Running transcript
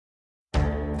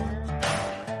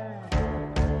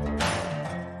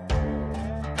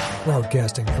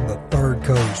Broadcasting from the Third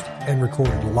Coast and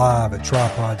recorded live at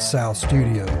Tripod South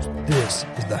Studios, this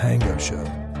is the Hango Show.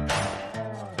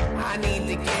 I need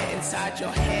to get inside your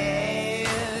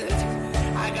head.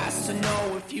 I got to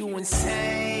know if you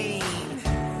insane.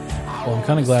 Well, I'm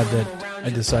kind of glad that I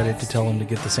decided to tell him to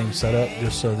get the same setup,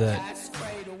 just so that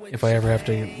if I ever have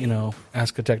to,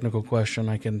 ask a technical question,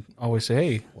 I can always say,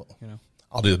 hey,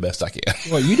 I'll do the best I can.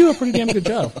 Well, you do a pretty damn good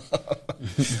job.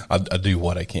 I do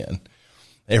what I can.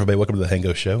 Hey, everybody, welcome to the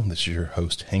Hango Show. This is your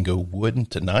host, Hango Wood, and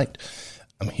tonight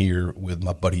I'm here with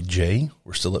my buddy Jay.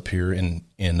 We're still up here in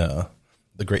the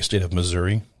great state of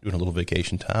Missouri doing a little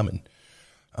vacation time, and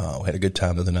we had a good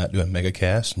time the other night doing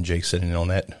MegaCast, and Jay sitting in on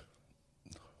that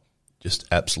just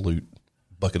absolute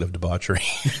bucket of debauchery.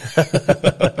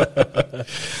 But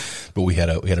we had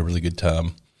a really good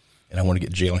time, and I want to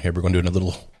get Jay on here. We're going to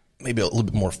do maybe a little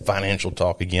bit more financial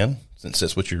talk again, since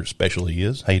that's what your specialty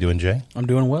is. How you doing, Jay? I'm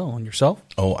doing well. And yourself?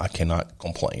 Oh, I cannot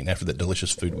complain. After that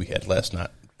delicious food we had last night,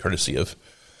 courtesy of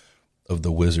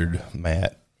the wizard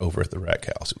Matt over at the Rack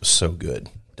House, it was so good.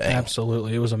 Dang.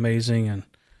 Absolutely, it was amazing and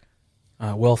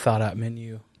well thought out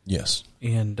menu. Yes,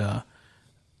 and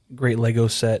great Lego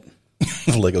set.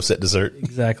 Lego set dessert.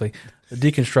 Exactly. The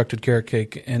deconstructed carrot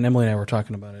cake, and Emily and I were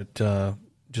talking about it.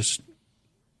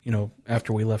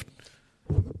 After we left.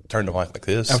 Turn the mic like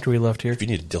this. After we left here. If you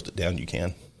need to tilt it down, you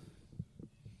can.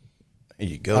 There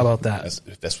you go. How about that?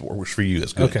 If that's what works for you,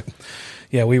 that's good. Okay.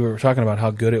 Yeah, we were talking about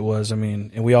how good it was. I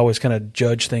mean, and we always kind of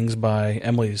judge things by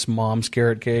Emily's mom's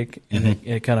carrot cake, and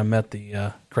it kind of met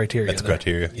the criteria. That's the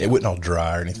criteria. Yeah, it wasn't all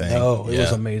dry or anything. No, it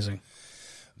was amazing.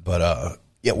 But,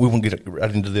 we won't get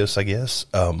right into this, I guess.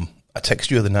 I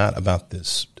texted you the other night about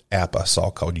this app I saw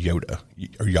called Yotta,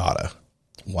 or Yotta,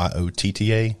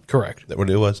 Y-O-T-T-A. Correct. Is that what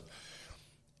it was?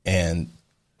 And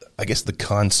I guess the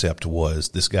concept was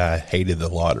this guy hated the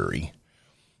lottery,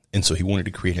 and so he wanted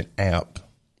to create an app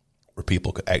where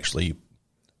people could actually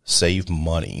save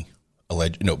money,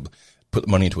 put the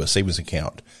money into a savings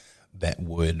account that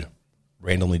would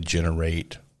randomly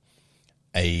generate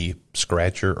a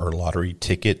scratcher or lottery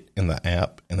ticket in the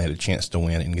app, and they had a chance to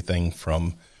win anything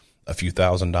from a few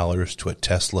 $1,000s to a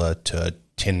Tesla to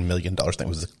 $10 million. I think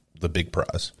was the big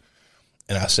prize.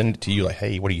 And I sent it to you like,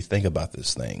 hey, what do you think about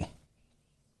this thing?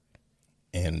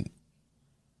 And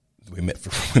we met for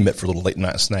a little late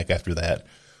night snack after that.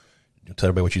 Tell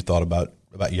everybody what you thought about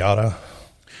Yotta.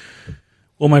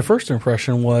 Well, my first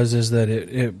impression is that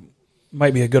it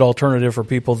might be a good alternative for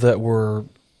people that were,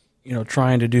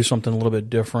 trying to do something a little bit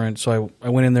different. So I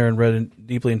went in there and read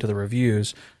deeply into the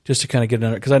reviews just to kind of get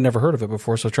because I'd never heard of it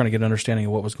before. So I was trying to get an understanding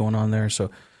of what was going on there.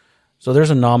 So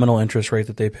there's a nominal interest rate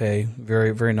that they pay,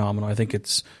 very, very nominal. I think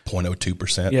it's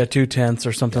 0.02%. Yeah, 0.2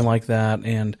 or something like that.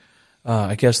 And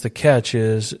I guess the catch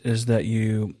is that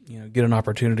you get an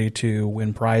opportunity to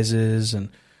win prizes and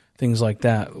things like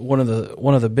that. One of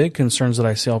the big concerns that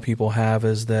I see all people have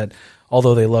is that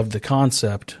although they loved the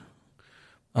concept,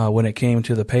 when it came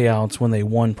to the payouts, when they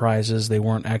won prizes, they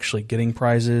weren't actually getting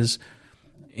prizes.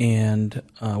 And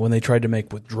when they tried to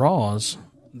make withdrawals,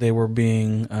 they were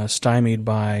being stymied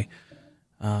by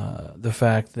the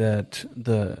fact that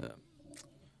the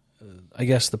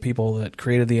people that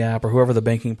created the app or whoever the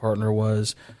banking partner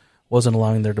wasn't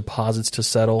allowing their deposits to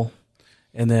settle,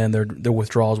 and then their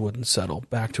withdrawals wouldn't settle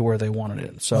back to where they wanted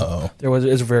it. So it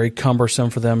was very cumbersome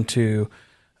for them to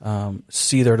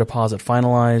see their deposit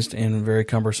finalized, and very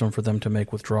cumbersome for them to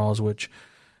make withdrawals, which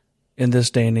in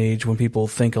this day and age, when people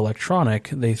think electronic,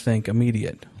 they think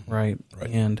immediate, right?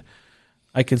 And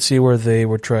I could see where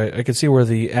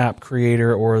the app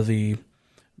creator or the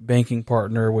banking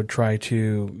partner would try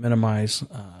to minimize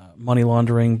money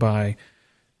laundering by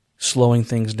slowing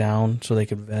things down so they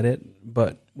could vet it.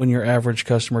 But when your average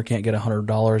customer can't get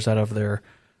 $100 out of their,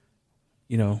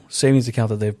 savings account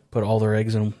that they've put all their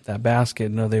eggs in that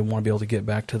basket, they want to be able to get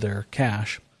back to their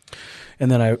cash.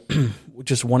 And then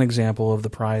just one example of the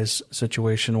prize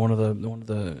situation. One of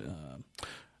the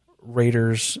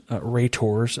raters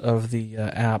of the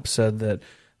app said that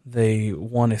they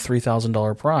won a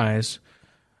 $3,000 prize,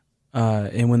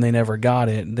 and when they never got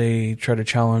it, they tried to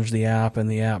challenge the app, and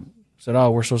the app said,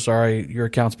 "Oh, we're so sorry, your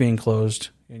account's being closed,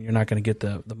 and you're not going to get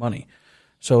the money."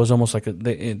 So it was almost like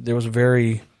there was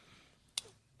very,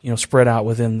 spread out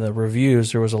within the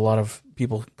reviews. There was a lot of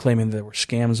people claiming there were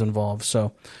scams involved.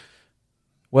 So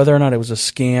whether or not it was a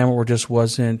scam or just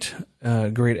wasn't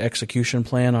a great execution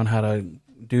plan on how to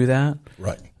do that.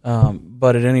 Right.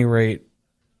 But at any rate,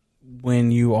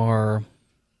 when you are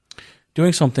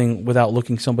doing something without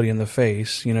looking somebody in the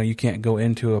face, you can't go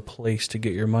into a place to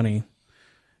get your money.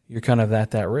 You're kind of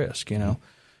at that risk,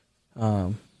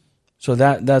 So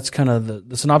that's kind of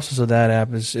the synopsis of that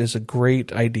app is a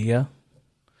great idea,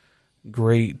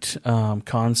 great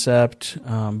concept,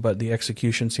 but the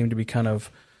execution seemed to be kind of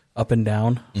up and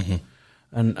down. Mm-hmm.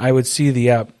 And I would see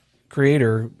the app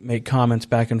creator make comments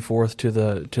back and forth to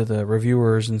the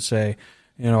reviewers and say,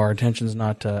 our intention is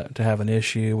not to have an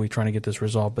issue. We're trying to get this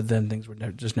resolved, but then things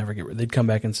would just never get. They'd come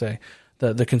back and say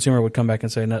the consumer would come back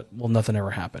and say, well, nothing ever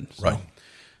happened. So,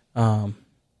 right.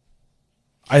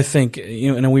 I think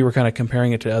and we were kind of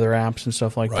comparing it to other apps and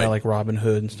stuff like right. that, like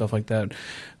Robinhood and stuff like that.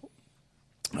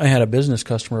 I had a business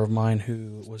customer of mine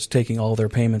who was taking all their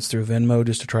payments through Venmo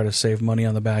just to try to save money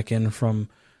on the back end from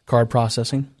card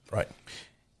processing. Right.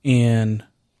 And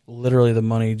literally the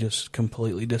money just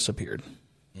completely disappeared.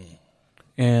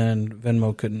 And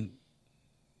Venmo couldn't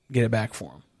get it back for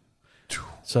him.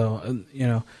 So,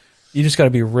 you just got to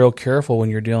be real careful when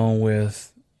you're dealing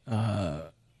with,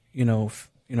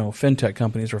 fintech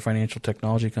companies or financial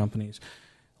technology companies.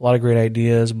 A lot of great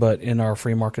ideas, but in our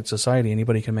free market society,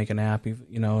 anybody can make an app,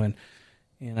 and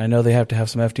I know they have to have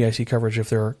some FDIC coverage if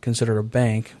they're considered a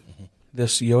bank. Mm-hmm.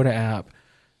 This Yoda app,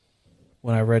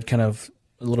 when I read kind of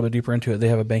a little bit deeper into it, they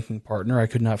have a banking partner. I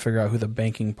could not figure out who the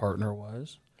banking partner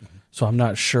was. Mm-hmm. So I'm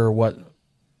not sure what,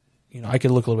 I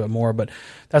could look a little bit more, but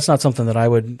that's not something that I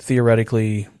would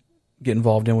theoretically get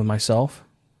involved in with myself,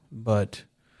 but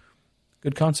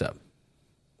good concept.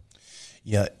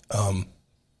 Yeah.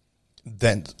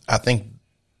 I think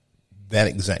that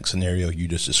exact scenario you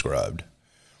just described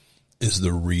is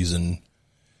the reason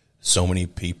so many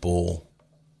people,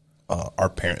 our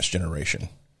parents' generation,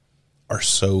 are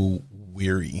so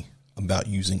weary about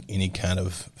using any kind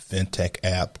of fintech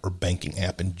app or banking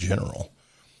app in general,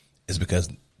 is because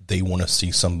they want to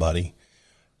see somebody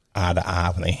eye to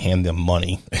eye when they hand them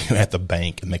money at the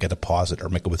bank and make a deposit or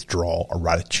make a withdrawal or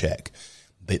write a check.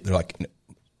 They're like,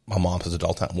 my mom says it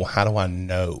all the time, well, how do I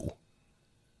know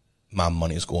my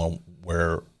money is going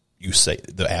where you say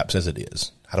the app says it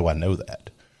is? How do I know that?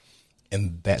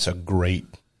 And that's a great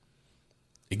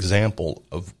example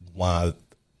of why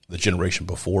the generation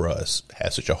before us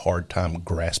has such a hard time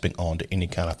grasping onto any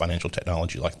kind of financial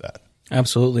technology like that.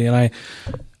 Absolutely. And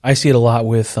I see it a lot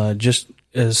with just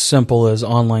as simple as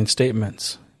online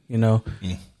statements.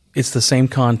 It's the same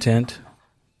content.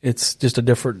 It's just a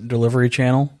different delivery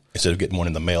channel. Instead of getting one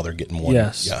in the mail, they're getting one.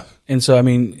 Yes. Yeah. And so,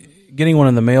 getting one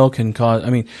in the mail can cause,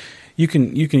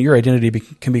 your identity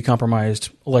can be compromised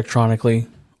electronically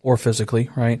or physically,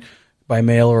 right? By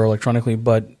mail or electronically,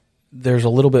 but there's a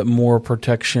little bit more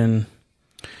protection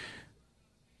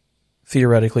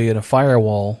theoretically in a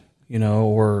firewall,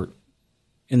 or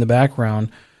in the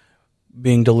background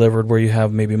being delivered where you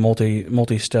have maybe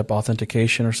multi-step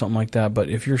authentication or something like that. But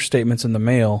if your statement's in the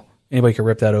mail, anybody can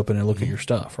rip that open and look at your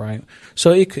stuff, right?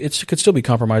 So it could still be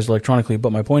compromised electronically.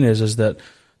 But my point is that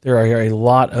there are a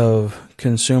lot of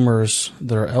consumers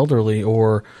that are elderly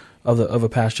or of a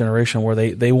past generation where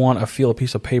they want to feel a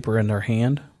piece of paper in their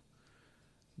hand.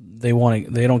 They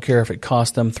don't care if it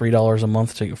costs them $3 a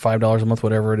month to $5 a month,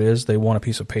 whatever it is. They want a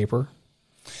piece of paper.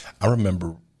 I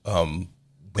remember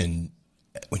when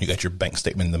you got your bank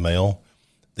statement in the mail,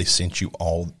 they sent you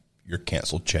all your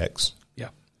canceled checks. Yeah,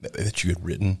 that you had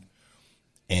written,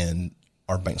 and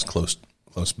our banks close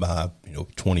by,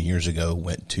 20 years ago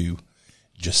went to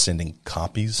just sending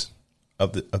copies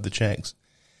of the checks.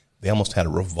 They almost had a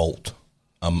revolt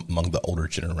among the older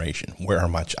generation. Where are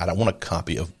my? I don't want a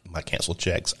copy of my canceled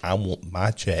checks. I want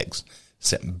my checks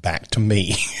sent back to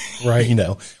me. Right.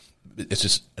 It's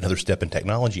just another step in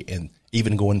technology, and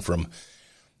even going from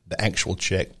the actual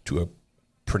check to a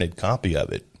printed copy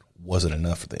of it wasn't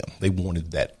enough for them. They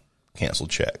wanted that canceled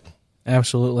check.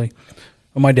 Absolutely.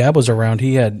 When my dad was around,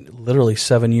 he had literally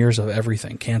 7 years of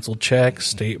everything: canceled checks,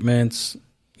 statements,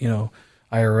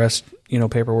 IRS,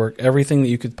 paperwork, everything that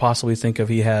you could possibly think of.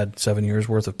 He had 7 years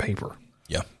worth of paper.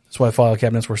 Yeah, that's why file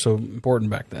cabinets were so important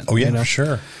back then. Oh yeah, for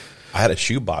sure. I had a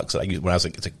shoebox that I used when I was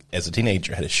as a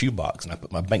teenager. I had a shoebox, and I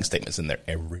put my bank statements in there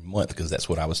every month because that's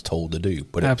what I was told to do.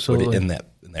 Put it in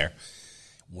there.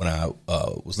 When I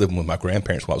was living with my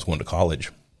grandparents while I was going to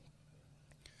college,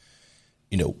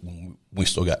 we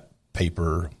still got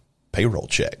paper payroll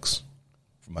checks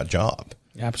for my job.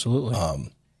 Absolutely.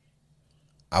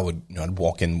 I'd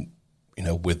walk in,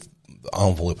 with the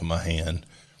envelope in my hand,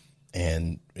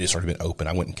 and it's already been open.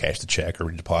 I went and cashed the check or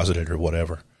deposited or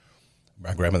whatever.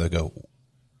 My grandmother would go,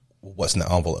 well, what's in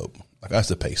the envelope? Like, that's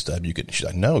the pay stub. She's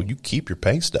like, no, you keep your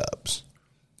pay stubs.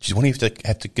 She's, when do you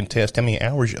have to contest how many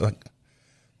hours? You're like,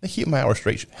 I keep my hours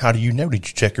straight. How do you know? Did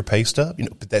you check your pay stub?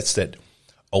 But that's that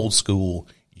old school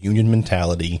union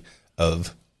mentality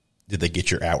of, did they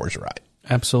get your hours right?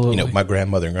 Absolutely. My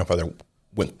grandmother and grandfather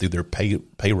went through their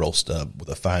payroll stub with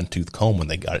a fine-tooth comb when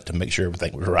they got it to make sure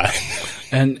everything was right.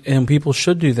 And people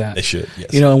should do that. They should,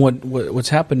 yes. You know, and what's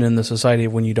happened in the society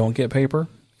when you don't get paper,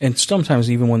 and sometimes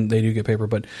even when they do get paper,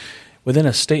 but within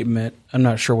a statement, I'm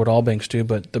not sure what all banks do,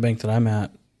 but the bank that I'm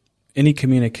at, any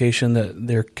communication that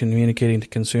they're communicating to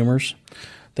consumers,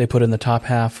 they put in the top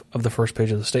half of the first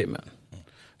page of the statement.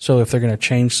 So if they're going to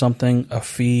change something, a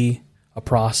fee, a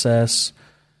process,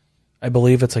 I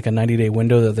believe it's like a 90-day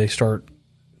window that they start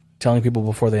telling people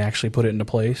before they actually put it into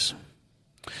place.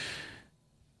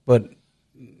 But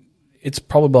it's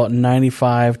probably about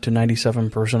 95 to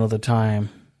 97% of the time,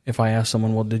 if I ask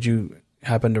someone, well, did you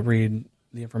happen to read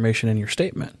the information in your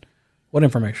statement? What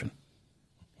information?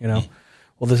 You know,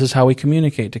 well, this is how we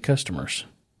communicate to customers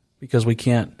because we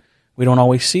don't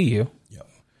always see you. Yep.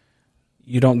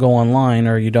 You don't go online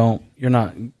or you're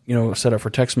not, set up for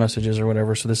text messages or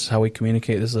whatever. So this is how we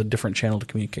communicate. This is a different channel to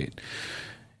communicate.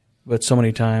 But so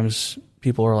many times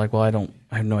people are like, well,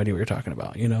 I have no idea what you're talking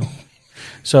about,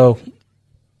 So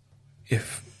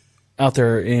if out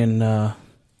there in the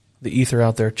ether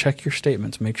out there, check your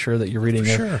statements. Make sure that you're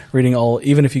reading all,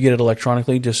 even if you get it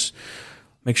electronically, just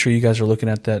make sure you guys are looking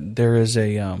at that. There is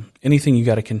anything you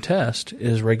got to contest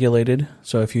is regulated.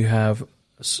 So if you have,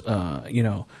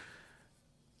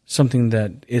 something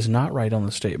that is not right on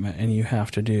the statement and you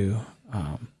have to do,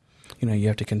 you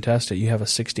have to contest it, you have a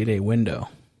 60-day window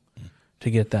to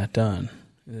get that done.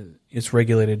 It's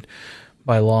regulated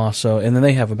by law. So, and then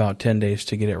they have about 10 days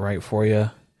to get it right for you,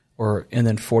 and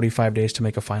then 45 days to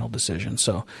make a final decision.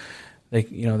 So they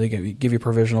give you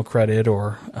provisional credit,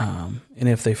 or and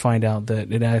if they find out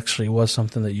that it actually was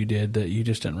something that you did that you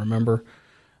just didn't remember,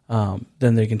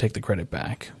 then they can take the credit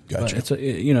back. Gotcha. But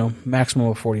it's maximum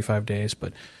of 45 days,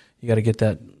 but you got to get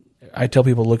that. I tell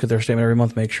people, look at their statement every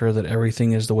month, make sure that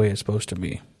everything is the way it's supposed to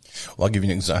be. Well, I'll give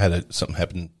you an example. I had something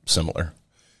happen similar,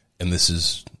 and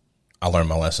I learned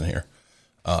my lesson here.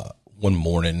 One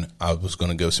morning, I was going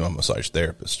to go see my massage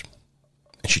therapist,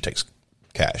 and she takes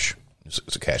cash.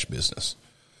 It's a cash business.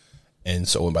 And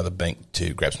so I went by the bank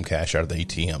to grab some cash out of the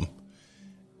ATM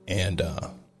and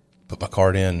put my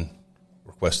card in,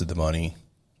 requested the money,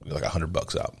 like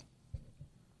 $100 out.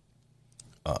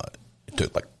 It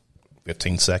took like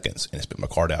 15 seconds, and it spit my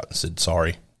card out and said,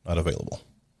 sorry, not available.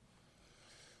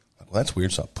 Well, that's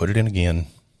weird. So I put it in again,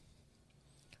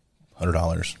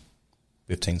 $100,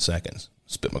 15 seconds,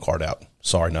 spit my card out.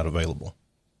 Sorry, not available.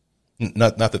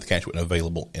 Not that the cash wasn't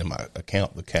available in my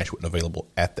account. The cash wasn't available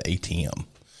at the ATM.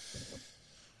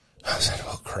 I said,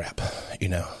 oh, crap,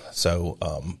 So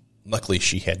luckily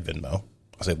she had Venmo.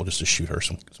 I was able just to shoot her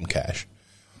some cash.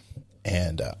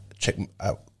 And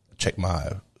check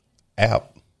my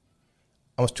app.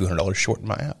 I was $200 short in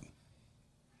my app.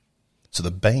 So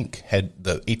the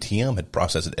ATM had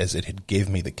processed it as it had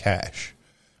given me the cash.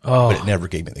 Oh. But it never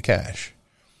gave me the cash.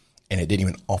 And it didn't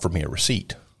even offer me a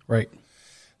receipt. Right.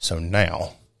 So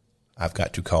now I've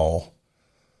got to call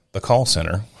the call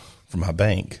center for my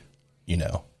bank, and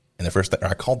the first thing,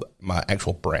 I called my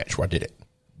actual branch where I did it,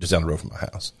 just down the road from my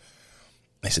house.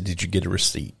 They said, did you get a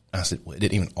receipt? I said, well, it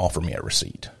didn't even offer me a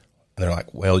receipt. And they're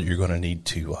like, well, you're going to need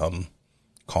to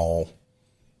call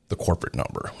the corporate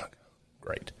number. I'm like,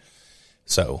 great.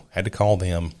 So had to call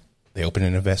them. They opened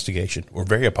an investigation. We're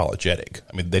very apologetic.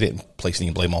 I mean, they didn't place any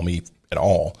blame on me at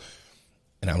all.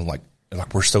 And I'm like,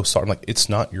 we're so sorry. I'm like, it's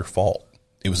not your fault.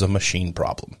 It was a machine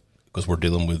problem because we're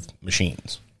dealing with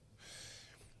machines.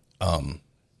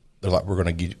 They're like, we're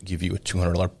going to give you a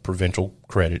 $200 provincial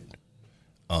credit,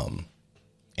 and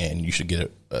you should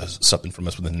get something from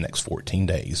us within the next 14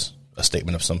 days, a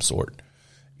statement of some sort,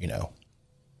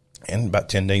 And about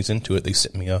 10 days into it, they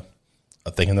sent me a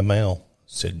thing in the mail.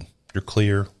 Said, you're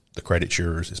clear. The credit's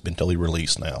yours. It's been totally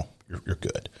released now. You're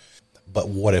good. But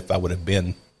what if I would have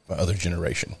been a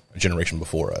generation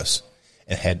before us,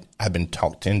 and I've been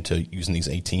talked into using these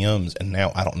ATMs, and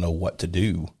now I don't know what to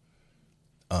do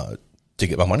to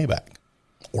get my money back?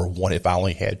 Or what if I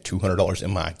only had $200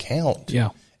 in my account,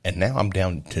 and now I'm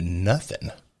down to nothing,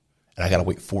 and I got to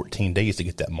wait 14 days to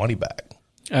get that money back?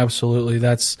 Absolutely,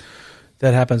 that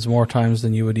happens more times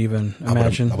than you would even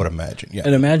imagine. I would imagine, yeah.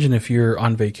 And imagine if you're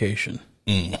on vacation,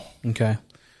 okay,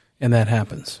 and that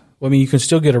happens. Well, I mean, you can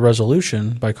still get a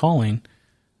resolution by calling.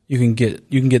 You can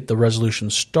get the resolution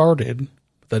started,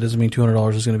 but that doesn't mean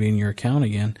 $200 is going to be in your account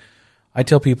again. I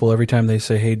tell people every time they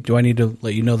say, hey, do I need to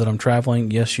let you know that I'm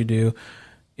traveling? Yes, you do.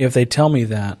 If they tell me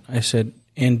that, I said,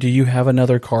 and do you have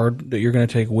another card that you're going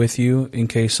to take with you in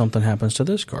case something happens to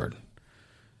this card?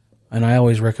 And I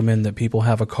always recommend that people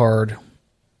have a card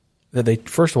that they,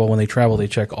 first of all, when they travel, they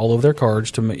check all of their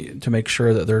cards to make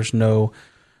sure that there's no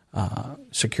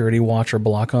security watch or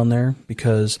block on there,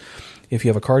 because if you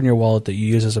have a card in your wallet that you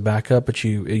use as a backup, but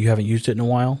you haven't used it in a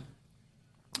while,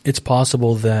 it's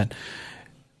possible that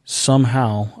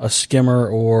somehow a skimmer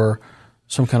or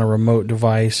some kind of remote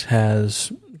device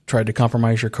has tried to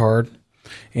compromise your card.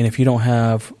 And if you don't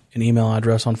have an email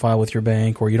address on file with your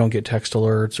bank, or you don't get text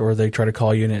alerts, or they try to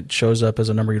call you and it shows up as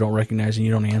a number you don't recognize and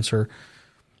you don't answer,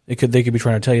 they could be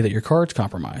trying to tell you that your card's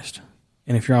compromised.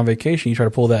 And if you're on vacation, you try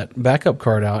to pull that backup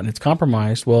card out and it's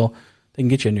compromised, well, they can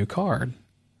get you a new card,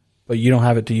 but you don't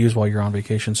have it to use while you're on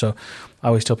vacation. So I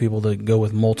always tell people to go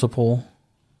with multiple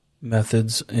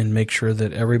methods and make sure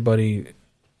that everybody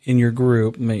in your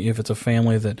group, if it's a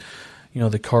family, that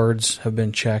the cards have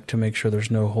been checked to make sure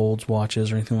there's no holds,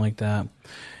 watches, or anything like that,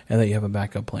 and that you have a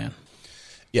backup plan.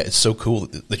 Yeah, it's so cool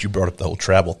that you brought up the whole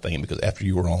travel thing, because after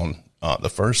you were on the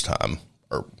first time,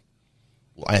 or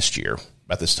last year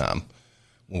about this time,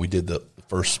 when we did the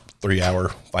first 3-hour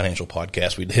financial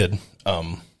podcast we did,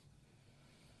 man,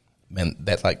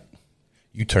 that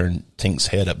you turned Tink's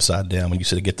head upside down when you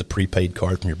said to get the prepaid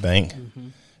card from your bank. Mm-hmm.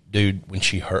 Dude, when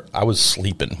she heard, I was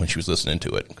sleeping when she was listening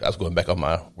to it. I was going back on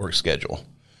my work schedule.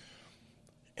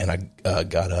 And I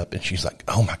got up and she's like,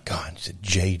 oh my God. She said,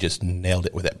 Jay just nailed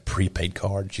it with that prepaid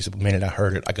card. She said, the minute I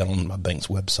heard it, I got on my bank's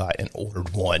website and ordered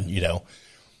one,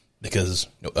 because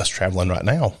us traveling right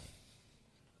now,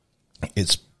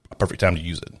 it's a perfect time to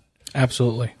use it.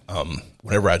 Absolutely.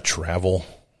 Whenever I travel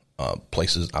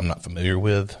places I'm not familiar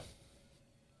with,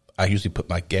 I usually put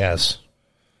my gas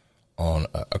on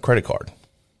a credit card.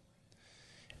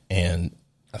 And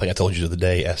I think I told you the other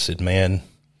day, I said, man,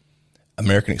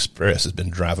 American Express has been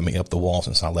driving me up the wall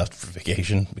since I left for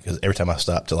vacation, because every time I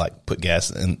stop to put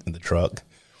gas in the truck,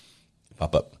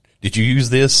 pop up, did you use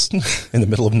this in the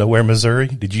middle of nowhere, Missouri?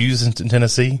 Did you use it in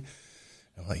Tennessee?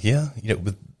 I'm like, yeah.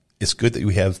 But it's good that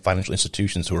we have financial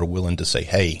institutions who are willing to say,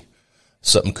 hey,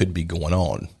 something could be going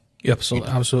on. Yep,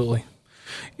 absolutely.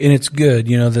 And it's good,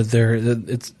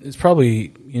 that it's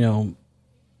probably,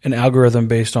 an algorithm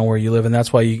based on where you live. And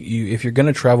that's why you if you're going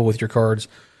to travel with your cards,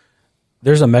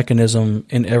 there's a mechanism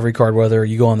in every card, whether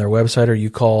you go on their website or you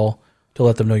call to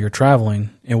let them know you're traveling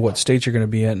and what states you're going to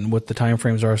be in and what the time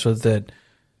frames are, so that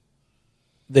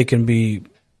they can be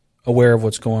aware of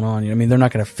what's going on. They're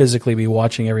not going to physically be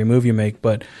watching every move you make,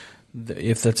 but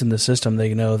if that's in the system,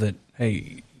 they know that,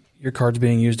 hey, your card's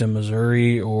being used in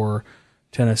Missouri or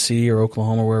Tennessee or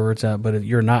Oklahoma, wherever it's at, but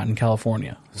you're not in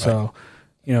California. Right. So,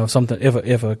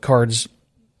 if a card's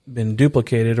been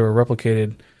duplicated or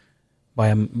replicated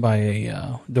by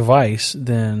a device,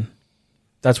 then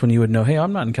that's when you would know, hey,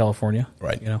 I'm not in California.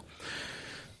 Right.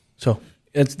 So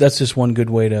that's just one good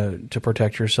way to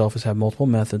protect yourself, is have multiple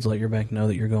methods. Let your bank know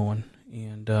that you're going,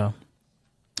 and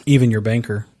even your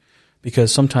banker,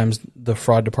 because sometimes the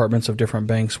fraud departments of different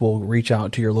banks will reach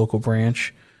out to your local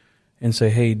branch and say,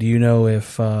 hey, do you know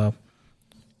if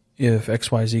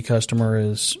XYZ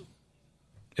customer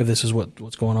if this is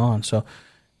what's going on? So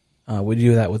we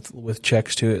do that with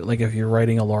checks too. Like if you're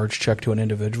writing a large check to an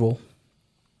individual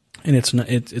and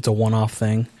it's a one-off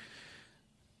thing,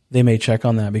 they may check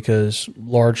on that, because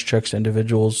large checks to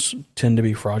individuals tend to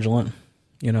be fraudulent,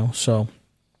 so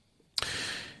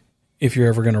if you're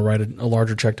ever going to write a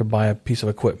larger check to buy a piece of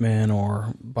equipment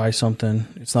or buy something,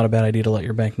 it's not a bad idea to let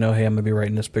your bank know, hey, I'm going to be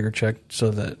writing this bigger check, so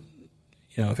that,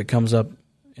 if it comes up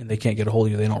and they can't get a hold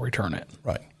of you, they don't return it.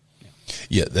 Right.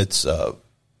 Yeah, that's, I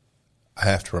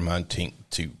have to remind Tink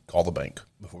to call the bank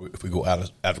if we go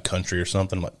out of country or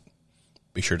something.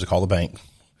 Be sure to call the bank.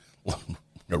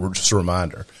 Just a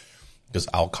reminder, because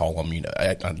I'll call them.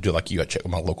 I do like you. I check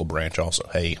with my local branch also.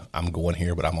 Hey, I'm going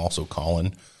here, but I'm also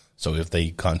calling. So if they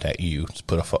contact you, just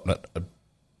put a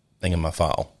thing in my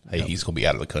file. Hey, yep, he's going to be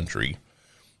out of the country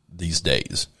these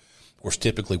days. Of course,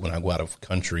 typically when I go out of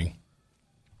country,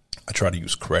 I try to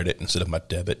use credit instead of my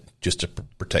debit, just to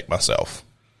protect myself.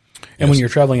 And when you're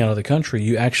traveling out of the country,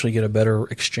 you actually get a better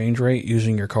exchange rate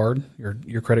using your card,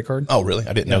 your credit card. Oh, really?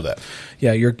 I didn't know that.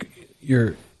 Yeah,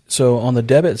 so on the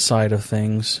debit side of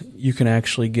things, you can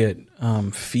actually get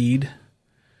feed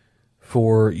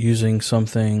for using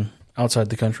something outside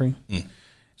the country. Mm.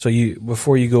 So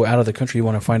before you go out of the country, you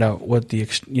want to find out what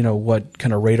what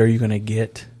kind of rate are you going to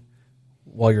get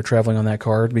while you're traveling on that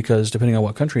card, because depending on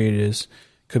what country it is,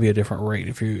 could be a different rate.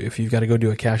 If you've got to go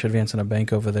do a cash advance in a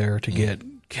bank over there to get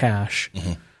cash,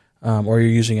 or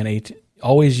you're using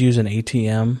always use an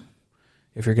ATM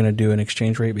if you're going to do an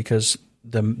exchange rate, because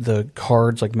the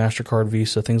cards like MasterCard,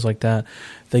 Visa, things like that,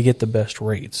 they get the best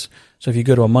rates. So if you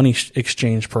go to a money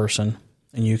exchange person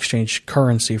and you exchange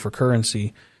currency for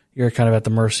currency, you're kind of at the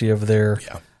mercy of their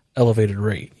elevated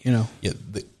rate, Yeah,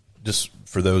 just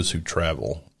for those who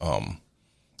travel,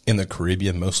 In the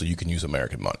Caribbean, mostly you can use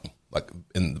American money. Like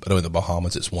I know in the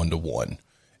Bahamas, it's 1-to-1. And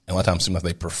a lot of times it seems like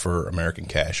they prefer American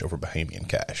cash over Bahamian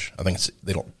cash. I think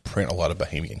they don't print a lot of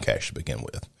Bahamian cash to begin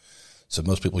with. So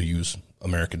most people use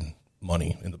American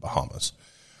money in the Bahamas.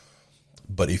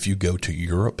 But if you go to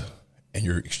Europe and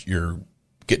you're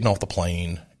getting off the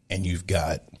plane and you've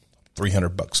got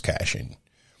 $300 cash in,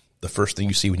 the first thing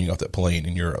you see when you get off that plane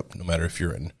in Europe, no matter if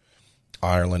you're in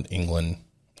Ireland, England,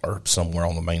 or somewhere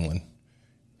on the mainland,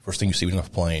 first thing you see when you get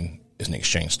off the plane is an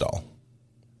exchange stall.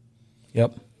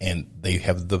 Yep. And they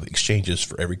have the exchanges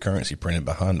for every currency printed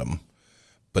behind them.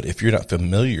 But if you're not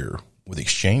familiar with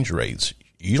exchange rates,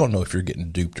 you don't know if you're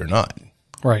getting duped or not.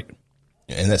 Right.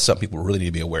 And that's something people really need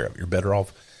to be aware of. You're better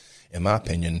off, in my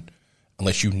opinion,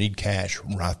 unless you need cash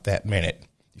right that minute.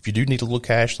 If you do need a little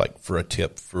cash, like for a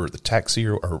tip for the taxi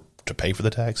or to pay for the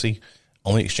taxi,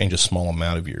 only exchange a small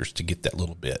amount of yours to get that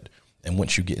little bit. And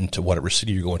once you get into whatever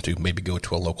city you're going to, maybe go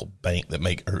to a local bank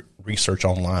that or research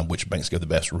online which banks give the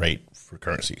best rate for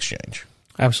currency exchange.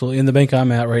 Absolutely. In the bank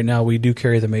I'm at right now, we do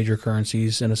carry the major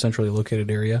currencies in a centrally located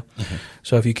area. Mm-hmm.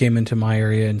 So if you came into my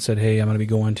area and said, hey, I'm going to be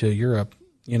going to Europe,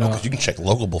 you know, because you can check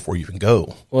local before you even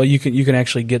go. Well, you can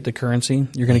actually get the currency.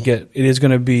 You're going to get, it is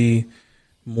going to be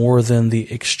more than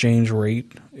the exchange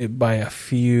rate by a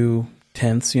few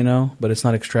tenths, you know, but it's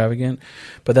not extravagant.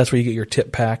 But that's where you get your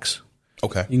tip packs.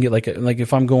 Okay. You can get like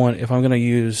if I'm going to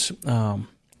use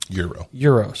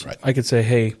euros, right. I could say,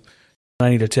 hey, I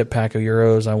need a tip pack of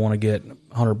euros. I want to get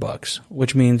 $100,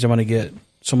 which means I'm going to get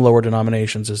some lower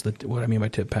denominations is what I mean by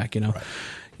tip pack, you know. Right.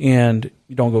 And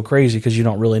you don't go crazy because you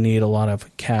don't really need a lot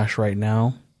of cash right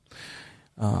now.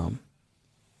 And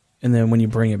then when you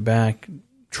bring it back,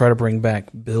 try to bring back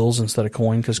bills instead of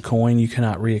coin, because coin you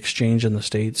cannot re-exchange in the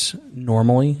States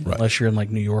normally, right, unless you're in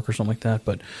like New York or something like that.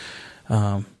 But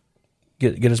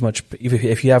get as much,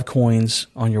 if you have coins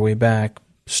on your way back,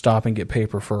 stop and get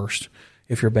paper first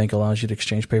if your bank allows you to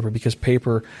exchange paper, because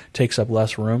paper takes up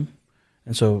less room.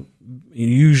 And so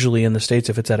usually in the States,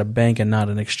 if it's at a bank and not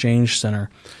an exchange center,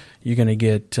 you're going to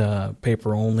get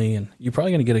paper only, and you're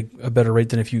probably going to get a better rate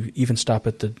than if you even stop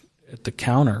at the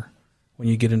counter when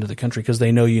you get into the country, because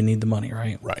they know you need the money,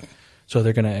 right? Right. So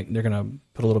they're gonna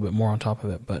put a little bit more on top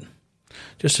of it. But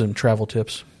just some travel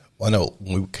tips. Well, I know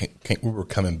when we were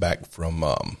coming back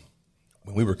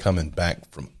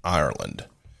from Ireland,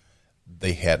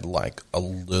 they had like a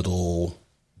little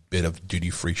bit of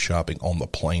duty-free shopping on the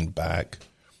plane back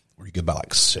where you could buy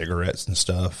like cigarettes and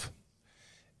stuff,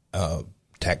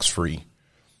 tax-free.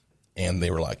 And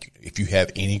they were like, if you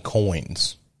have any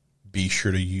coins, be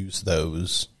sure to use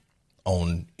those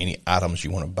on any items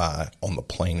you want to buy on the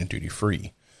plane and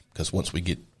duty-free. Because once we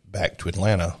get back to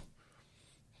Atlanta,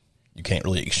 you can't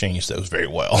really exchange those very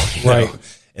well. Right. Know?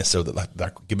 And so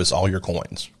give us all your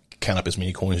coins. Count up as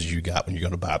many coins as you got when you're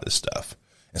going to buy this stuff.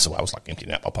 And so I was like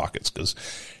emptying out my pockets because,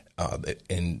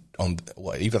 even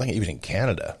in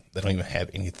Canada, they don't even have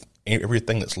anything.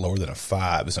 Everything that's lower than a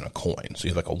 5 is in a coin. So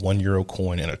you have like a €1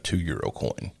 coin and a €2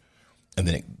 coin, and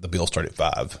then the bills start at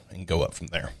 5 and go up from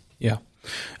there. Yeah,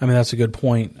 I mean that's a good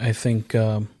point. I think,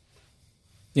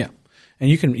 yeah, and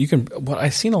you can. What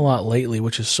I've seen a lot lately,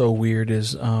 which is so weird,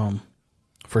 is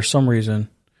for some reason,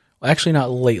 actually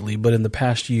not lately, but in the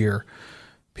past year,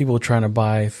 people are trying to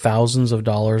buy thousands of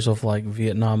dollars of like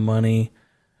Vietnam money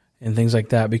and things like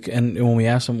that. And when we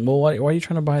ask them, well, why are you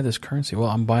trying to buy this currency? Well,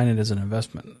 I'm buying it as an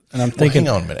investment. And I'm thinking,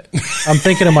 hang on a minute. I'm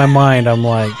thinking in my mind, I'm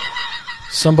like,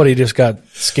 somebody just got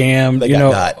scammed,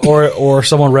 or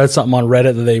someone read something on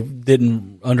Reddit that they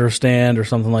didn't understand or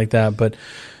something like that. But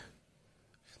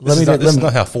this is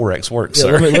not how Forex works,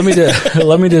 yeah, sir.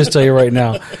 Let me just tell you right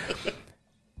now,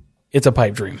 it's a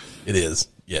pipe dream. It is,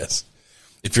 yes.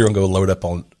 If you're going to go load up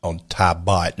on Thai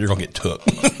baht, you're going to get took.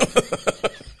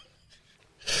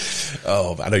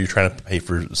 Oh, I know you're trying to pay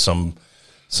for some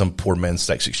poor man's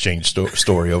sex exchange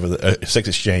story over the sex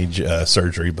exchange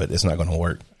surgery, but it's not going to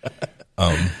work.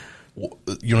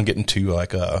 You don't get into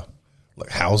like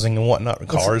housing and whatnot, and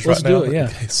cars let's right now. Do it, yeah.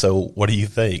 So what do you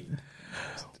think?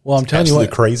 Well, I'm telling you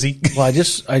what, crazy. Well, I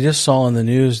just saw in the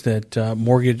news that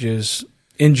mortgages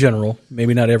in general,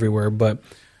 maybe not everywhere, but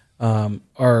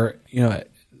are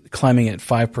climbing at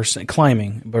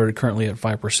 5%, but are currently at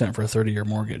 5% for a 30-year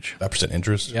mortgage. 5%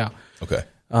 interest? Yeah. Okay.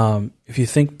 If you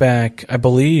think back, I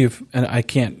believe, and I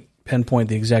can't pinpoint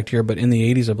the exact year, but in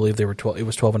the 80s, I believe it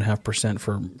was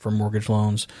 12.5% for mortgage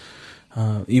loans.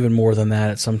 Even more than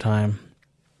that at some time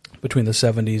between the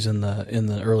 70s and in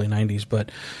the early 90s.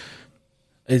 But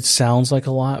it sounds like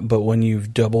a lot, but when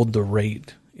you've doubled the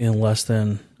rate in less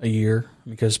than a year,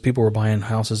 because people were buying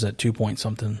houses at 2 point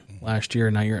something last year,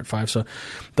 and now you're at 5. So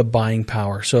the buying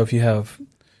power. So if you have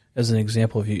as an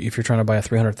example, if you're trying to buy a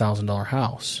 $300,000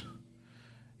 house,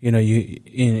 you know,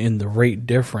 in the rate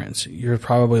difference, you're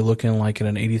probably looking like at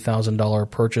an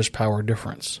 $80,000 purchase power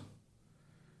difference.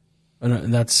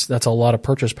 And that's a lot of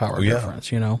purchase power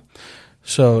difference, you know.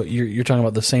 So you're talking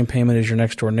about the same payment as your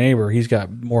next door neighbor. He's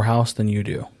got more house than you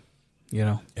do, you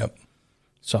know. Yep.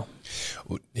 So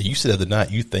you said the other night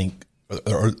you think,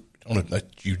 or I don't know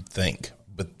if you think,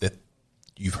 but that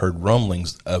you've heard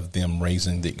rumblings of them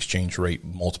raising the exchange rate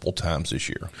multiple times this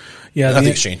year. Yeah, not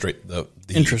the exchange rate, the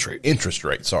interest rate. Interest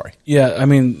rate. Sorry. Yeah, I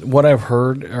mean, what I've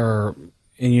heard, or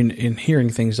in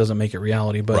hearing things doesn't make it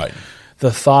reality, but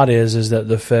the thought is that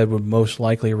the Fed would most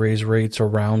likely raise rates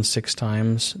around 6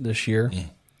 times this year,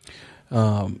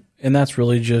 and that's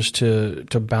really just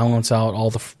to balance out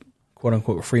all the quote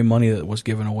unquote free money that was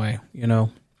given away. You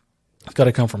know, it's got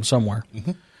to come from somewhere,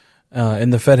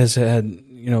 and the Fed has had,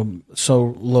 you know,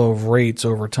 so low of rates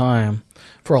over time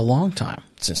for a long time.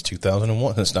 Since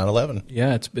 2001, since 9/11.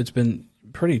 Yeah, it's been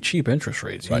pretty cheap interest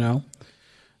rates, you know.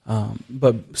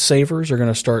 But savers are going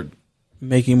to start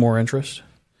making more interest.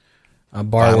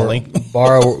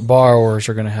 Borrowers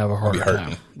are going to have a harder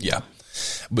time. Yeah.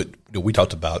 But we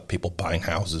talked about people buying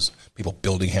houses, people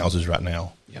building houses right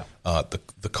now. Yeah.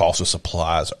 The cost of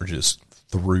supplies are just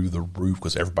through the roof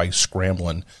because everybody's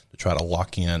scrambling to try to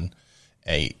lock in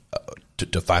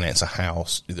to finance a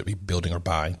house, either be building or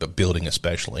buying, but building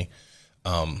especially.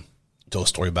 Told a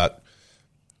story about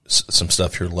some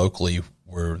stuff here locally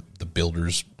where the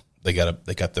builders they got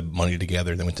the money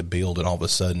together, they went to build, and all of a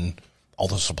sudden all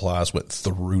the supplies went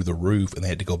through the roof, and they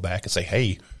had to go back and say,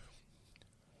 "Hey,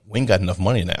 we ain't got enough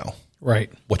money now."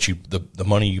 Right. The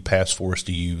money you passed for us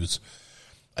to use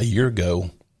a year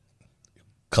ago,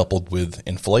 coupled with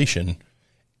inflation,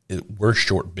 we're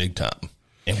short big time,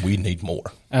 and we need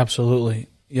more. Absolutely.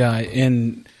 Yeah,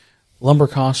 and lumber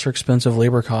costs are expensive.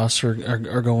 Labor costs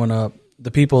are going up.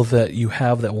 The people that you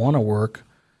have that want to work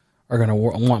are going to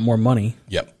want more money.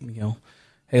 Yep. You know,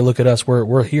 hey, look at us.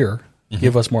 We're here.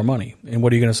 Give us more money. And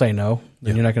what are you going to say? No.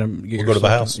 Then you're not going to get go to the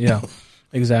house. Yeah,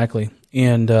 exactly.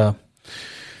 And the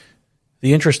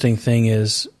interesting thing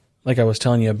is, like I was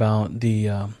telling you about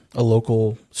a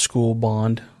local school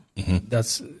bond.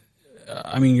 That's,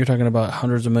 I mean, you're talking about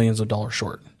hundreds of millions of dollars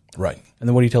short. Right. And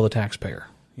then what do you tell the taxpayer?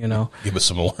 You know, give us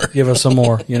some more. Give us some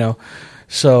more. You know,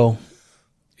 so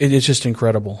it's just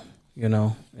incredible. You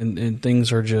know, and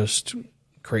things are just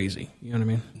crazy. You know what I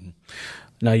mean?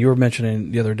 Now, you were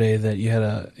mentioning the other day that you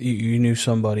had you knew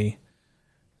somebody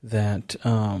that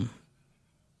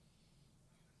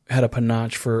had a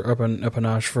panache for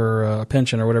a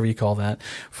pension or whatever you call that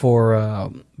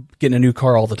for getting a new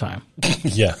car all the time.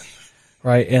 Yeah.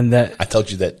 Right, and that I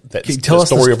told you that. Tell us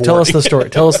the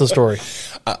story. Tell us the story.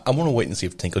 I want to wait and see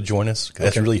if Tink will join us because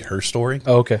that's really her story.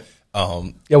 Oh, okay.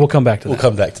 Yeah, we'll come back to that. We'll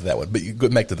come back to that one. But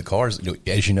going back to the cars,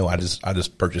 as you know, I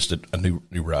just purchased a new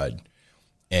ride,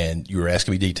 and you were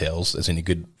asking me details as any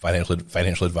good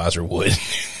financial advisor would,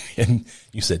 and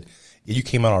you said you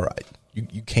came out all right.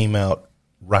 You came out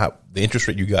right. The interest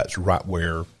rate you got is right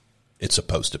where it's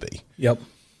supposed to be. Yep.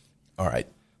 All right.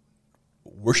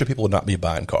 Where should people not be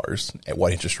buying cars? At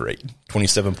what interest rate?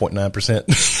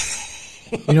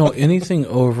 27.9%? You know, anything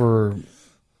over,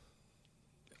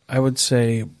 I would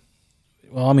say,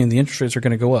 well, I mean, the interest rates are going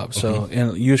to go up. So,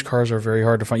 and used cars are very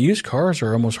hard to find. Used cars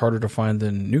are almost harder to find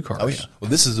than new cars. Oh, yeah.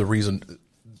 Well, this is the reason.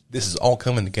 This is all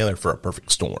coming together for a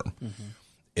perfect storm.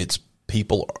 It's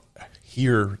people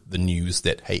hear the news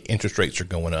that, hey, interest rates are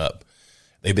going up.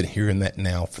 They've been hearing that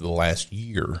now for the last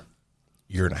year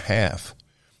and a half.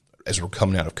 As we're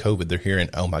coming out of COVID, they're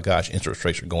hearing, oh my gosh, interest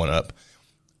rates are going up.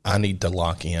 I need to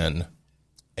lock in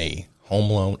a home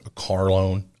loan, a car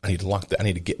loan. I need to lock that. I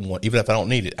need to get one. Even if I don't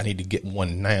need it, I need to get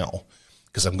one now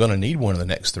because I'm going to need one in the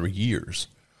next 3 years.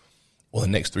 Well, the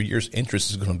next 3 years,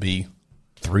 interest is going to be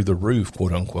through the roof,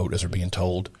 quote unquote, as we're being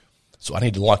told. So I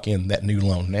need to lock in that new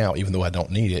loan now, even though I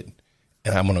don't need it.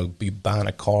 And I'm going to be buying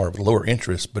a car with lower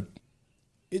interest, but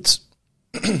it's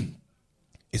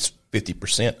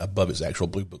 50% above its actual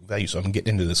blue book value. So I'm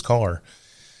getting into this car.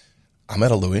 I'm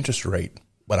at a low interest rate,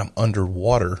 but I'm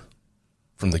underwater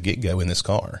from the get-go in this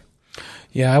car.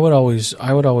 Yeah, I would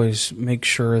always make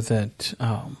sure that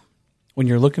when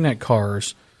you're looking at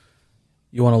cars,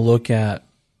 you want to look at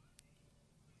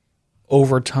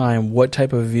over time what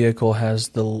type of vehicle has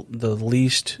the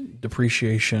least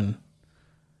depreciation.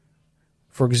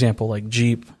 For example, like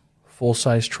Jeep,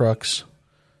 full-size trucks,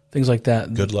 things like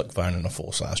that. Good luck finding a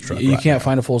full-size truck. You can't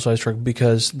find a full-size truck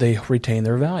because they retain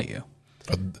their value.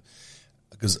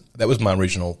 Because that was my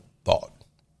original thought.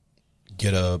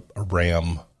 Get a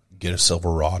Ram, get a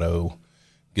Silverado,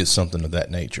 get something of that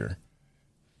nature.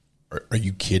 Are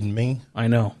you kidding me? I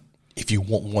know. If you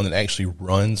want one that actually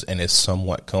runs and is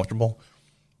somewhat comfortable,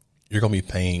 you're going to be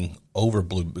paying over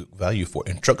blue book value for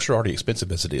it. And trucks are already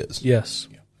expensive as it is. Yes.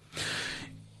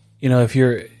 Yeah.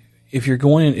 If you're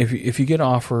going, if you get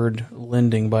offered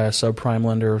lending by a subprime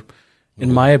lender,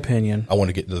 in my opinion, I want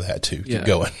to get into that too. Yeah, Keep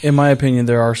going. In my opinion,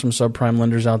 there are some subprime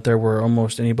lenders out there where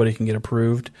almost anybody can get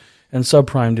approved, and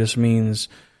subprime just means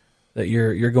that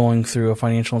you're going through a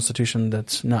financial institution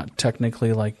that's not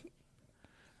technically like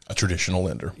A traditional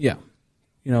lender. Yeah.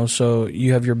 So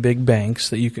you have your big banks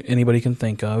that anybody can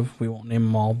think of. We won't name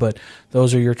them all, but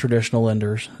those are your traditional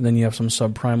lenders. And then you have some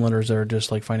subprime lenders that are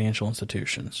just like financial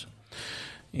institutions,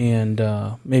 and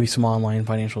maybe some online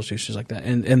financial institutions like that.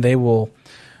 And they will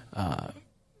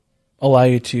allow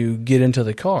you to get into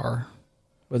the car,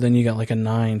 but then you got like a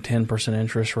 9-10%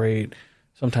 interest rate,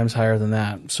 sometimes higher than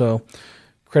that. So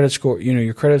credit score,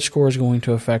 your credit score is going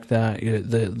to affect that.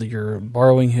 Your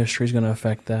borrowing history is going to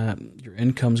affect that. Your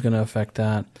income is going to affect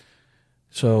that.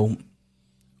 So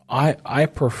I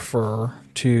prefer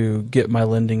to get my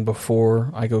lending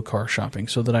before I go car shopping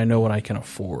so that I know what I can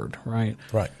afford, right?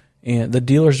 Right. And the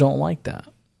dealers don't like that.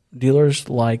 Dealers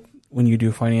like when you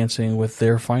do financing with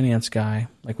their finance guy,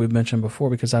 like we've mentioned before,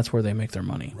 because that's where they make their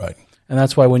money. Right. And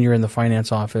that's why when you're in the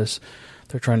finance office,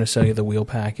 they're trying to sell you the wheel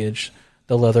package,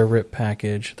 the leather rip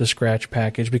package, the scratch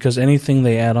package, because anything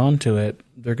they add on to it,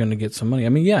 they're going to get some money. I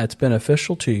mean, yeah, it's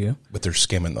beneficial to you, But they're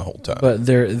skimming the whole time. but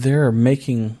they're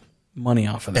making money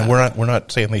off of that. And we're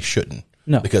not saying they shouldn't.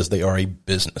 No. Because they are a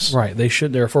business. Right. They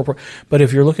should. They're for. But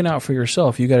if you're looking out for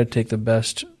yourself, you got to take the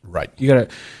best. Right. You got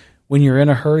to. When you're in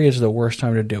a hurry, is the worst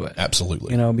time to do it.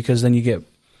 Absolutely. Because then you get.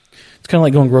 It's kind of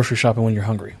like going grocery shopping when you're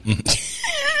hungry.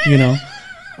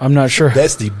 I'm not sure.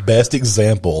 That's the best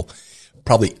example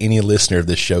probably any listener of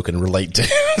this show can relate to.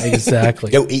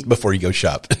 Exactly. Go eat before you go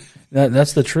shop.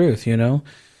 That's the truth,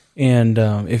 And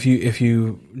if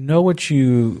you know what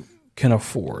you can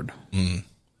afford,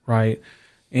 right,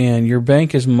 and your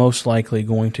bank is most likely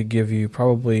going to give you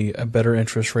probably a better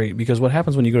interest rate, because what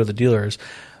happens when you go to the dealer is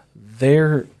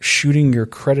they're shooting your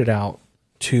credit out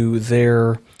to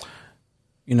their,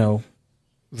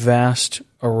 vast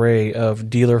array of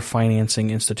dealer financing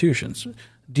institutions.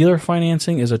 Dealer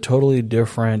financing is a totally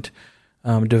different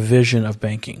division of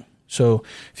banking. So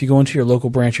if you go into your local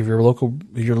branch, if your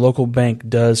local bank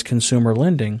does consumer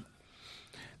lending,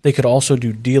 they could also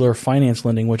do dealer finance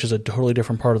lending, which is a totally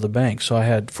different part of the bank. So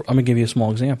I'm going to give you a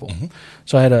small example. Mm-hmm.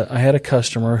 So I had a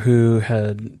customer who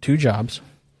had 2 jobs,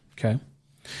 okay,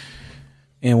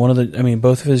 and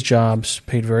both of his jobs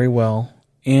paid very well,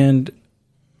 and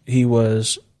he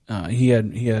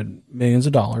had millions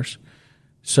of dollars.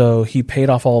 So he paid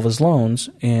off all of his loans,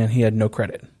 and he had no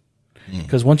credit.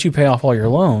 Because once you pay off all your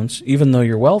loans, even though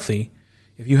you're wealthy,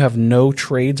 if you have no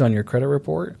trades on your credit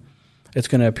report, it's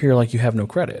going to appear like you have no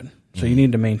credit. So you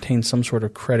need to maintain some sort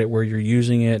of credit where you're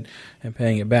using it and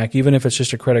paying it back, even if it's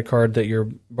just a credit card that you're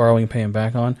borrowing and paying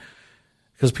back on.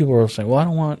 Because people are saying, "Well,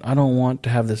 I don't want to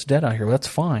have this debt out here." Well, that's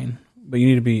fine, but you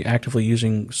need to be actively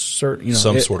using certain,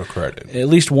 some sort of credit. At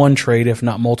least one trade, if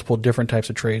not multiple different types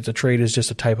of trades. A trade is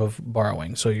just a type of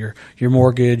borrowing. So your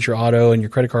mortgage, your auto, and your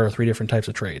credit card are 3 different types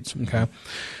of trades. Okay,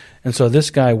 and so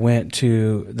this guy went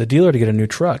to the dealer to get a new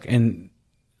truck, and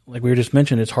like we just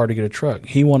mentioned, it's hard to get a truck.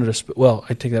 He wanted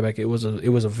I take that back. It was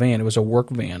a van. It was a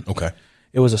work van. Okay.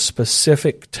 It was a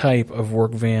specific type of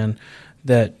work van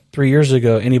that 3 years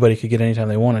ago anybody could get anytime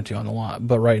they wanted to on the lot.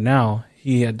 But right now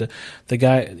he had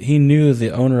he knew the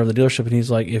owner of the dealership, and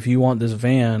he's like, "If you want this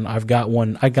van, I got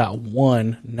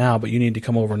one now, but you need to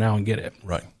come over now and get it."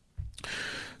 Right.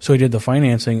 So he did the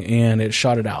financing, and it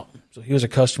shot it out. So he was a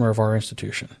customer of our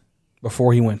institution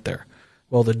before he went there.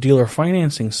 Well, the dealer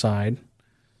financing side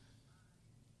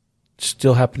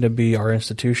still happened to be our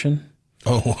institution.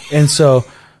 Oh. And so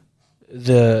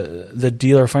the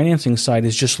dealer financing side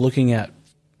is just looking at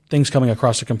things coming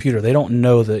across the computer. They don't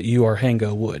know that you are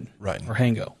Hango Wood. Right. Or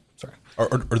Hango. Sorry.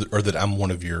 Or that I'm one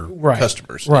of your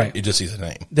customers. Right. It just sees a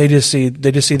name. They just see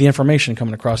the information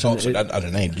coming across. Oh, so not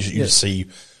a name. You just see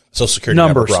Social Security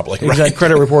numbers. Number probably. Exactly. Right.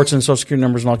 Credit reports and Social Security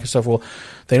numbers and all that stuff. Well,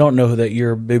 they don't know that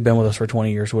you've been with us for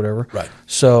 20 years or whatever. Right.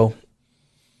 So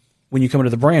when you come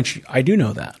into the branch, I do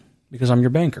know that because I'm your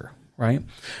banker. Right.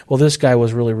 Well, this guy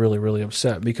was really, really, really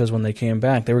upset because when they came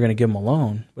back, they were going to give him a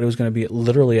loan, but it was going to be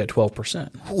literally at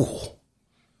 12%. Ooh.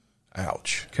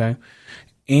 Ouch. Okay.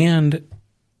 And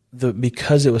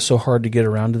because it was so hard to get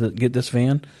around to get this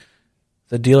van,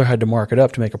 the dealer had to mark it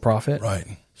up to make a profit. Right.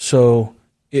 So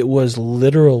it was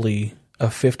literally a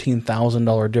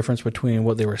 $15,000 difference between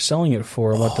what they were selling it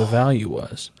for and what the value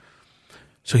was.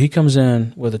 So he comes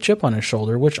in with a chip on his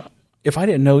shoulder, which if I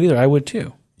didn't know either, I would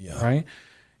too. Yeah. Right.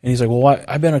 And he's like, well,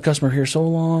 I've been a customer here so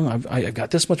long. I've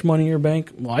got this much money in your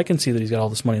bank. Well, I can see that he's got all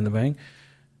this money in the bank.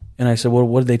 And I said, well,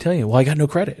 what did they tell you? Well, I got no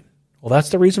credit. Well, that's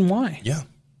the reason why. Yeah.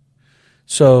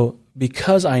 So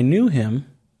because I knew him,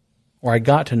 or I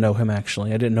got to know him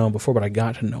actually, I didn't know him before, but I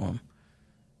got to know him.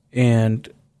 And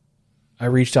I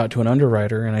reached out to an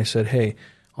underwriter and I said, hey,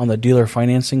 on the dealer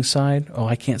financing side,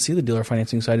 I can't see the dealer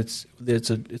financing side. It's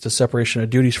a separation of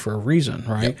duties for a reason,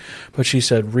 right? Yep. But she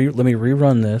said, let me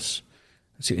rerun this.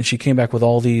 And she came back with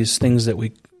all these things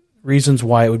reasons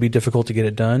why it would be difficult to get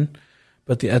it done.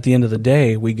 But at the end of the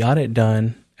day, we got it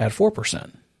done at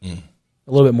 4%.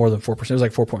 A little bit more than 4%. It was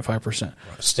like 4.5%. Right.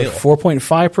 Still.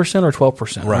 4.5% or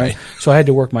 12%, right? So I had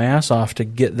to work my ass off to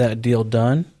get that deal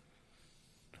done.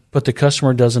 But the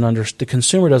consumer doesn't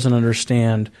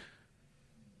understand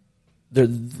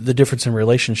the difference in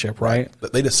relationship, right?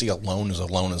 They just see a loan as a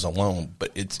loan as a loan,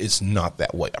 but it's not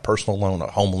that way. A personal loan, a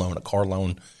home loan, a car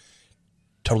loan,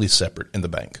 totally separate in the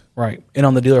bank. Right. And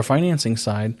on the dealer financing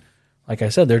side, like I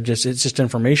said, it's just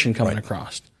information coming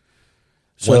across.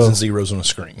 So, ones and zeros on a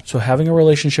screen. So having a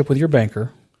relationship with your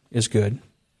banker is good.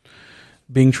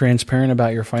 Being transparent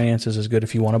about your finances is good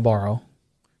if you want to borrow,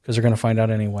 because they're going to find out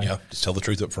anyway. Yeah, just tell the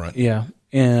truth up front. Yeah.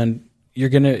 And you're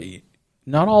going to,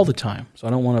 not all the time, so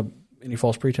I don't want any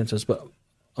false pretenses, but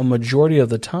a majority of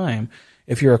the time,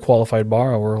 if you're a qualified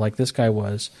borrower like this guy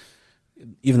was,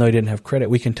 even though he didn't have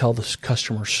credit, we can tell the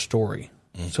customer's story.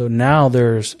 So now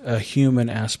there's a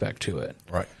human aspect to it.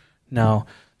 Right. Now,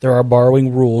 there are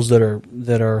borrowing rules that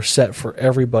are set for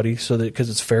everybody, so that because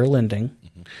it's fair lending,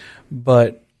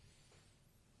 but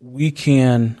we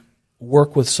can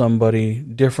work with somebody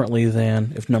differently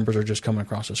than if numbers are just coming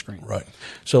across the screen. Right.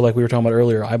 So, like we were talking about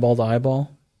earlier, eyeball to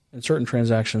eyeball. In certain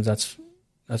transactions, that's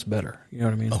better. You know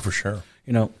what I mean? Oh, for sure.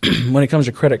 You know, when it comes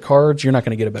to credit cards, you're not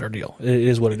going to get a better deal. It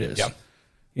is what it is. Yeah.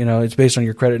 You know, it's based on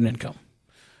your credit and income.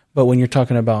 But when you're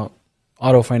talking about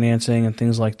auto financing and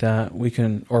things like that, we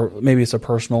can, or maybe it's a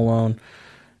personal loan,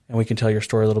 and we can tell your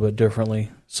story a little bit differently.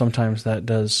 Sometimes that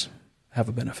does have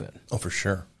a benefit. Oh, for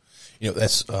sure. You know,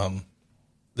 that's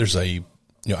there's I'm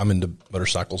into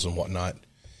motorcycles and whatnot,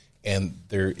 and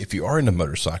if you are into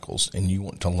motorcycles and you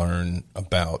want to learn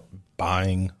about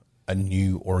buying a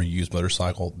new or used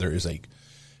motorcycle, there is a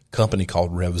company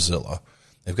called RevZilla.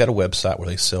 They've got a website where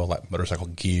they sell like motorcycle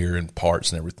gear and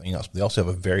parts and everything else. But they also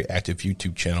have a very active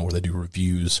YouTube channel where they do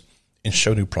reviews and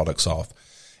show new products off.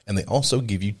 And they also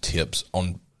give you tips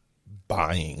on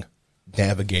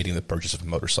navigating the purchase of a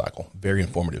motorcycle. Very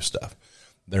informative stuff.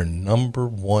 Their number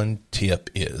one tip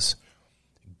is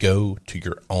go to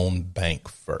your own bank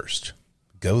first.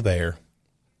 Go there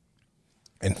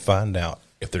and find out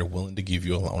if they're willing to give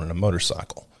you a loan on a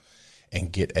motorcycle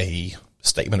and get a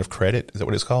statement of credit. Is that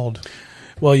what it's called?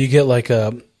 Well, you get like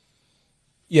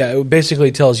it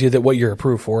basically tells you that what you're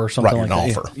approved for or something like that.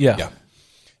 An offer. Yeah.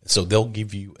 So they'll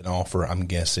give you an offer. I'm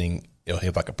guessing it'll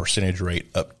have like a percentage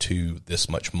rate up to this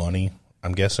much money,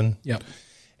 I'm guessing. Yeah.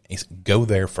 Go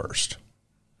there first.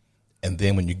 And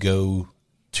then when you go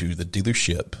to the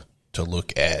dealership to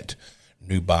look at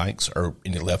new bikes or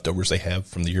any leftovers they have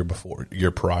from the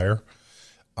year prior,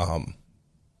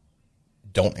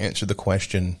 don't answer the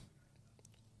question,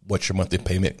 what's your monthly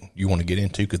payment you want to get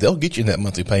into, because they'll get you in that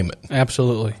monthly payment.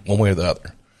 Absolutely. One way or the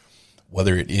other.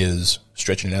 Whether it is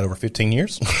stretching it out over 15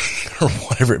 years or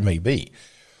whatever it may be.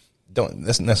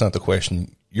 That's not the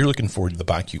question. You're looking for the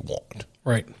bike you want.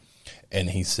 Right. And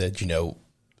he said,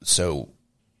 so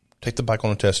take the bike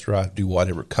on a test drive, do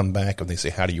whatever, come back. If they say,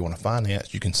 how do you want to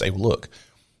finance? You can say, well, look,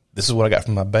 this is what I got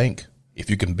from my bank. If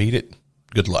you can beat it,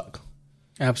 good luck.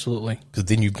 Absolutely. Because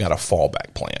then you've got a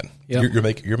fallback plan. Yep.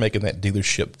 You're making that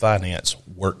dealership finance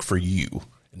work for you,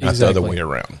 not the other way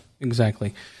around.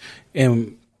 Exactly.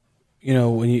 And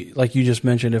when you, like you just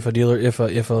mentioned, if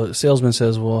a salesman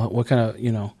says, well, what kind of,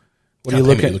 what are you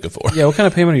looking for? Yeah, what kind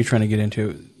of payment are you trying to get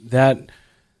into? That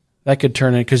could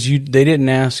turn in, because they didn't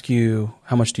ask you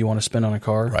how much do you want to spend on a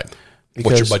car. Right.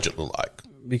 What's your budget look like?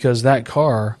 Because that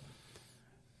car,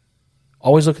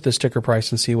 always look at the sticker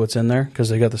price and see what's in there, because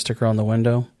they got the sticker on the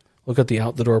window. Look at the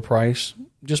out-the-door price.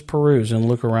 Just peruse and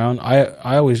look around.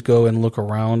 I always go and look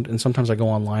around, and sometimes I go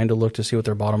online to look to see what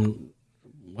their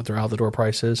out-the-door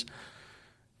price is.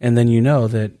 And then you know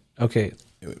that, okay.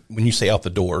 When you say out the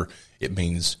door, it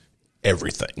means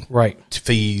everything. Right.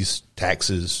 Fees,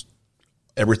 taxes,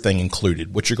 everything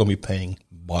included. What you're going to be paying,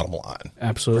 bottom line.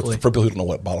 Absolutely. For people who don't know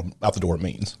what out the door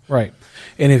means. Right.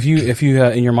 And if you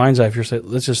in your mind's eye, if you're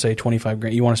let's just say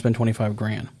 $25,000, you want to spend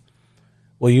 $25,000.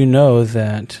 Well, you know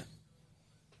that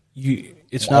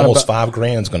it's not almost about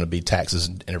 $5,000 is going to be taxes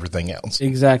and everything else.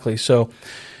 Exactly. So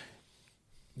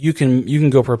you can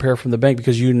go prepare from the bank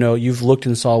because you know you've looked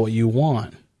and saw what you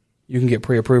want. You can get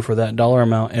pre-approved for that dollar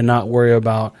amount and not worry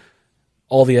about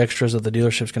all the extras that the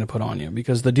dealership's going to put on you,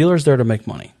 because the dealer's there to make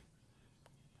money.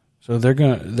 So they're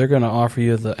gonna offer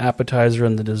you the appetizer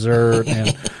and the dessert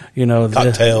and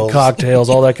the cocktails,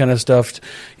 all that kind of stuff,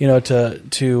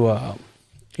 to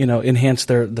enhance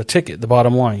the ticket, the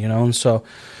bottom line, and so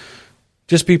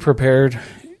just be prepared.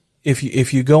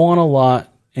 If you go on a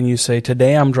lot and you say,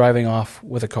 today I'm driving off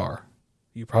with a car,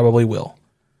 you probably will.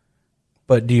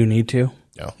 But do you need to?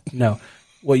 No.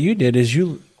 What you did is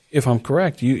if I'm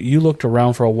correct, you looked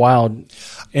around for a while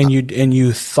and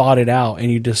you thought it out and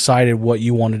you decided what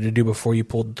you wanted to do before you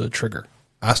pulled the trigger.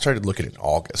 I started looking in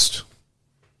August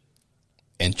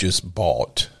and just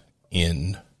bought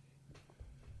in,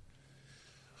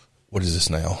 what is this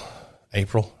now?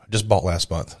 April? I just bought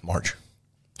last month, March.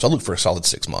 So I looked for a solid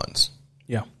 6 months.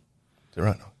 Yeah. Is that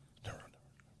right?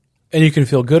 And you can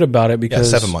feel good about it because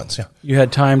 7 months, you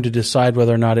had time to decide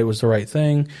whether or not it was the right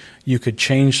thing. You could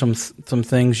change some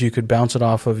things. You could bounce it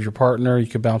off of your partner. You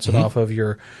could bounce it off of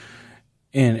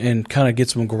and kind of get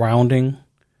some grounding,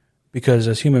 because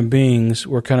as human beings,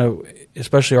 we're kind of,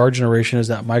 especially our generation is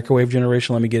that microwave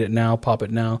generation. Let me get it now, pop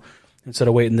it now, instead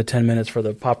of waiting the 10 minutes for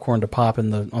the popcorn to pop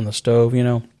on the stove,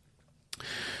 or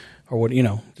what,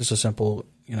 just a simple,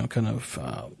 kind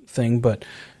of thing. But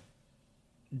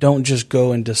don't just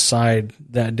go and decide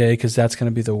that day, because that's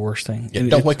going to be the worst thing. Yeah,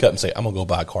 don't wake up and say, I'm going to go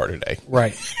buy a car today.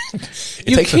 Right.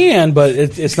 You can, but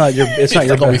it's not your it's not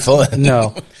going to be fun.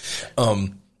 No.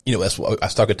 That's what I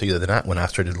was talking to you the other night when I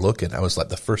started looking. I was like,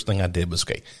 the first thing I did was,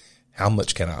 okay, how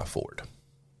much can I afford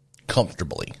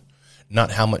comfortably?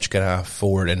 Not how much can I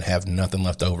afford and have nothing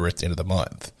left over at the end of the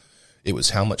month. It was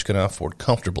how much can I afford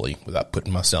comfortably without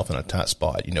putting myself in a tight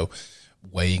spot,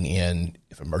 weighing in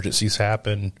if emergencies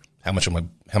happen. How much am I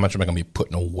going to be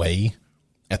putting away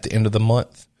at the end of the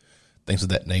month? Things of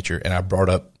that nature. And I brought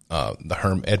up the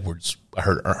Herm Edwards. I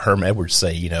heard Herm Edwards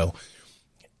say, he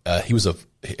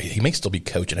may still be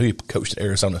coaching. I know he coached at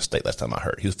Arizona State last time I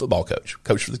heard. He was a football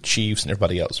coach for the Chiefs and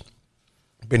everybody else.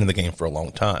 Been in the game for a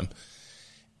long time.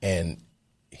 And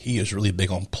he is really big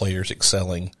on players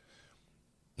excelling,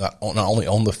 not only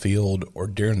on the field or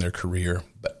during their career,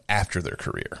 but after their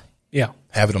career. Yeah.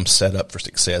 Having them set up for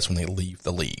success when they leave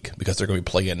the league, because they're going to be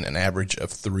playing an average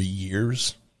of 3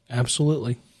 years.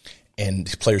 Absolutely. And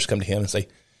these players come to him and say,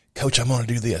 Coach, I'm going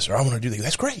to do this, or I want to do that.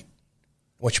 That's great.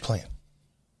 What's your plan?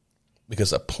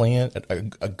 Because a plan,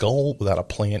 a goal without a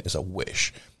plan is a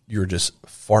wish. You're just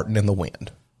farting in the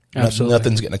wind. Absolutely.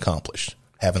 Nothing's getting accomplished.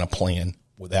 Having a plan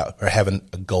or having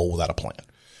a goal without a plan.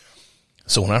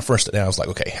 So when I first sat down, I was like,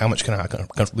 okay, how much can I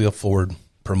comfortably afford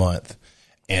per month?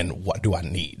 And what do I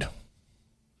need?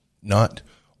 Not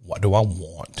what do I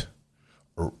want,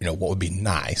 or what would be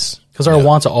nice. Because our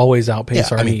wants always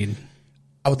outpace our need.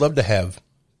 I would love to have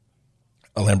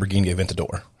a Lamborghini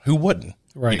Aventador. Who wouldn't?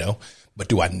 Right. But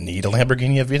do I need a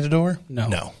Lamborghini Aventador?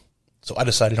 No. So I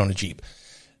decided on a Jeep.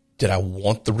 Did I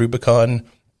want the Rubicon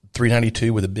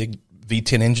 392 with a big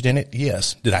V10 engine in it?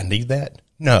 Yes. Did I need that?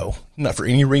 No. Not for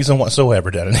any reason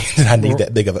whatsoever did I need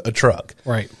that big of a truck.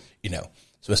 Right.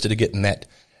 So instead of getting that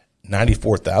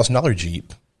 $94,000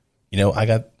 Jeep, I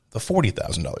got the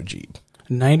 $40,000 Jeep.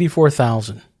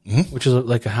 $94,000, which is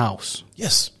like a house.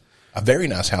 Yes, a very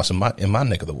nice house in my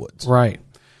neck of the woods. Right.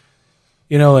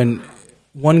 And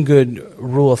one good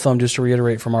rule of thumb, just to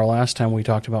reiterate from our last time we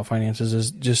talked about finances,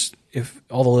 is just if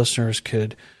all the listeners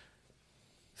could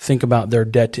think about their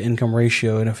debt to income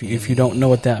ratio, and if you don't know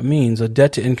what that means, a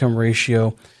debt to income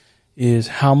ratio is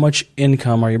how much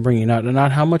income are you bringing?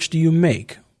 Not how much do you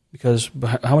make, because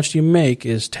how much do you make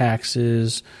is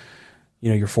taxes,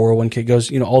 your 401k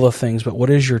goes, all the things. But what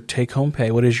is your take-home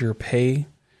pay? What is your pay?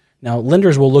 Now,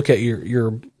 lenders will look at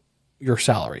your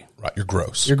salary. Right, your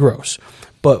gross. Your gross.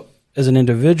 But as an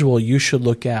individual, you should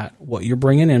look at what you're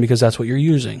bringing in, because that's what you're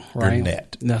using, right? Your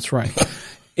net. That's right.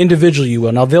 Individually, you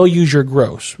will. Now, they'll use your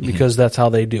gross because that's how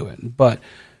they do it. But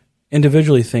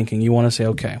individually thinking, you want to say,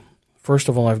 okay, first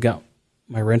of all, I've got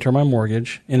my rent or my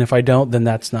mortgage, and if I don't, then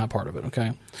that's not part of it,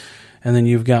 okay? And then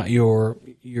you've got your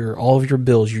all of your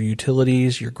bills, your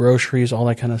utilities, your groceries, all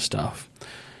that kind of stuff.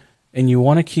 And you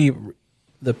want to keep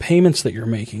the payments that you're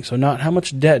making. So not how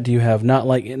much debt do you have, not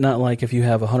like if you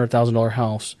have a $100,000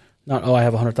 house, I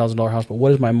have a $100,000 house, but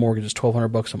what is my mortgage? It's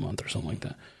 $1,200 a month or something like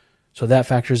that. So that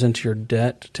factors into your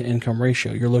debt to income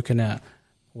ratio. You're looking at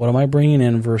what am I bringing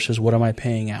in versus what am I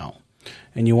paying out?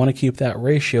 And you want to keep that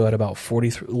ratio at about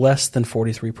less than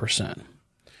 43%.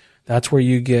 That's where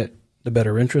you get the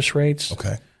better interest rates.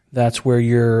 Okay. That's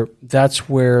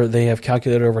where they have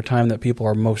calculated over time that people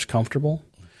are most comfortable,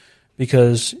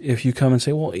 Because if you come and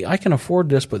say, well, I can afford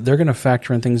this, but they're going to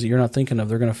factor in things that you're not thinking of.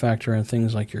 They're going to factor in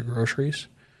things like your groceries,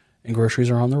 and groceries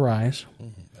are on the rise.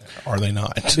 Are they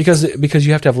not? Because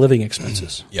you have to have living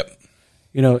expenses. Yep.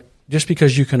 You know, just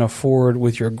because you can afford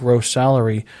with your gross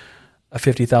salary a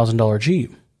 $50,000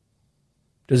 Jeep,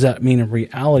 does that mean in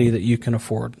reality that you can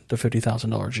afford the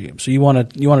 $50,000 Jeep? So you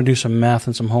want to do some math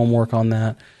and some homework on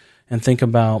that and think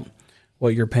about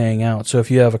what you're paying out. So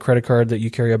if you have a credit card that you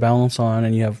carry a balance on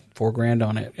and you have $4,000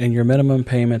 on it and your minimum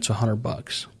payment's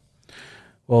 $100,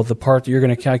 well, the part that you're going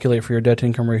to calculate for your debt to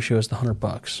income ratio is the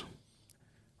 $100,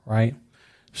 right?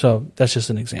 So that's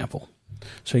just an example.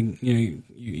 So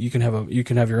you can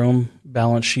have your own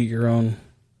balance sheet, your own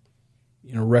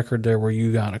record there where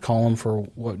you got a column for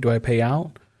what do I pay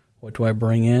out, what do I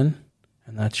bring in,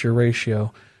 and that's your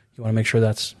ratio. You want to make sure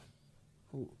that's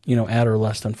at or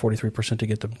less than 43% to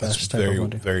get the best. That's very,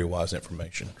 very wise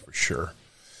information for sure.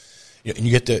 And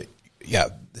you get to,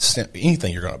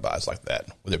 anything you're going to buy is like that.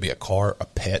 Whether it be a car, a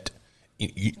pet,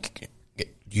 you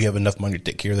have enough money to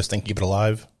take care of this thing, keep it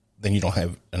alive, then you don't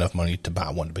have enough money to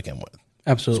buy one to begin with.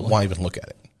 Absolutely. So why even look at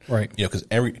it? Right. Because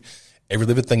every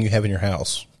living thing you have in your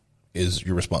house is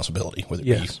your responsibility, whether it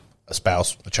be a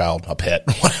spouse, a child, a pet,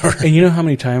 whatever. And you know how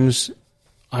many times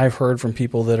I've heard from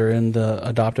people that are in the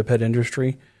adopt-a-pet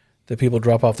industry that people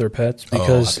drop off their pets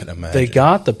because they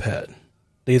got the pet.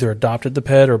 They either adopted the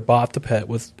pet or bought the pet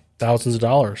with thousands of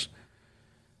dollars.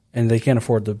 And they can't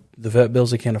afford the vet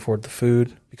bills. They can't afford the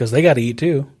food because they got to eat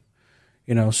too.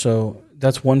 So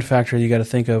that's one factor you got to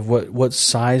think of. What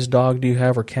size dog do you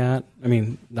have or cat? I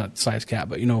mean, not size cat,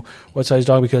 but what size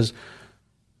dog? Because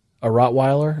a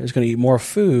Rottweiler is going to eat more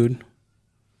food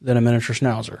than a miniature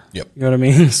Schnauzer. Yep. You know what I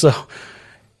mean? So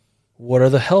what are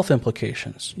the health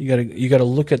implications? You got to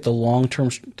look at the long-term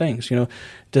things.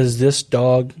 Does this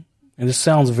dog, and this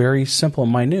sounds very simple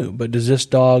and minute, but does this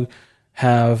dog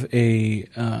have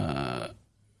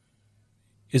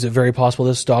is it very possible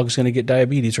this dog is going to get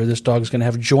diabetes, or this dog is going to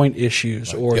have joint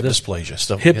issues, or hip dysplasia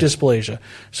stuff? Hip dysplasia.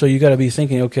 So you got to be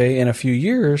thinking, okay, in a few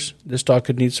years, this dog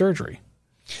could need surgery.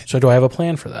 So do I have a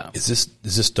plan for that? Is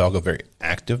this dog a very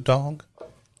active dog?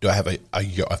 Do I have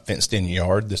a fenced-in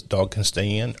yard this dog can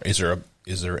stay in? Is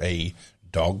there a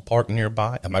dog park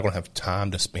nearby? Am I going to have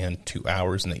time to spend 2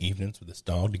 hours in the evenings with this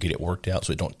dog to get it worked out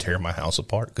so it don't tear my house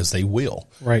apart? Because they will.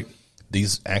 Right.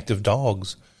 These active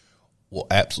dogs will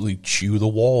absolutely chew the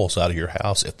walls out of your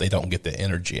house if they don't get the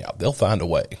energy out. They'll find a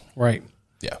way. Right.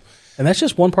 Yeah. And that's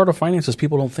just one part of finances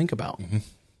people don't think about. Mm-hmm.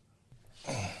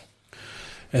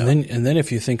 And then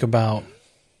if you think about,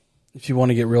 if you want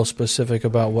to get real specific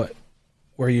about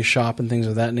where you shop and things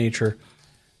of that nature,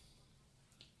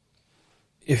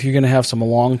 if you're going to have some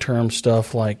long-term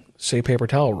stuff like, say, paper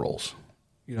towel rolls,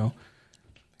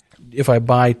 if I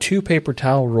buy 2 paper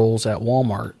towel rolls at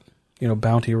Walmart,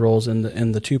 Bounty rolls and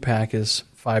the 2-pack is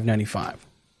 $5.95.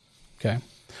 Okay.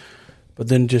 But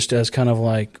then just as kind of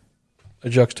like a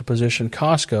juxtaposition,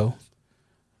 Costco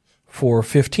for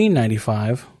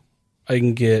 $15.95, I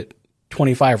can get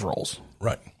 25 rolls.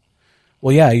 Right.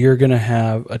 Well, yeah, you're going to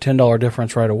have a $10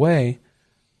 difference right away,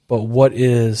 but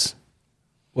what's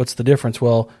the difference?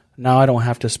 Well, now I don't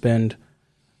have to spend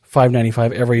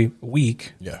 $5.95 every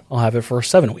week. Yeah. I'll have it for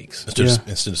 7 weeks.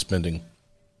 Instead of spending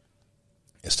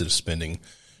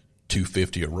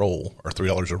 $2.50 a roll or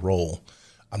 $3 a roll,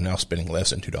 I'm now spending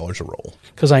less than $2 a roll.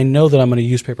 Because I know that I'm going to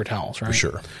use paper towels, right? For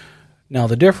sure. Now,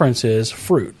 the difference is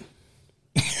fruit.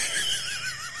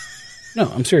 No,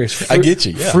 I'm serious. Fruit, I get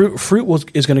you, yeah. Fruit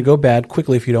is going to go bad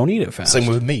quickly if you don't eat it fast. Same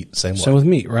with meat. Same with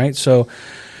meat, right? So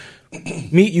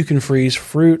meat you can freeze.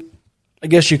 Fruit, I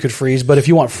guess you could freeze, but if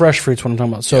you want fresh fruit's what I'm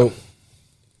talking about. So,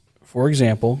 for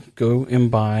example, go and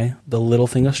buy the little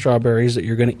thing of strawberries that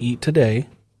you're going to eat today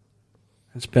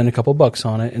and spend a couple bucks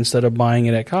on it instead of buying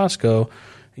it at Costco.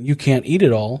 You can't eat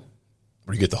it all.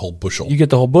 Or you get the whole bushel. You get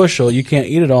the whole bushel. You can't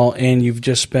eat it all, and you've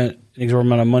just spent an exorbitant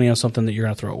amount of money on something that you're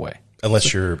going to throw away.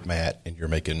 Unless you're Matt and you're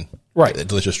making a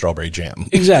delicious strawberry jam.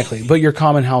 Exactly. But you're a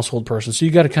common household person. So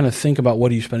you got to kind of think about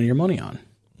what are you spending your money on.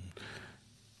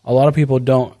 A lot of people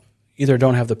don't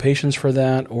have the patience for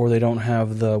that, or they don't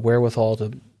have the wherewithal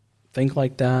to think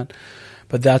like that.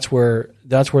 But that's where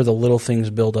the little things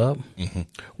build up. Mm-hmm.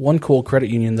 One cool credit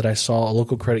union that I saw, a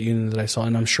local credit union that I saw,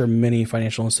 and I'm sure many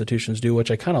financial institutions do, which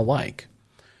I kind of like,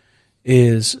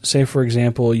 is, say, for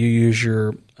example, you use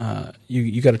your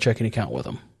you got a checking account with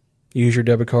them. You use your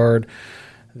debit card.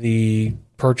 The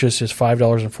purchase is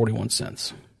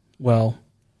 $5.41. Well,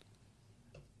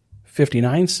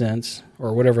 59 cents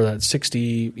or whatever that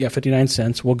 59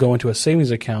 cents will go into a savings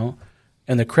account,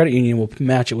 and the credit union will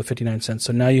match it with 59 cents.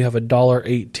 So now you have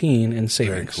 $1.18 in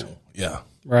savings. Very cool. Yeah.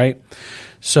 Right?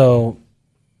 So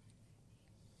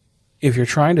if you're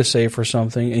trying to save for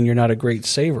something and you're not a great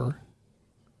saver,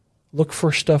 look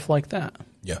for stuff like that.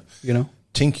 Yeah. You know?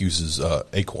 Tink uses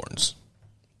Acorns.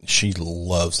 She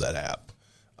loves that app.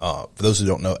 For those who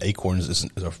don't know, Acorns is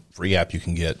a free app you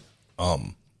can get.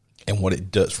 And what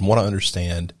it does, from what I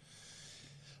understand,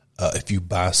 if you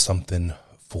buy something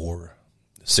for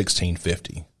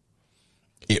 $16.50,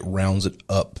 it rounds it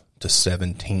up to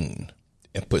 17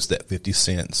 and puts that 50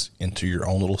 cents into your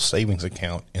own little savings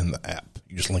account in the app.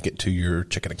 You just link it to your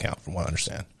checking account, from what I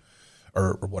understand,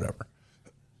 or whatever.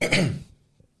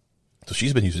 So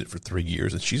she's been using it for 3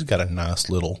 years, and she's got a nice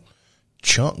little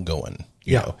chunk going,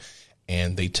 you know.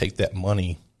 And they take that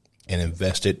money and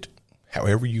invest it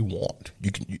however you want.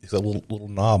 You can, it's a little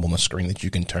knob on the screen that you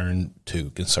can turn to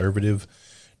conservative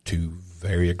to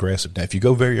very aggressive. Now, if you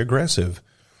go very aggressive,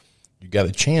 you got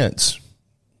a chance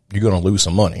you're going to lose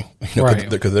some money, you know, right?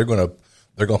 Because they're going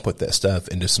to put that stuff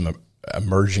into some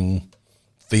emerging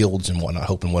fields and whatnot,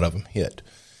 hoping one of them hit.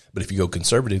 But if you go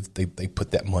conservative, they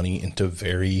put that money into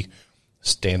very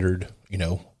standard, you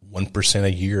know, 1%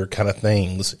 a year kind of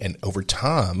things. And over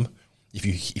time, if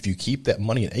you keep that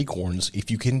money in Acorns, if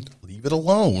you can leave it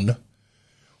alone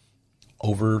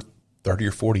over 30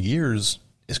 or 40 years,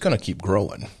 it's going to keep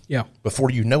growing. Yeah. Before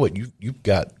you know it, you've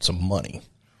got some money.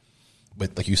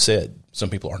 But like you said, some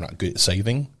people are not good at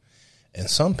saving, and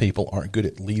some people aren't good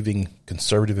at leaving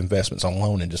conservative investments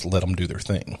alone and just let them do their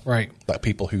thing. Right. Like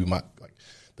people who might, like,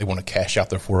 they want to cash out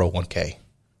their 401k.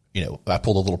 You know, I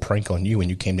pulled a little prank on you when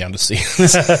you came down to see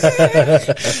us.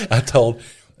 I told,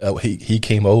 he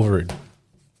came over, and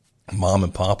Mom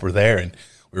and Pop were there, and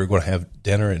we were going to have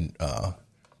dinner, and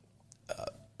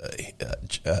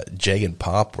Jay and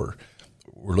Pop were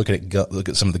looking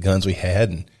at some of the guns we had,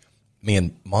 and me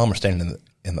and Mom were standing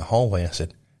in the hallway. I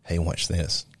said, "Hey, watch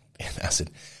this." And I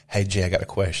said, "Hey, Jay, I got a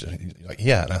question." He's like,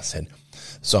 "Yeah." And I said,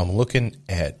 "So I'm looking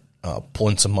at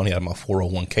pulling some money out of my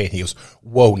 401k." And he goes,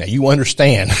 "Whoa, now you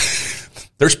understand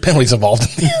there's penalties involved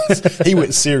in this." He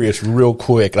went serious real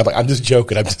quick. And I'm like, I'm just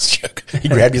joking. He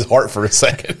grabbed his heart for a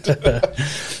second.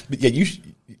 But yeah, you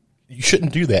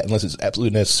shouldn't do that unless it's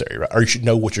absolutely necessary, right? Or you should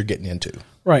know what you're getting into.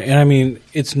 Right. And I mean,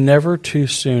 it's never too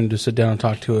soon to sit down and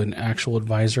talk to an actual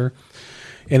advisor.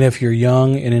 And if you're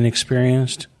young and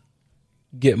inexperienced,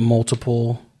 get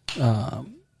multiple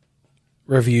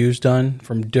reviews done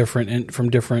from different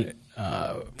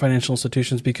financial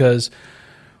institutions, because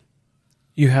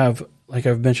you have, like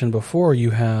I've mentioned before,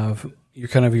 you have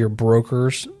your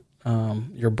brokers,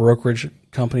 your brokerage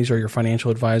companies, or your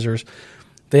financial advisors.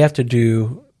 They have to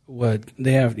do what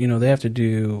they have. You know, they have to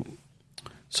do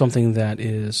something that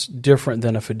is different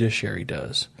than a fiduciary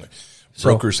does.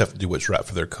 Brokers have to do what's right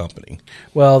for their company.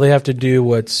 Well, they have to do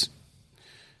what's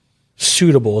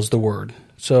suitable is the word.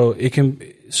 So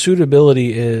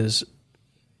suitability is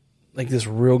like this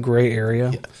real gray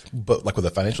area. Yeah. But like with a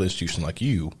financial institution like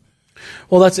you,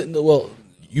 well, that's it. Well,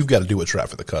 you've got to do what's right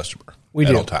for the customer. We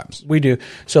at do. all times. We do.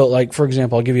 So, like, for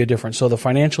example, I'll give you a difference. So the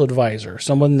financial advisor,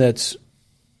 someone that's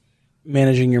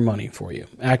managing your money for you,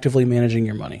 actively managing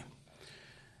your money.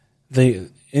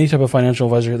 Any type of financial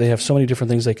advisor, they have so many different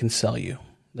things they can sell you.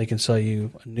 They can sell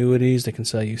you annuities. They can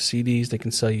sell you CDs. They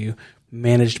can sell you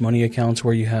managed money accounts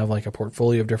where you have like a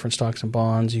portfolio of different stocks and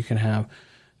bonds. You can have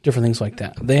different things like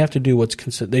that. They have to do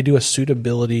they do a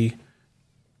suitability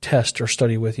test or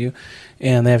study with you,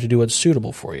 and they have to do what's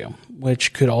suitable for you,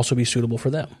 which could also be suitable for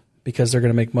them because they're going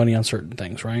to make money on certain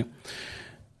things, right?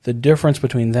 The difference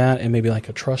between that and maybe like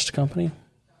a trust company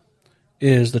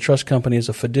is the trust company is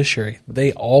a fiduciary.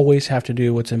 They always have to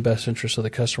do what's in best interest of the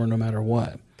customer no matter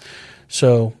what.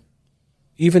 So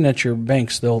even at your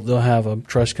banks, they'll have a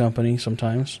trust company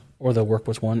sometimes, or they'll work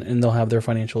with one, and they'll have their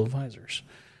financial advisors.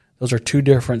 Those are two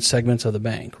different segments of the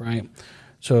bank, right?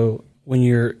 So when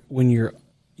you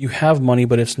have money,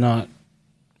 but it's not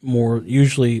more.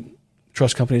 Usually,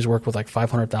 trust companies work with like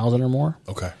 $500,000 or more.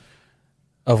 Okay.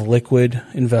 Of liquid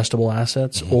investable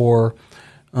assets, mm-hmm. or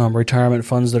retirement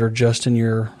funds that are just in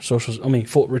your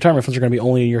full retirement funds are going to be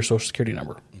only in your Social Security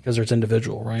number because it's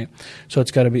individual, right? So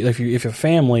it's got to be if you have a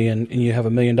family and you have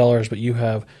 $1 million, but you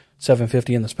have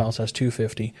 $750 and the spouse has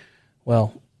 $250,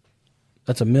 well,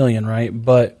 that's $1 million, right?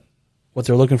 But what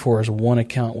they're looking for is one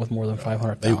account with more than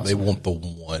 $500,000. They want the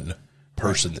one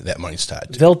person that money's tied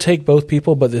to. They'll take both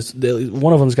people, but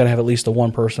one of them's got to have at least the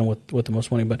one person with the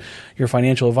most money. But your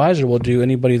financial advisor will do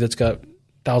anybody that's got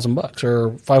 $1,000 or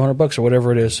 $500 or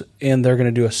whatever it is, and they're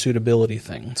going to do a suitability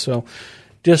thing. So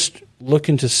just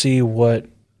looking to see what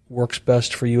works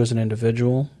best for you as an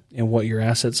individual and what your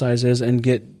asset size is, and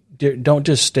don't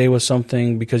just stay with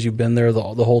something because you've been there the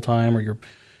whole time, or your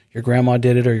grandma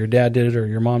did it, or your dad did it, or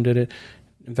your mom did it.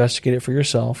 investigate it for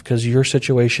yourself, because your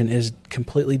situation is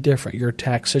completely different. Your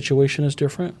tax situation is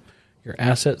different. Your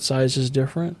asset size is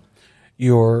different.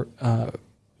 Your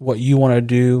what you want to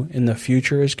do in the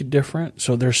future is different.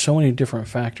 So there's so many different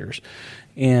factors,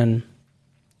 and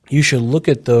you should look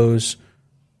at those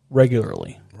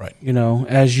regularly. Right. You know,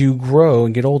 as you grow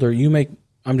and get older, you make,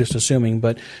 I'm just assuming,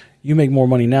 but you make more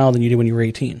money now than you did when you were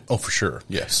 18. Oh, for sure.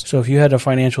 Yes. So if you had a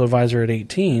financial advisor at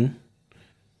 18,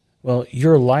 well,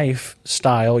 your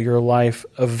lifestyle, your life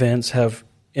events have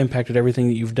impacted everything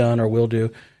that you've done or will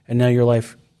do, and now your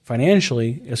life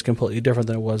financially is completely different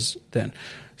than it was then.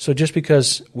 So just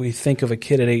because we think of a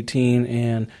kid at 18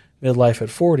 and midlife at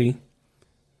 40,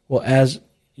 well, as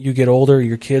you get older,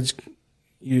 your kids,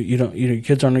 your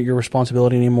kids aren't your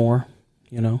responsibility anymore.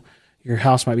 You know, your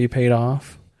house might be paid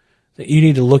off. You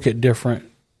need to look at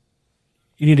different.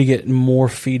 You need to get more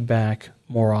feedback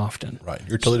more often. Right,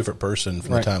 you're a totally different person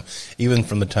from the time, even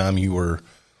from the time you were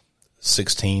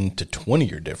 16 to 20.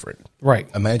 You're different. Right.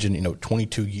 Imagine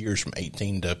 22 years from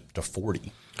 18 to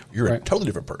 40. You're a totally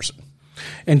different person.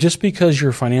 And just because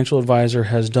your financial advisor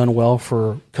has done well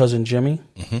for Cousin Jimmy,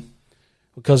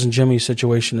 Cousin Jimmy's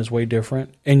situation is way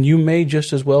different, and you may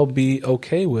just as well be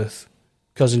okay with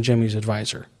Cousin Jimmy's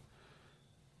advisor.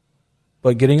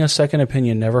 But getting a second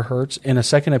opinion never hurts, and a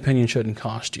second opinion shouldn't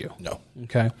cost you. No.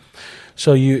 Okay?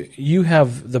 So you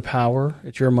have the power.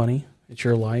 It's your money. It's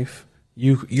your life.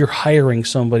 You're hiring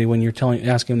somebody when you're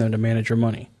asking them to manage your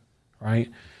money, right?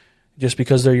 Just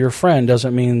because they're your friend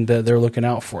doesn't mean that they're looking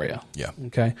out for you. Yeah.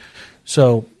 Okay?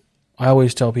 So I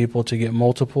always tell people to get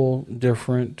multiple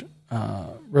different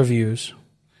reviews.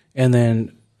 And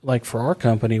then, like for our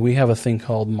company, we have a thing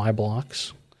called My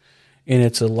Blocks. And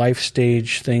it's a life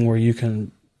stage thing where you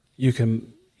can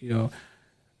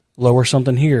lower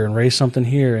something here and raise something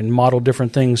here and model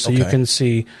different things so you can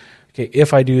see, okay,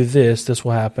 if I do this, this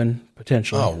will happen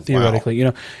potentially, theoretically,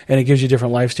 and it gives you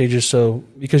different life stages. So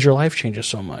because your life changes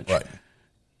so much, right?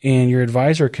 And your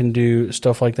advisor can do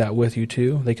stuff like that with you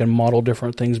too. They can model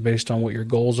different things based on what your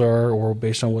goals are or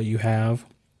based on what you have.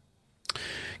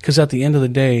 Because at the end of the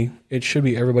day, it should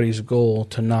be everybody's goal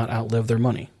to not outlive their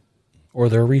money or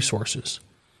their resources.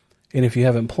 And if you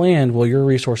haven't planned, well, your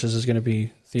resources is going to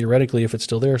be, theoretically, if it's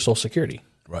still there, Social Security.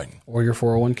 Right. Or your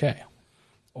 401k.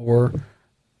 Or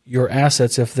your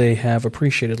assets if they have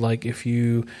appreciated. Like if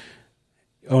you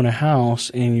own a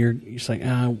house and you're just like,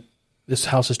 this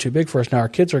house is too big for us, now our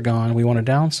kids are gone, we want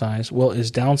to downsize. Well,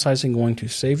 is downsizing going to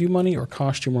save you money or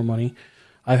cost you more money?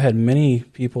 I've had many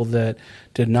people that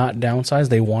did not downsize.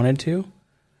 They wanted to,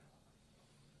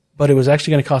 but it was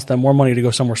actually going to cost them more money to go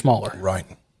somewhere smaller. Right.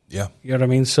 Yeah. You know what I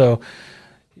mean? So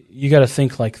you got to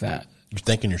think like that. You're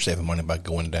thinking you're saving money by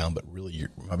going down, but really you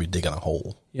might be digging a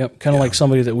hole. Yep. Kind of like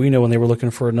somebody that we know when they were looking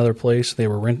for another place, they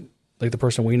were like the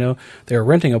person we know, they were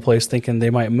renting a place thinking they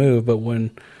might move, but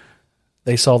when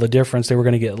they saw the difference, they were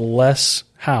going to get less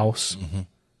house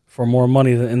for more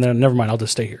money, and then never mind, I'll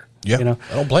just stay here. Yeah,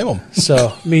 I don't blame them.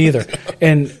 So me either.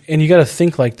 And you got to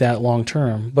think like that long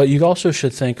term. But you also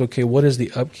should think, okay, what is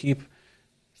the upkeep?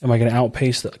 Am I going to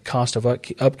outpace the cost of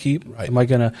upkeep?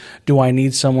 Right. Do I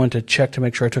need someone to check to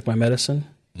make sure I took my medicine?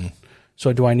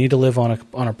 So do I need to live on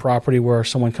a property where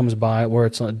someone comes by, where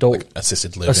it's an adult like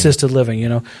assisted living? Assisted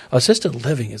living, assisted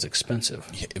living is expensive.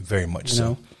 Yeah, very much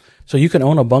so. So you can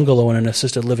own a bungalow in an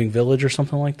assisted living village or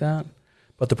something like that,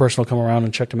 but the person will come around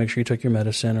and check to make sure you took your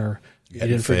medicine or you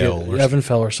didn't forget Evan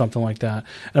fell or something like that.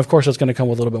 And of course, it's going to come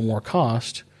with a little bit more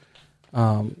cost.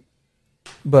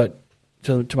 But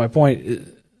to my point,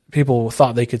 people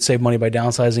thought they could save money by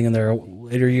downsizing in their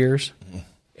later years,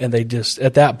 and they just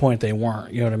at that point they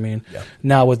weren't. You know what I mean? Yeah.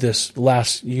 Now with this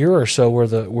last year or so, where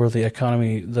the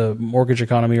economy, the mortgage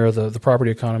economy or the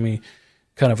property economy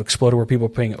kind of exploded, where people are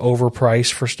paying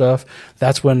overpriced for stuff,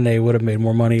 that's when they would have made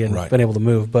more money and been able to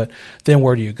move. But then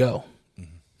where do you go?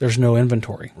 There's no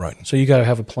inventory. Right. So you got to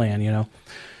have a plan,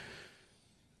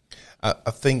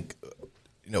 I think,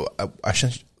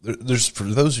 there's, for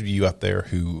those of you out there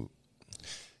who,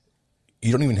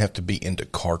 you don't even have to be into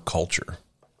car culture.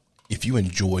 If you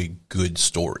enjoy good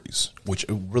stories, which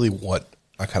really what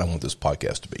I kind of want this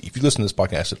podcast to be. If you listen to this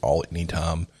podcast at all, at any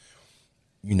time,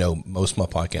 most of my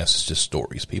podcast is just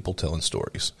stories, people telling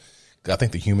stories. I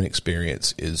think the human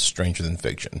experience is stranger than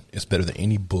fiction. It's better than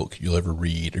any book you'll ever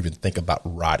read or even think about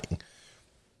writing.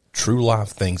 True life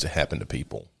things that happen to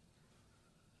people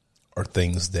are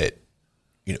things that,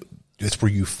 it's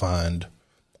where you find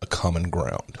a common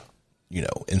ground,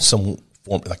 in some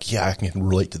form. Like, I can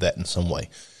relate to that in some way. Like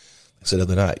I said the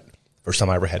other night, first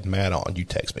time I ever had Matt on, you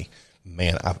text me.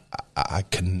 Man, I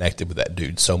connected with that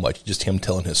dude so much. Just him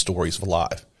telling his stories of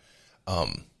life.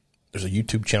 there's a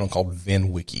YouTube channel called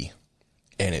VinWiki,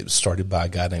 and it was started by a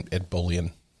guy named Ed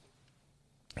Bullion,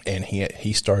 and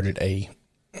he started a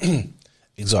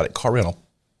exotic car rental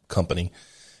company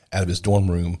out of his dorm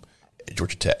room at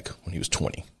Georgia Tech when he was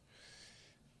 20.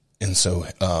 And so,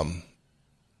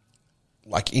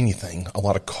 like anything, a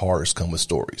lot of cars come with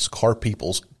stories. Car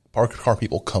people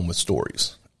come with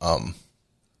stories.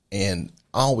 And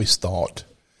I always thought,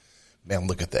 man,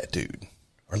 look at that dude,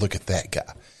 or look at that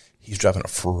guy. He's driving a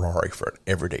Ferrari for an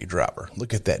everyday driver.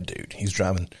 Look at that dude. He's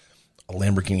driving a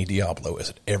Lamborghini Diablo as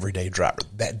an everyday driver.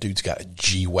 That dude's got a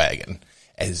G-Wagon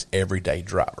as his everyday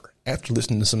driver. After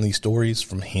listening to some of these stories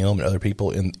from him and other people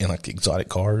in like exotic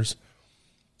cars,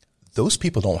 those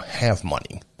people don't have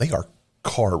money. They are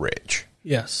car rich.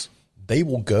 Yes.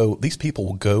 These people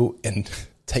will go and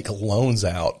take loans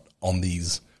out on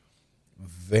these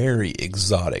very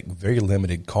exotic, very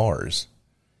limited cars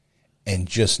and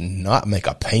just not make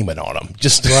a payment on them.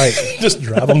 Just drive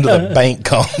them to the bank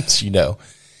comes,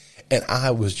 And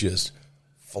I was just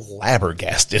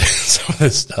flabbergasted at some of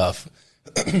this stuff.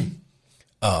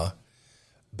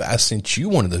 But I sent you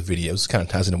one of the videos, kind of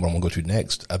ties into what I'm going to go to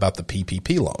next, about the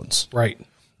PPP loans. Right.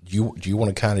 Do you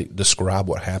want to kind of describe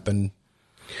what happened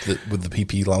with the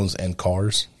PPP loans and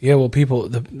cars? Yeah, well, the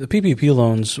PPP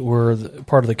loans were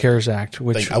part of the CARES Act,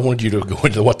 which I wanted you to go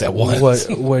into what that was.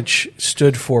 Which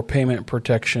stood for Payment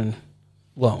Protection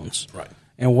Loans. Right.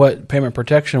 And what payment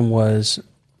protection was,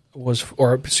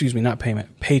 not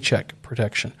payment, paycheck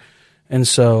protection. And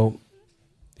so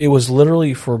it was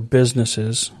literally for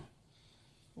businesses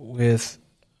with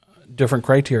different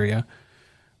criteria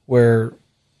where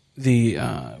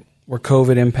where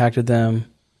COVID impacted them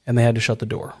and they had to shut the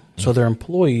door. Mm-hmm. So their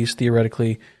employees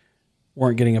theoretically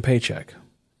weren't getting a paycheck.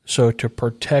 So to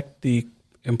protect the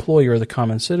employee or the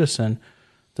common citizen,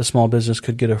 the small business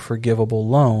could get a forgivable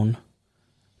loan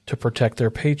to protect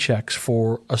their paychecks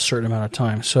for a certain amount of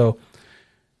time. So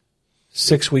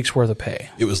 6 weeks worth of pay.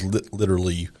 It was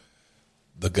literally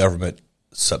the government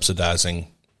subsidizing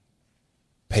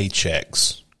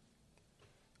paychecks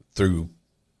through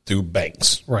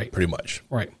banks, right? Pretty much,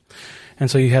 right. And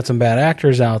so you had some bad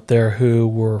actors out there who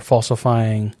were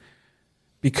falsifying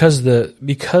because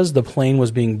the plane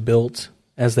was being built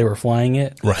as they were flying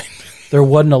it. Right. There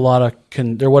wasn't a lot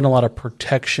of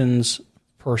protections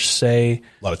per se.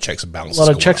 A lot of checks and balances. A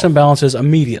lot of checks and balances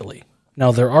immediately.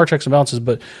 Now there are checks and balances,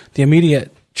 but the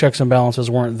immediate checks and balances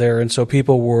weren't there, and so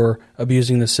people were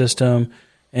abusing the system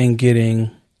and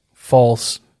getting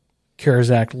false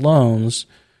CARES Act loans,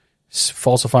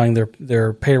 falsifying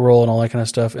their payroll and all that kind of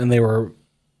stuff. And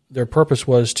their purpose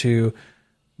was to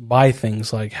buy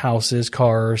things like houses,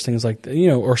 cars, things like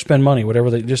that, or spend money,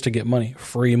 just to get money,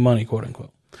 free money, quote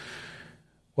unquote.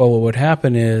 Well, what would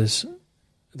happen is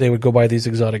they would go buy these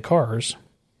exotic cars,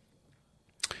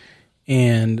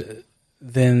 and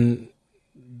then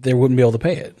they wouldn't be able to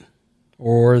pay it,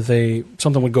 or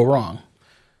something would go wrong.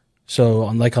 So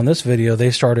on this video,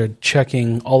 they started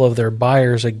checking all of their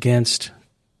buyers against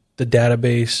the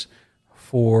database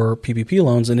for PPP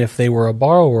loans. And if they were a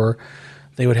borrower,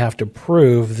 they would have to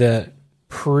prove that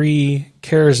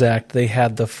pre-CARES Act, they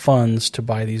had the funds to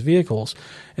buy these vehicles.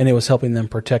 And it was helping them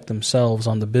protect themselves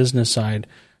on the business side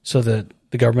so that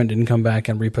the government didn't come back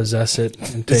and repossess it.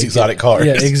 And take exotic cars.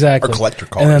 Yeah, exactly. Or collector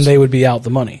cars. And then they would be out the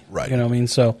money. Right. You know what I mean?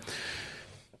 So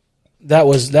that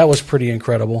was pretty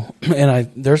incredible.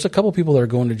 And there's a couple people that are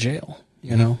going to jail,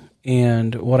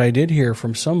 And what I did hear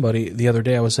from somebody the other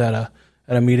day, I was at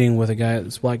a meeting with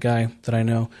this black guy that I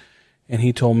know, and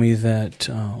he told me that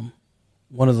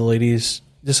one of the ladies,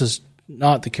 this is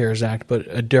not the CARES Act, but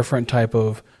a different type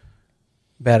of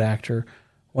bad actor.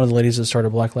 One of the ladies that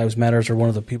started Black Lives Matters, or one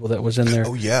of the people that was in there.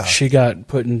 Oh yeah, she's getting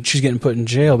put in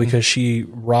jail because she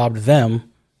robbed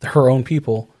them, her own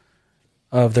people,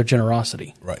 of their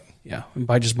generosity. Right. Yeah,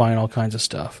 by just buying all kinds of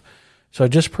stuff. So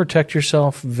just protect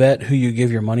yourself, vet who you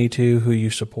give your money to, who you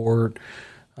support,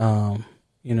 and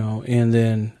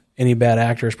then any bad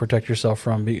actors, protect yourself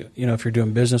from. If you're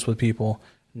doing business with people,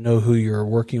 know who you're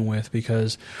working with,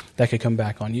 because that could come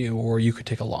back on you, or you could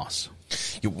take a loss.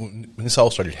 When this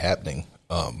all started happening,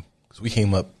 because we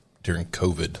came up during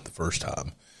COVID the first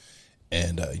time,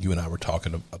 and you and I were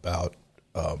talking about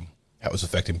how it was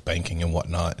affecting banking and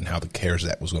whatnot, and how the CARES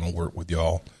Act was going to work with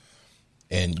y'all.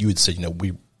 And you had said,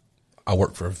 I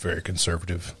work for a very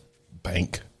conservative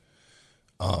bank,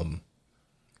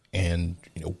 and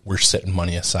we're setting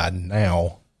money aside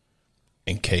now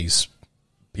in case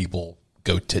people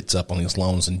go tits up on these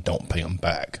loans and don't pay them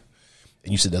back.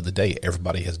 And you said the other day,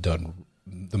 everybody has done,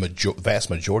 the vast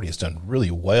majority has done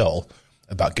really well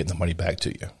about getting the money back to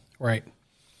you. Right.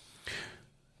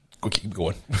 keep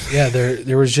going. Yeah,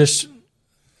 there was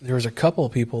a couple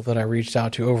of people that I reached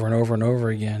out to over and over and over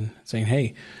again saying,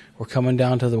 hey, we're coming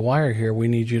down to the wire here. We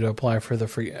need you to apply for the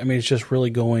free. I mean, it's just really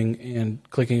going and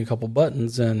clicking a couple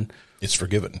buttons and it's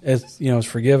forgiven. It's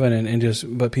forgiven and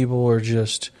just, but people are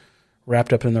just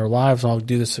wrapped up in their lives. I'll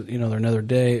do this, another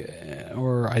day,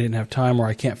 or I didn't have time, or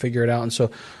I can't figure it out. And so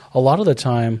a lot of the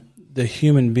time, the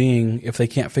human being, if they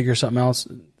can't figure something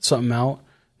out,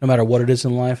 no matter what it is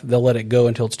in life, they'll let it go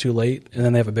until it's too late, and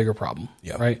then they have a bigger problem.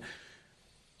 Yeah. Right?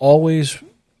 Always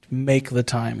make the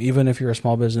time, even if you're a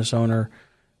small business owner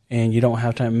and you don't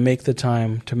have time, make the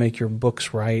time to make your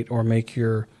books right or make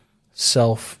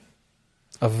yourself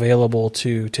available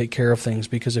to take care of things,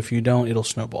 because if you don't, it'll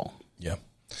snowball. Yeah.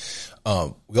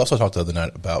 We also talked the other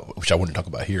night about, which I wouldn't talk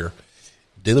about here,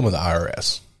 dealing with the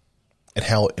IRS and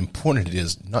how important it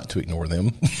is not to ignore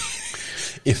them.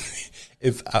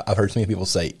 If I've heard so many people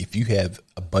say, if you have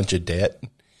a bunch of debt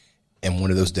and one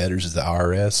of those debtors is the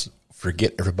IRS,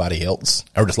 forget everybody else,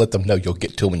 or just let them know you'll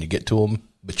get to them when you get to them,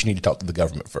 but you need to talk to the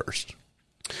government first.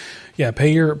 Yeah,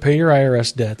 pay your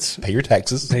IRS debts. Pay your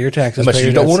taxes. Unless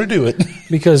you don't want to do it.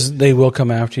 Because they will come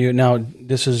after you. Now,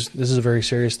 this is a very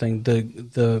serious thing.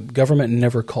 The government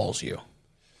never calls you.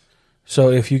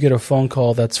 So if you get a phone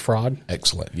call, that's fraud.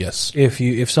 Excellent. Yes. If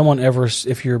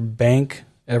your bank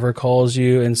ever calls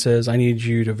you and says, I need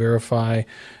you to verify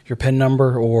your PIN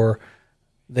number, or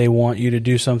they want you to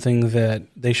do something that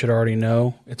they should already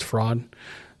know, it's fraud.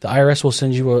 The IRS will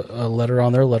send you a letter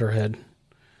on their letterhead.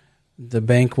 The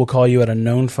bank will call you at a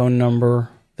known phone number.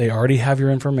 They already have your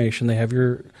information.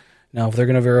 Now, if they're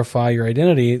going to verify your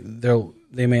identity,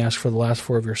 they may ask for the last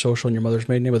four of your social and your mother's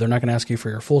maiden name, but they're not going to ask you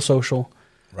for your full social.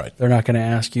 Right. They're not going to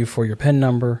ask you for your PIN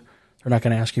number. They're not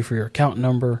going to ask you for your account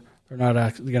number. They're not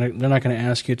going to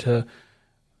ask you to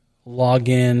log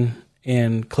in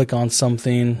and click on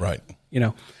something. Right.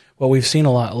 What we've seen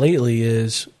a lot lately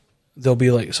is there'll be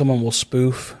like someone will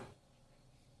spoof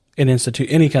an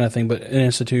any kind of thing, but an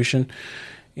institution,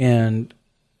 and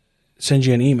send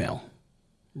you an email,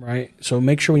 right? So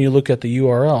make sure when you look at the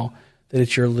URL that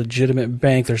it's your legitimate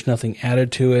bank. There's nothing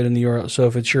added to it in the URL. So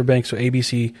if it's your bank, so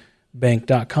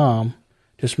abcbank.com,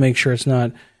 just make sure it's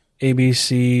not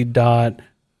abc.chinese,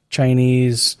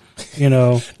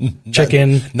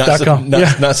 check-in.com.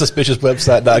 Not suspicious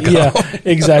website.com. Yeah,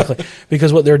 exactly.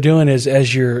 Because what they're doing is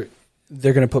they're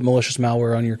going to put malicious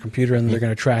malware on your computer, and they're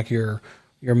going to track your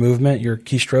movement, your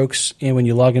keystrokes, and when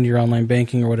you log into your online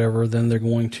banking or whatever, then they're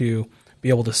going to be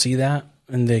able to see that,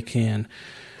 and they can.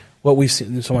 What we've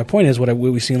seen. So my point is, what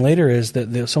we've seen later is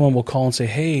that someone will call and say,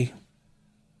 "Hey,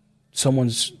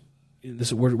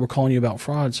 we're calling you about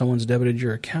fraud. Someone's debited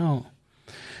your account,"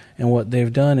 and what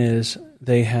they've done is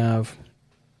they have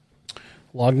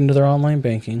logged into their online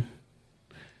banking,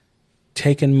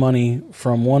 taken money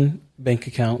from one bank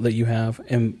account that you have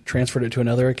and transferred it to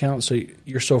another account. So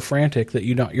you're so frantic that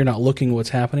you're not looking what's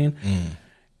happening.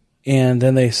 And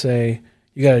then they say,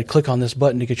 you got to click on this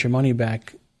button to get your money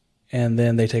back. And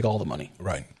then they take all the money.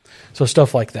 Right. So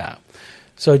stuff like that.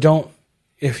 So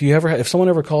if someone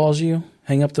ever calls you,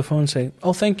 hang up the phone and say,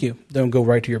 oh, thank you. Then go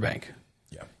right to your bank.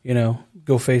 Yeah.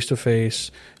 Go face to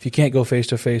face. If you can't go face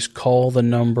to face, call the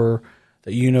number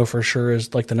that for sure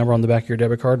is like the number on the back of your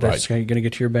debit card. That's going to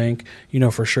get to your bank.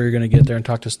 For sure you're going to get there and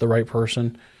talk to the right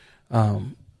person.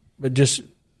 But just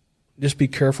be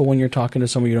careful when you're talking to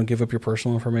someone. You don't give up your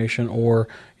personal information, or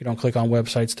you don't click on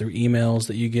websites through emails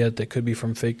that you get that could be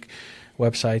from fake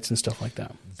websites and stuff like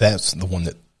that. That's the one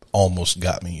that almost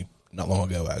got me not long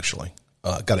ago, actually.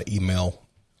 Got an email,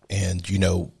 and you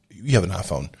have an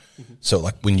iPhone. Mm-hmm. So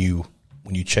like when you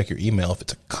check your email, if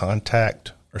it's a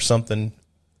contact or something,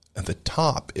 at the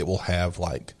top, it will have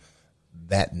like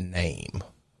that name,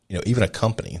 even a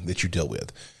company that you deal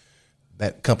with,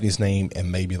 that company's name,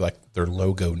 and maybe like their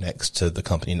logo next to the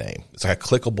company name. It's like a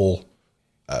clickable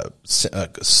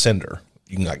sender.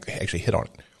 You can like actually hit on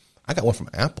it. I got one from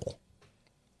Apple.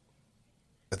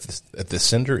 At the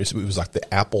sender, it was like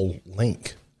the Apple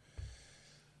link.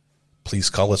 Please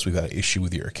call us. We've got an issue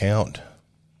with your account.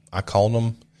 I called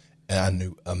them, and I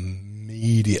knew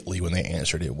immediately when they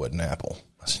answered it wasn't Apple.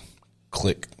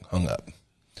 Click, hung up.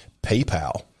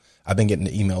 PayPal. I've been getting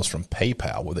the emails from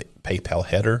PayPal with a PayPal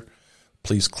header.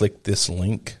 Please click this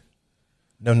link.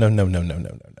 No.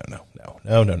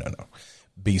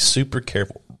 Be super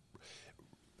careful.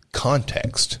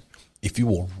 Context. If you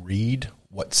will read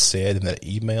what's said in that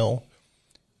email,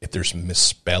 if there's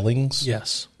misspellings,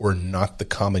 yes, or not the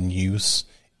common use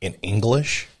in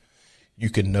English, you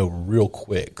can know real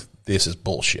quick this is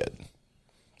bullshit.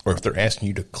 Or if they're asking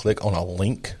you to click on a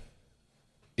link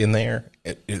in there,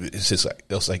 it's just like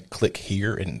they'll say click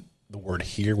here, and the word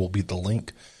here will be the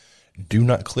link. Do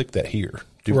not click that here.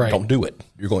 Right. Don't do it.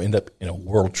 You're going to end up in a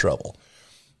world of trouble.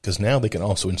 Because now they can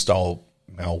also install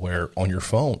malware on your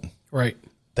phone. Right.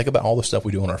 Think about all the stuff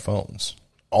we do on our phones.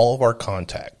 All of our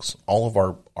contacts, all of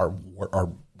our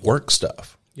work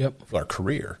stuff, Yep. our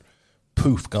career,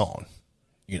 poof, gone.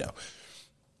 You know.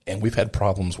 And we've had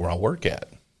problems where I work at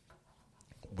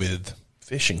with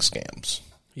phishing scams.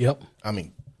 Yep. I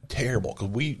mean, terrible. Because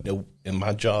we, you know, in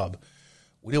my job,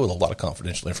 we deal with a lot of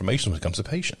confidential information when it comes to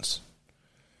patients.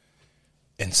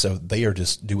 And so they are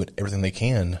just doing everything they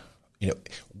can. You know,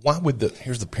 why would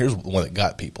here's the one that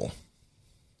got people.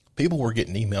 People were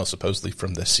getting emails supposedly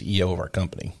from the CEO of our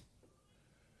company.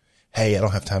 Hey, I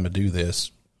don't have time to do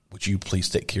this. Would you please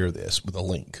take care of this with a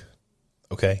link?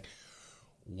 Okay.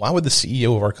 Why would the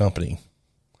CEO of our company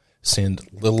send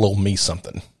little old me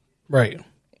something? Right.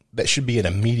 That should be an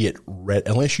immediate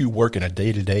unless you work in a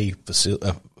day-to-day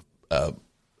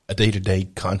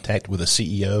contact with a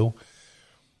CEO.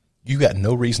 You got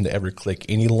no reason to ever click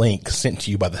any link sent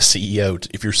to you by the CEO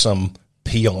if you're some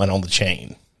peon on the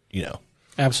chain, you know.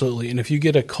 Absolutely. And if you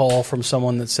get a call from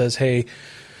someone that says, hey,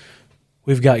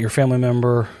 we've got your family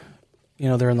member, you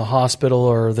know, they're in the hospital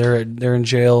or they're in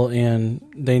jail and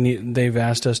they've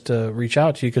asked us to reach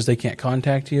out to you because they can't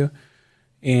contact you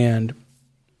and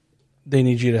they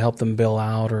need you to help them bail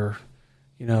out or,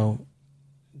 you know,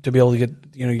 to be able to get,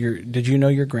 you know, did you know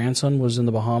your grandson was in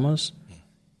the Bahamas?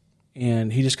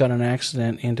 And he just got in an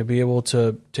accident, and to be able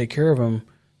to take care of him,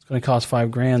 it's going to cost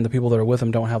 $5,000. The people that are with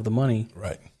him don't have the money.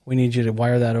 Right. We need you to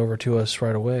wire that over to us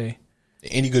right away.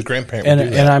 Any good grandparent would do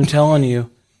that. And I'm telling you,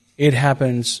 it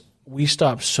happens. We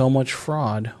stop so much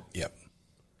fraud. Yep.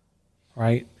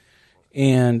 Right?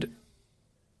 And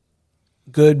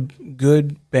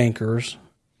good bankers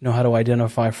know how to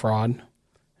identify fraud.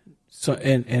 So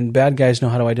and bad guys know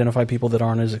how to identify people that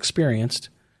aren't as experienced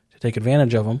to take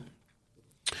advantage of them,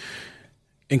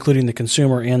 including the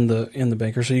consumer and the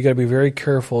banker. So you got to be very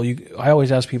careful. I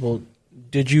always ask people,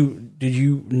 did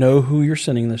you know who you're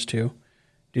sending this to?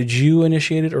 Did you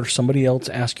initiate it or somebody else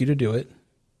ask you to do it?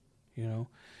 You know,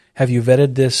 have you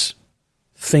vetted this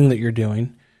thing that you're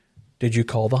doing? Did you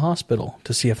call the hospital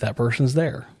to see if that person's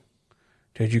there?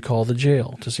 Did you call the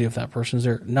jail to see if that person's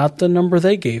there? Not the number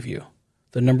they gave you,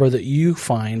 the number that you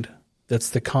find that's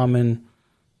the common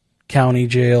county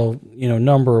jail, you know,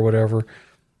 number or whatever.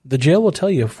 The jail will tell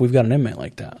you if we've got an inmate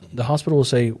like that. The hospital will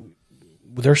say,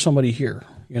 there's somebody here,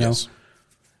 you know. Yes.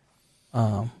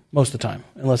 Most of the time,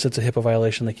 unless it's a HIPAA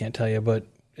violation, they can't tell you. But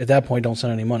at that point, don't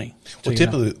send any money. Well,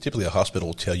 typically a hospital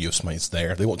will tell you if somebody's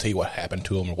there. They won't tell you what happened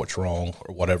to them or what's wrong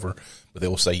or whatever, but they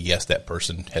will say, yes, that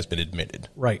person has been admitted.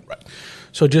 Right.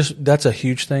 So that's a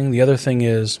huge thing. The other thing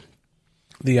is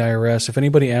the IRS. If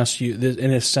anybody asks you,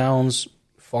 and it sounds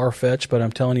far-fetched, but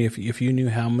I'm telling you, if you knew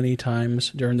how many times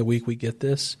during the week we get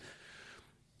this,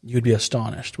 you'd be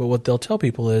astonished. But what they'll tell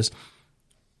people is,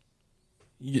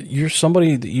 you're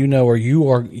somebody that you know, or you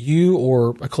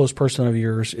or a close person of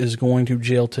yours is going to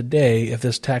jail today if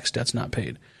this tax debt's not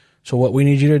paid. So what we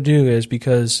need you to do is,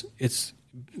 because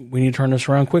we need to turn this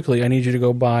around quickly, I need you to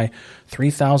go buy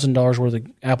 $3,000 worth of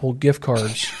Apple gift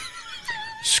cards,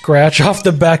 scratch off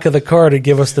the back of the card and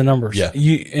give us the numbers. Yeah.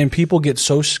 And people get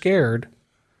so scared.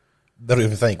 They don't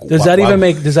even think. Does that even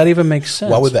make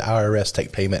sense? Why would the IRS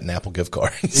take payment in Apple gift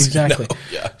cards? Exactly.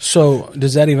 Yeah. So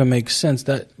does that even make sense?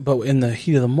 But in the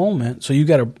heat of the moment, so you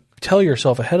got to tell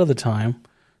yourself ahead of the time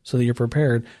so that you're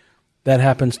prepared. That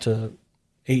happens to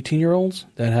 18-year-olds.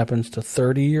 That happens to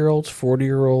 30-year-olds,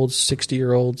 40-year-olds,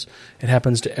 60-year-olds. It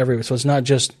happens to everyone. So it's not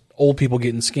just old people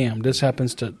getting scammed. This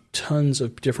happens to tons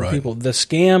of different people. The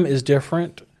scam is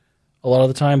different a lot of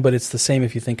the time, but it's the same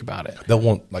if you think about it.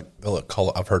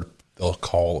 They'll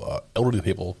call elderly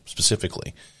people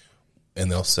specifically, and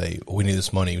they'll say, we need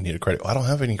this money, we need a credit. I don't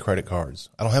have any credit cards.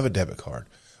 I don't have a debit card.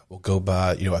 We'll go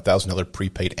buy, $1,000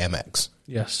 prepaid Amex.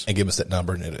 Yes. And give us that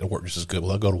number, and it'll work just as good.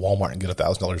 Well, I'll go to Walmart and get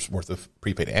 $1,000 worth of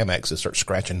prepaid Amex and start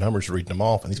scratching numbers, reading them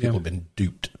off, and these people have been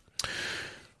duped.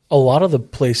 A lot of the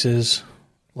places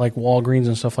like Walgreens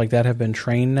and stuff like that have been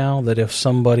trained now that if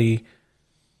somebody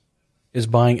is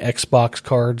buying Xbox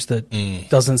cards that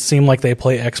doesn't seem like they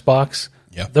play Xbox,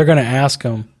 they're going to ask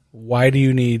them, why do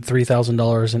you need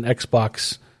 $3,000 in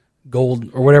Xbox gold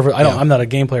or whatever? I'm not a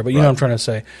game player, but you know what I'm trying to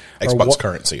say. Xbox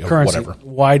currency or whatever.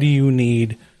 Why do you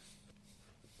need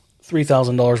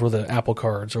 $3,000 worth of Apple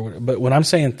cards or whatever? But when I'm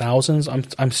saying thousands,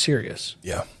 I'm serious.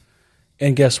 Yeah.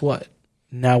 And guess what?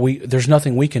 Now there's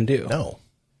nothing we can do. No.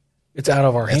 It's out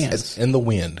of our hands. It's in the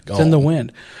wind. Gone. It's in the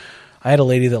wind. I had a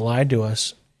lady that lied to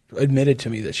us, admitted to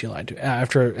me that she lied to.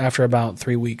 After about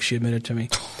 3 weeks, she admitted to me.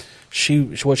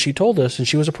 What she told us, and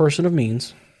she was a person of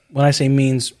means, when I say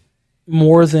means,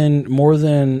 more than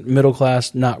middle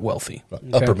class, not wealthy.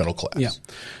 Okay? Upper middle class. Yeah.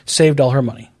 Saved all her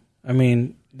money. I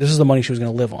mean, this is the money she was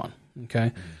going to live on.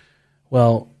 Okay.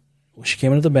 Well, she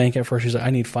came into the bank at first. She's like, I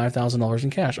need $5,000 in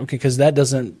cash. Okay. Because that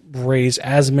doesn't raise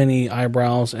as many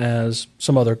eyebrows as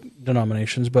some other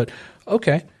denominations, but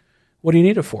okay. What do you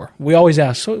need it for? We always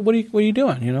ask, so what are you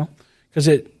doing? You know, because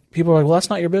people are like, well,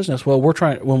 that's not your business. Well,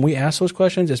 when we ask those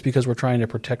questions, it's because we're trying to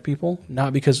protect people,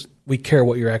 not because we care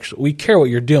what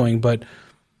you're doing, but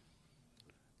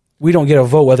we don't get a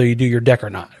vote whether you do your deck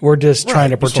or not. We're just trying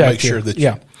to protect make sure that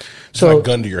it's not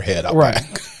gun to your head out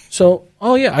back. So,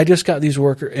 I just got these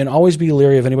workers, and always be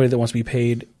leery of anybody that wants to be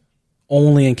paid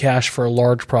only in cash for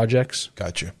large projects.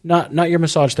 Gotcha. Not your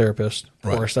massage therapist,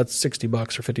 of course. That's $60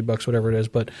 or $50, whatever it is.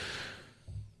 But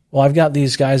I've got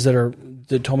these guys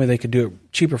that told me they could do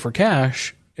it cheaper for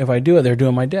cash. If I do it, they're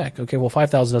doing my deck. Okay, well,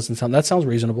 $5,000 that sounds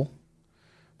reasonable.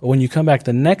 But when you come back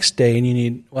the next day and you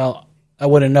need, well, I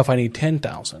wouldn't enough. I need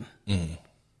 $10,000.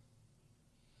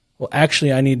 Well,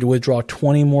 actually, I need to withdraw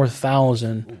 $20,000 more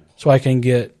so I can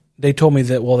get. They told me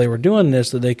that while they were doing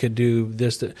this, that they could do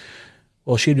this.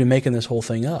 Well, she'd been making this whole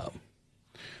thing up.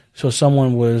 So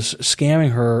someone was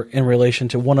scamming her in relation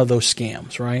to one of those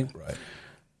scams, right? Right.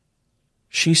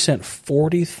 She sent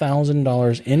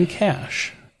 $40,000 in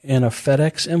cash in a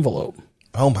FedEx envelope.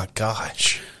 Oh my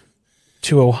gosh!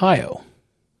 To Ohio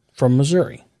from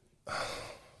Missouri.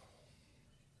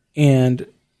 And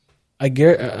I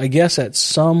guess at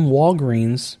some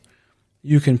Walgreens,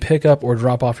 you can pick up or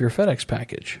drop off your FedEx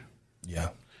package. Yeah.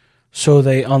 So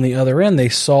they, on the other end, they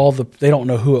don't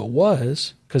know who it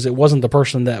was because it wasn't the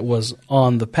person that was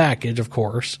on the package, of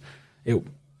course. It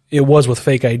was with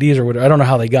fake IDs or whatever. I don't know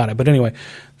how they got it. But anyway,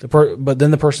 but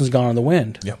then the person's gone on the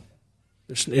wind. Yeah.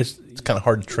 It's kind of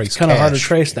hard to trace. It's kind of hard to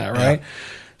trace that, right? Yeah.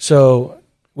 So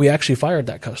we actually fired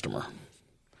that customer.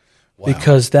 Wow.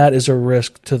 Because that is a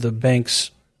risk to the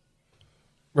bank's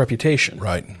reputation.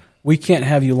 Right. We can't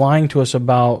have you lying to us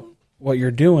about what you're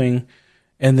doing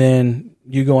and then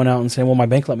you going out and saying, well, my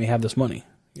bank let me have this money,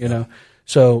 you know?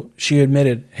 So she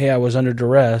admitted, hey, I was under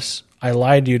duress. I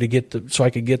lied to you so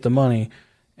I could get the money.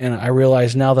 And I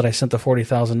realized now that I sent the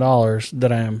 $40,000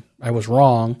 that I was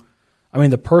wrong. I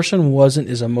mean, the person wasn't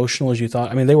as emotional as you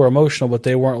thought. I mean, they were emotional, but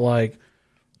they weren't like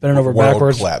bending over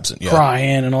backwards,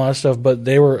 crying and all that stuff. But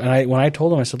they were, and when I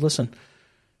told them, I said, listen,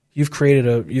 you've created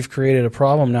a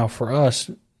problem now for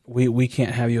us. We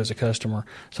can't have you as a customer.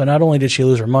 So not only did she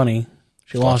lose her money,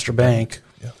 she lost her bank.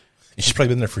 Yeah. And she's probably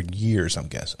been there for years, I'm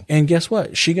guessing. And guess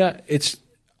what?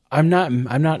 I'm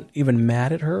not even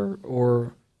mad at her,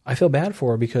 or I feel bad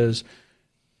for her because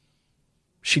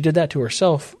she did that to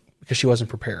herself because she wasn't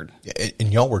prepared. Yeah,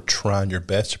 and y'all were trying your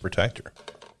best to protect her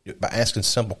by asking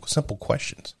simple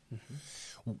questions.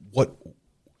 Mm-hmm.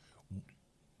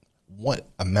 What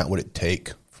amount would it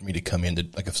take for me to come in to,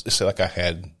 let's say I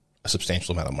had a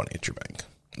substantial amount of money at your bank,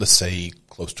 let's say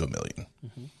close to $1 million.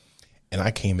 Mm-hmm. And I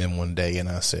came in one day and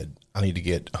I said, I need to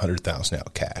get $100,000 out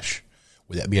of cash.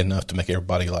 Would that be enough to make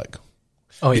everybody like,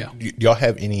 oh yeah. Do y'all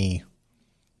have any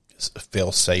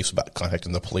fail safes about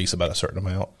contacting the police about a certain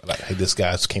amount? Like, hey, this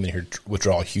guy's came in here to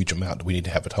withdraw a huge amount. Do we need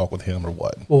to have a talk with him or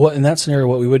what? Well, in that scenario,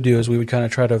 what we would do is we would kind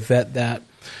of try to vet that.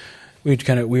 We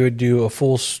would do a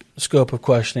full scope of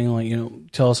questioning,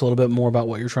 like, tell us a little bit more about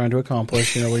what you're trying to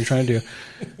accomplish, what you're trying to do.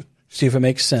 See if it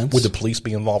makes sense. Would the police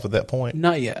be involved at that point?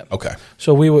 Not yet. Okay.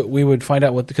 So we would find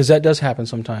out because that does happen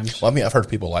sometimes. Well, I mean, I've heard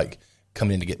people like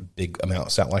coming in to get big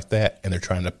amounts out like that, and they're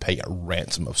trying to pay a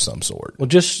ransom of some sort. Well,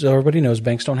 just so everybody knows,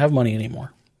 banks don't have money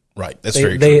anymore. Right. That's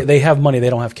very true. They have money. They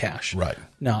don't have cash. Right.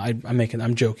 No,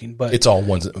 I'm joking, but it's all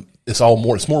ones. It's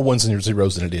more ones and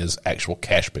zeros than it is actual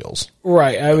cash bills.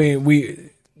 Right. I mean,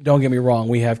 don't get me wrong.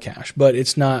 We have cash, but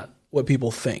it's not what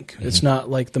people think. Mm-hmm. It's not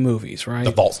like the movies, right?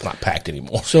 The vault's not packed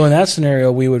anymore. So in that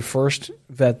scenario, we would first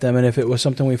vet them, and if it was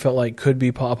something we felt like could be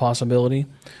a possibility,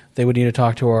 they would need to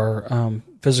talk to our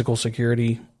physical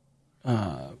security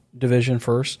division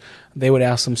first. They would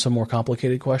ask them some more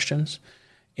complicated questions,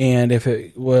 and if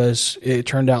it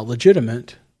turned out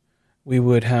legitimate, we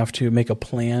would have to make a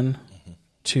plan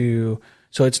so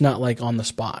it's not like on the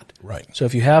spot. Right. So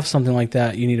if you have something like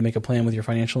that, you need to make a plan with your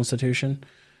financial institution,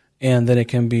 and then it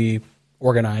can be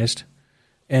organized,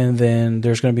 and then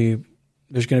there's going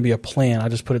to be a plan. I'll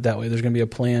just put it that way. There's going to be a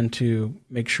plan to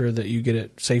make sure that you get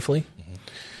it safely. Mm-hmm.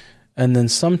 And then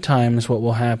sometimes what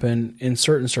will happen in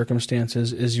certain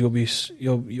circumstances is you'll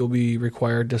be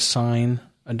required to sign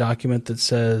a document that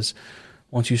says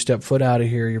once you step foot out of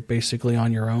here, you're basically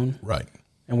on your own. Right.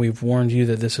 And we've warned you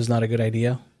that this is not a good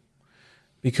idea,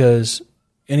 because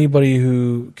anybody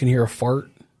who can hear a fart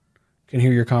can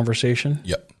hear your conversation.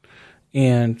 Yep.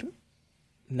 And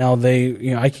now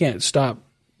I can't stop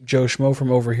Joe Schmo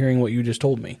from overhearing what you just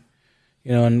told me,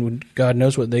 and God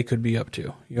knows what they could be up to.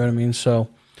 You know what I mean? So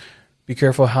be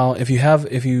careful if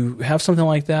you have something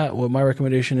like that. What my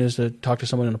recommendation is to talk to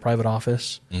someone in a private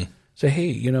office. Say,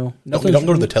 hey, nothing. Don't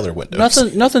go to the teller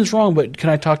windows. Nothing's wrong, but can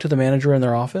I talk to the manager in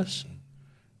their office?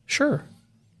 Sure.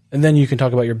 And then you can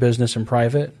talk about your business in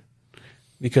private,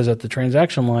 because at the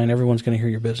transaction line, everyone's going to hear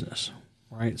your business,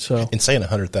 right? So, and saying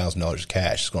 $100,000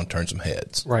 cash is going to turn some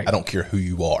heads. Right. I don't care who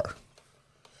you are.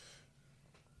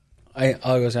 I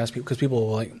always ask people, because people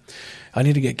are like, I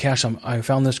need to get cash. I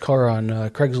found this car on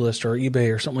Craigslist or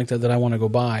eBay or something like that I want to go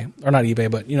buy. Or not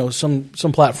eBay, but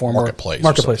some platform.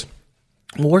 Marketplace.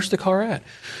 Well, where's the car at?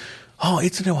 Oh,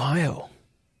 it's in Ohio.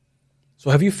 So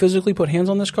have you physically put hands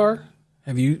on this car?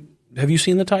 Have you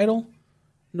seen the title?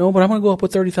 No, but I'm going to go up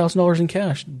with $30,000 in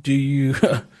cash. Do you,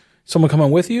 someone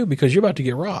coming with you? Because you're about to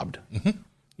get robbed.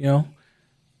 Mm-hmm.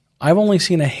 I've only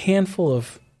seen a handful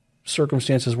of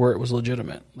circumstances where it was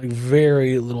legitimate, like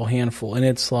very little handful. And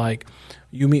it's like,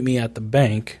 you meet me at the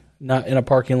bank, not in a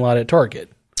parking lot at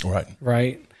Target.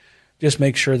 Right. Just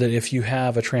make sure that if you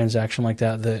have a transaction like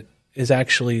that is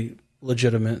actually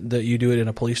legitimate, that you do it in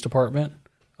a police department,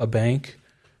 a bank,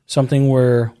 something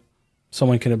where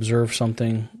someone can observe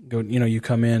something. You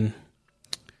come in.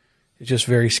 It's just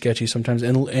very sketchy sometimes.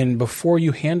 And before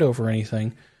you hand over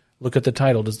anything, look at the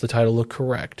title. Does the title look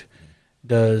correct?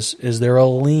 Is there a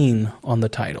lien on the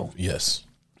title? Yes.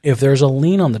 If there's a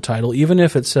lien on the title, even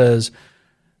if it says,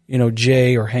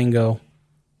 J or Hango,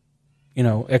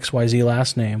 XYZ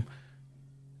last name,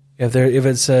 if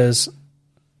it says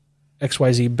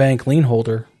XYZ bank lien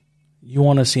holder, you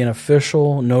want to see an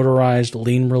official notarized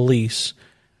lien release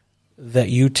that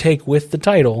you take with the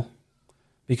title,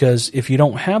 because if you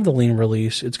don't have the lien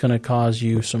release, it's going to cause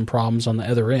you some problems on the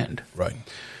other end. Right.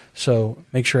 So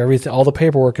make sure all the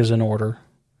paperwork is in order.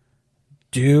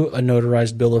 Do a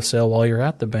notarized bill of sale while you're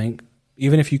at the bank,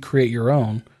 even if you create your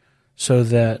own, so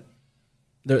that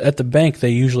at the bank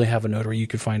they usually have a notary, you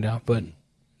could find out, but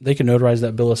they can notarize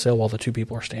that bill of sale while the two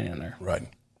people are standing there. Right.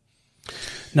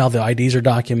 Now the IDs are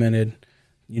documented.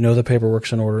 The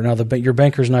paperwork's in order. Now your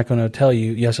banker's not going to tell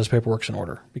you, yes, this paperwork's in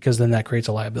order, because then that creates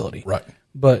a liability. Right.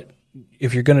 But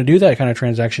if you're going to do that kind of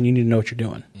transaction, you need to know what you're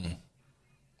doing. Mm.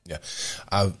 Yeah.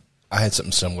 I had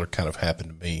something similar kind of happen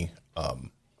to me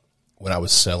when I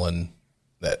was selling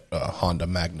that Honda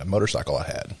Magna motorcycle I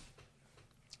had.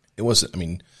 It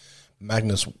wasn't,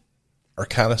 Magnas are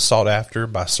kind of sought after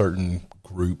by certain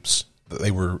groups, that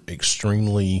they were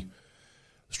extremely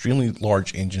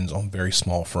large engines on very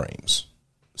small frames.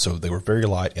 So they were very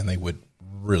light and they would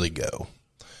really go.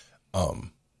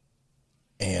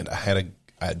 And I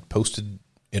had posted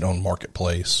it on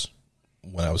Marketplace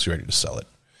when I was ready to sell it.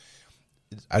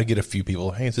 I'd get a few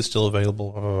people, hey, is this still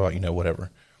available? Blah, blah, blah, whatever.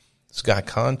 This guy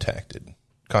contacted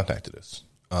us.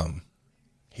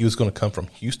 He was going to come from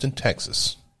Houston,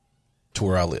 Texas to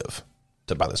where I live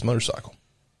to buy this motorcycle.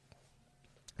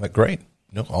 I'm like, great.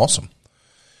 Awesome.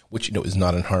 Which, is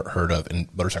not unheard of in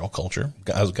motorcycle culture.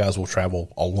 Guys will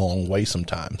travel a long way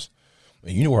sometimes.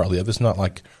 You know where I live. It's not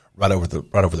like right over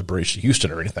the bridge to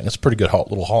Houston or anything. It's a pretty good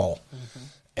little haul. Mm-hmm.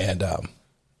 And I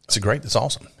said, great, that's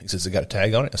awesome. He says, it got a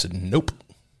tag on it. I said, nope.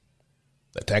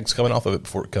 That tag's coming off of it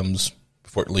before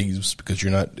it leaves, because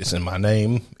it's in my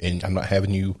name, and I'm not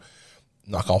having you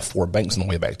knock off 4 banks on the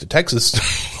way back to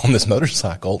Texas on this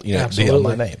motorcycle, be on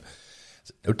my name.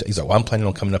 He's like, well, I'm planning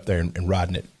on coming up there and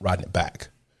riding it back.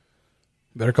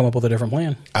 Better come up with a different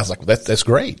plan. I was like, well, that's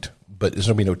great, but there's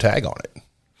going to be no tag on it.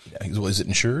 He goes, well, is it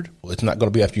insured? Well, it's not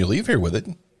going to be after you leave here with it.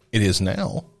 It is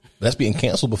now. That's being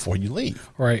canceled before you leave.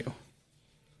 Right.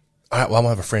 All right, well, I'm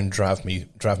going to have a friend drive me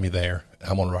there.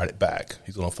 I'm going to ride it back.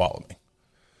 He's going to follow me.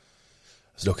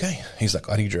 I said, okay. He's like,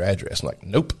 I need your address. I'm like,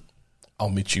 nope. I'll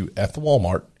meet you at the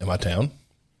Walmart in my town.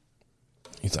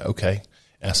 He's like, okay.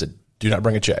 And I said, do not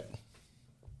bring a check.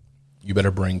 You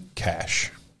better bring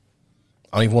cash.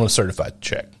 I don't even want a certified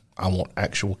check. I want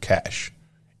actual cash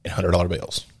in $100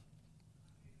 bills.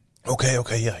 Okay,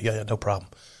 yeah, no problem.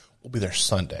 We'll be there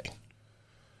Sunday.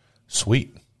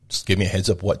 Sweet. Just give me a heads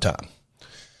up what time.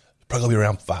 Probably be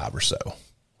around 5 or so.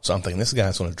 So I'm thinking this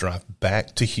guy's going to drive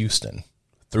back to Houston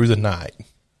through the night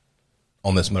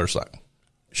on this motorcycle.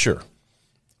 Sure.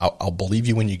 I'll believe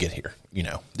you when you get here.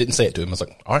 Didn't say it to him. I was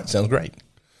like, all right, sounds great.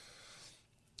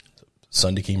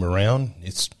 Sunday came around.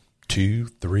 It's 2,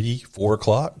 3, 4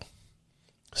 o'clock.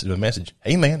 I sent him a message.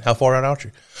 Hey, man, how far out are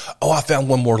you? Oh, I found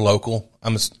one more local.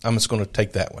 I'm just going to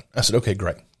take that one. I said, okay,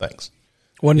 great. Thanks.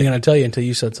 Wasn't he going to tell you until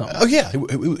you said something? Oh, yeah. He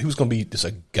was going to be just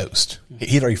a ghost.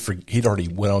 He'd already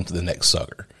went on to the next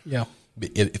sucker. Yeah.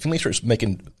 If he starts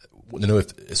making to know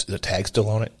if the tag's still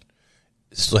on it,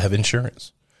 still have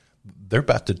insurance. They're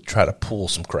about to try to pull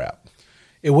some crap.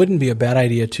 It wouldn't be a bad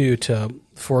idea, too, to,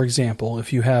 for example,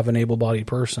 if you have an able-bodied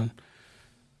person,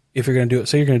 if you're going to do it,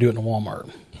 say you're going to do it in a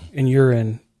Walmart, and you're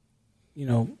in,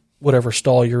 whatever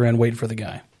stall you're in waiting for the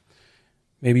guy.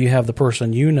 Maybe you have the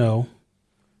person in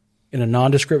a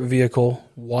nondescript vehicle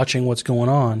watching what's going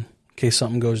on in case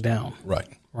something goes down.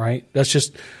 Right? That's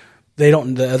just, the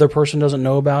other person doesn't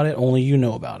know about it, only you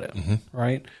know about it,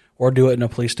 right? Or do it in a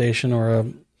police station or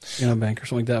a bank or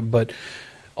something like that. But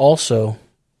also,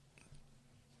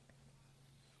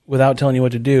 without telling you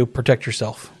what to do, protect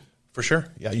yourself. For sure.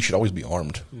 Yeah, you should always be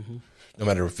armed. No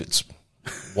matter if it's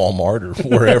Walmart or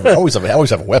wherever. always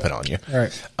have a weapon on you. All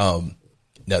right.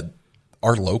 Now,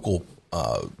 our local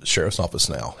sheriff's office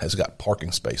now has got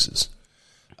parking spaces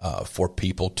for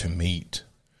people to meet,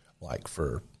 like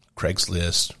for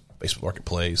Craigslist, Facebook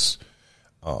Marketplace.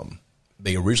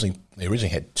 They originally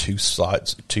had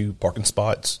two parking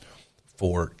spots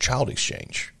for child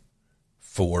exchange,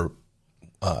 for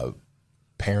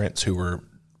parents who were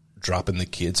dropping the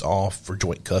kids off for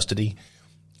joint custody,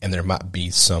 and there might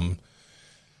be some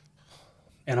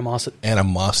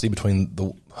animosity between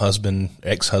the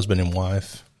ex-husband and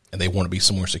wife, and they want to be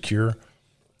somewhere secure.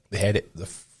 They had the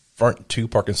front two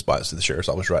parking spots to the sheriff's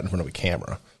office right in front of a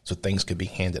camera, so things could be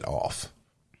handed off,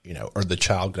 or the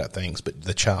child got things, but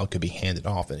the child could be handed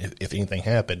off, and if anything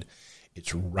happened,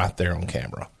 it's right there on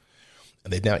camera.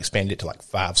 And they've now expanded it to like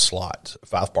 5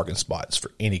 parking spots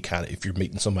for any kind of, if you're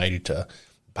meeting somebody to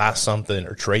buy something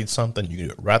or trade something, you can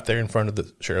do it right there in front of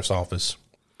the sheriff's office.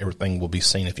 Everything will be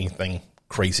seen if anything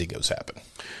crazy goes happen.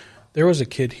 There was a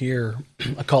kid here,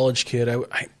 a college kid,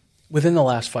 within the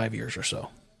last 5 years or so.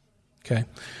 Okay,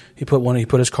 he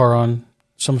put his car on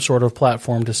some sort of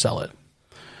platform to sell it.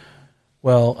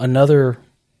 Well, another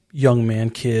young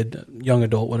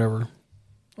adult, whatever.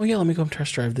 Oh yeah, let me go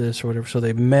test drive this or whatever. So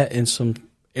they met in some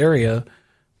area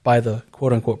by the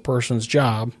quote unquote person's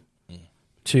job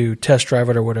to test drive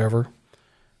it or whatever.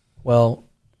 Well,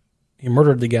 he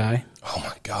murdered the guy. Oh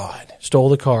my God! Stole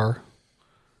the car.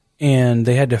 And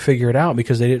they had to figure it out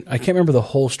because I can't remember the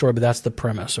whole story, but that's the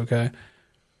premise, okay?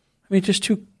 I mean, just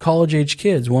 2 college-age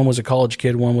kids. One was a college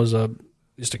kid, one was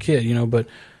just a kid, but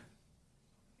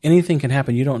anything can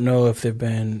happen. You don't know if they've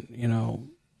been,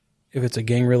 if it's a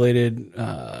gang-related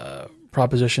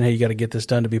proposition, hey, you got to get this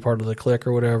done to be part of the clique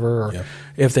or whatever, or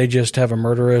if they just have a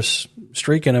murderous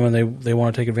streak in them and they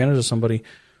want to take advantage of somebody.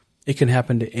 It can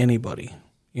happen to anybody,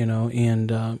 and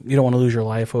you don't want to lose your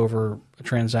life over a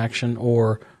transaction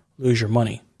or lose your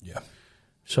money. Yeah.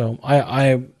 So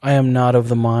I am not of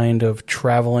the mind of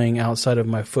traveling outside of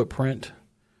my footprint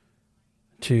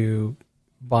to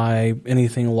buy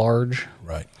anything large.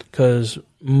 Right. Because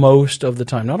most of the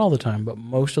time, not all the time, but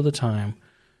most of the time,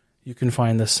 you can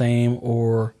find the same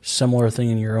or similar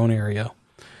thing in your own area,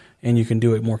 and you can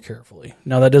do it more carefully.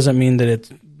 Now, that doesn't mean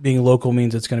that being local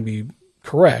means it's going to be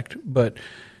correct, but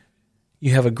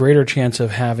you have a greater chance of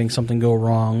having something go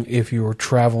wrong if you were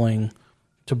traveling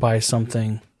to buy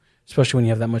something, especially when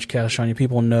you have that much cash on you.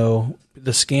 People know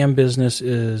the scam business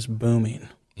is booming,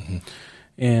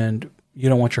 and you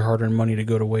don't want your hard-earned money to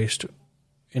go to waste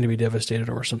and to be devastated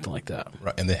or something like that.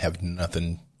 Right, and they have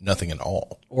nothing at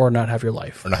all. Or not have your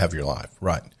life.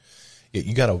 Right. Yeah,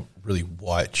 you got to really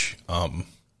watch.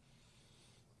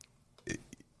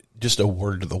 Just a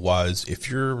word to the wise, if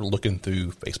you're looking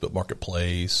through Facebook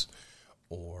Marketplace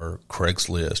or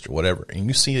Craigslist or whatever, and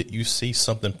you see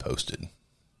something posted,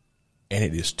 and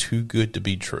it is too good to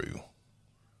be true,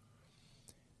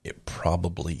 it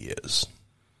probably is.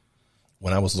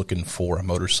 When I was looking for a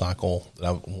motorcycle that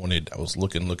I wanted, I was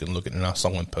looking, and I saw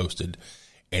one posted,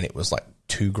 and it was like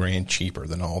 $2,000 cheaper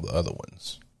than all the other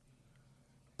ones.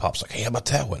 Pop's like, hey, how about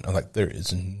that one? I'm like, there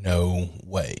is no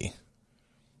way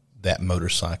that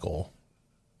motorcycle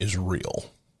is real.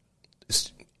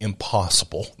 It's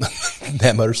impossible.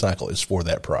 That motorcycle is for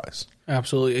that price.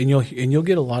 Absolutely, and you'll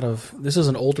get a lot of. This is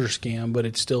an older scam, but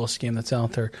it's still a scam that's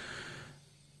out there.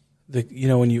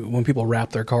 When people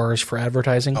wrap their cars for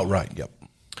advertising. Oh right, yep.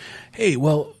 Hey,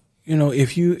 well,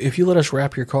 if you let us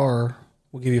wrap your car,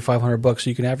 we'll give you $500 so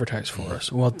you can advertise for us.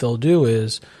 And what they'll do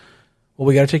is, well,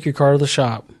 we got to take your car to the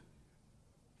shop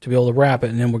to be able to wrap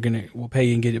it, and then we'll pay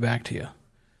you and get it back to you.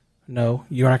 No,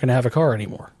 you're not going to have a car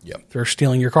anymore. Yep. They're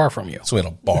stealing your car from you. So in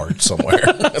a barge somewhere.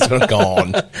 It's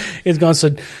gone. It's gone.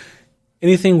 So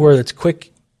anything where it's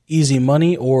quick, easy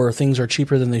money, or things are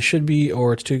cheaper than they should be,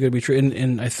 or it's too good to be true.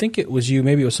 And I think it was you,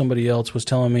 maybe it was somebody else, was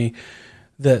telling me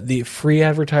that the free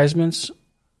advertisements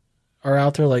are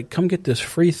out there. Like, come get this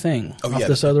free thing off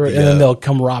this other, and then they'll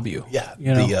come rob you.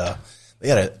 Yeah. They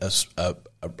had a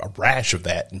rash of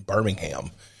that in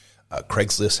Birmingham.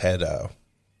 Craigslist had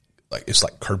it's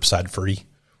like curbside free.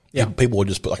 Yeah. People would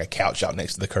just put like a couch out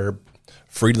next to the curb,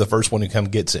 free to the first one who come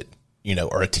gets it,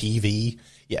 or a TV.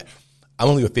 Yeah. I'm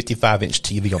only a 55-inch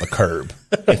TV on the curb.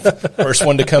 First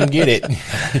one to come get it,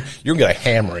 you're going to get a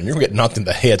hammer and you're going to get knocked in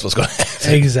the head. What's going to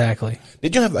happen. Exactly.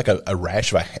 Did you have like a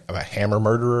rash of a hammer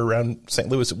murderer around St.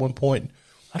 Louis at one point?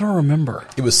 I don't remember.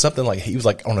 It was something like he was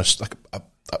like on a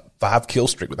 5-kill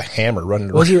streak with a hammer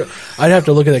running Was around. I'd have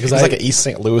to look at that because It's like an East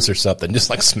St. Louis or something, just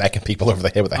like smacking people over the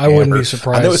head with a hammer. I wouldn't be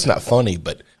surprised. I know it's not funny,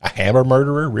 but a hammer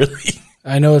murderer, really?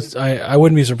 I know I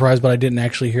wouldn't be surprised, but I didn't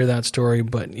actually hear that story.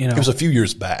 But It was a few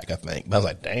years back, I think. But I was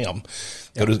like, damn,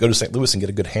 go to St. Louis and get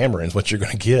a good hammer, and it's what you're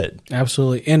going to get.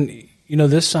 Absolutely. And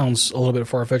this sounds a little bit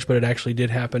far fetched, but it actually did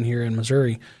happen here in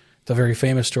Missouri. It's a very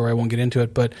famous story. I won't get into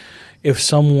it, but if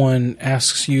someone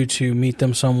asks you to meet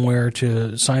them somewhere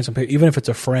to sign some paper, even if it's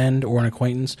a friend or an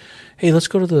acquaintance, hey, let's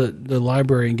go to the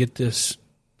library and get this.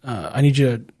 I need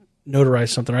you to notarize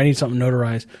something, or I need something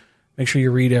notarized. Make sure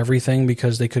you read everything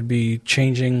because they could be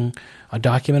changing a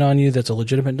document on you that's a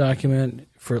legitimate document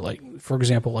for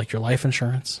example, like your life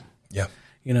insurance. Yeah.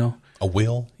 A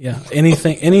will. Yeah.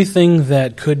 Anything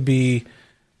that could be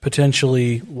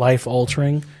potentially life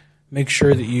altering. Make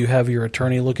sure that you have your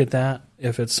attorney look at that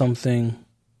if it's something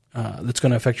that's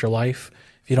going to affect your life.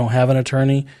 If you don't have an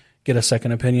attorney, get a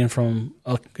second opinion from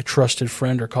a trusted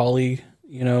friend or colleague,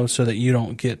 so that you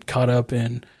don't get caught up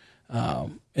in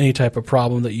any type of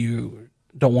problem that you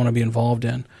don't want to be involved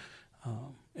in.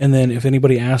 And then if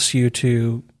anybody asks you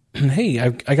to, hey,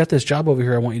 I got this job over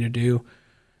here I want you to do,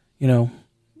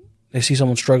 they see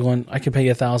someone struggling, I could pay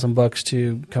you $1,000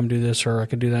 to come do this, or I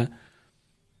could do that.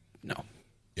 No.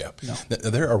 Yeah. No.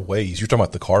 There are ways. You're talking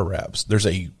about the car wraps. There's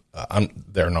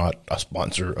they're not a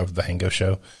sponsor of the Hango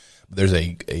Show. But there's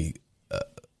a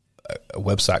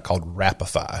website called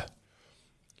Wrapify.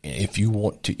 If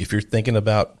you're thinking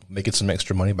about making some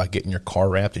extra money by getting your car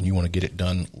wrapped and you want to get it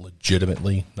done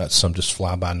legitimately, not some just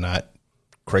fly by night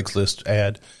Craigslist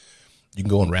ad, you can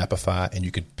go on Wrapify and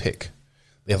you can pick.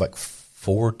 They have like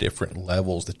 4 different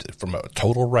levels from a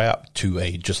total wrap to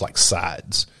a just like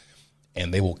sides.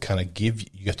 And they will kind of you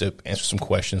have to answer some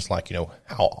questions like,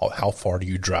 how far do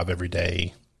you drive every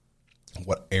day?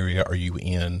 What area are you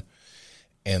in?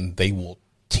 And they will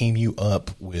team you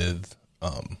up with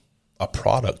a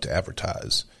product to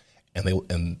advertise.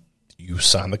 And you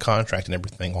sign the contract and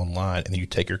everything online, and then you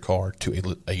take your car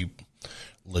to a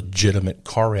legitimate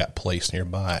car wrap place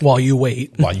nearby. While you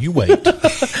wait.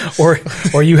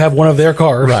 or you have one of their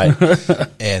cars. Right.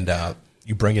 And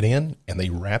you bring it in, and they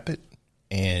wrap it,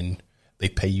 and they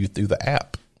pay you through the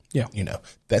app. Yeah.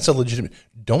 That's a legitimate.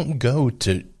 Don't go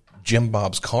to Jim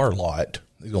Bob's car lot.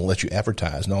 They're going to let you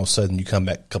advertise, and all of a sudden you come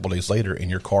back a couple of days later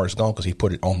and your car is gone because he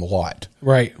put it on the lot.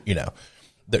 Right.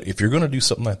 If you're going to do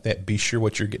something like that, be sure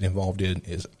what you're getting involved in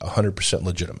is 100%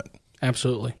 legitimate.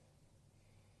 Absolutely.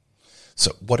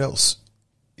 So what else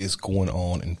is going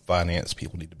on in finance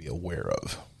people need to be aware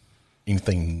of?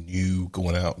 Anything new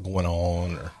going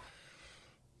on? Or?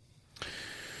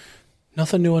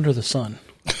 Nothing new under the sun.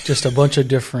 Just a bunch of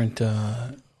different,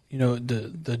 the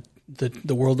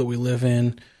world that we live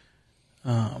in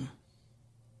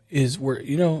is where,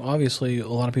 obviously a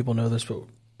lot of people know this, but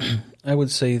I would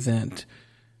say that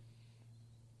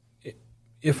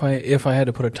if I had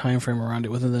to put a time frame around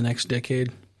it within the next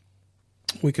decade,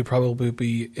 we could probably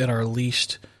be at our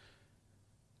least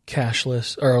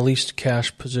cashless or our least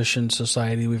cash position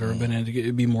society we've ever been in.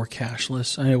 It'd be more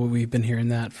cashless. I know we've been hearing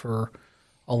that for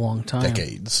a long time.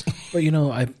 Decades. But,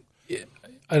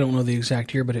 I don't know the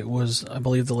exact year, but it was, I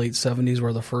believe, the late 70s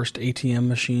where the first ATM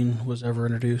machine was ever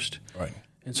introduced. Right.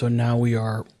 And so now we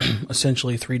are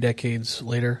essentially 3 decades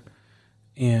later,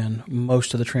 and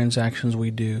most of the transactions we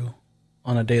do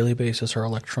on a daily basis are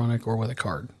electronic or with a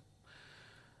card.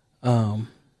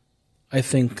 I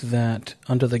think that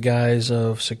under the guise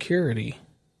of security,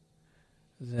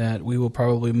 that we will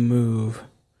probably move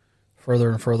further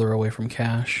and further away from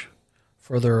cash,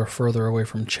 further away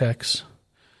from checks.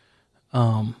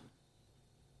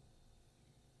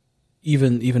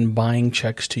 Even buying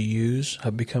checks to use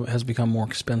has become more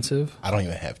expensive. I don't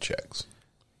even have checks.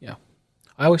 Yeah.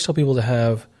 I always tell people to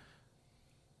have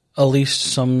at least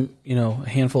some, a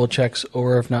handful of checks,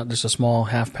 or if not, just a small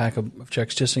half pack of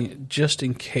checks, just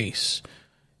in case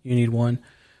you need one.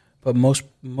 But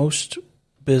most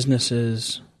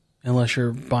businesses, unless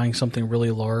you're buying something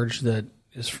really large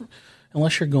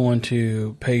unless you're going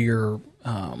to pay your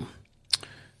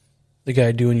the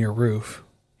guy doing your roof,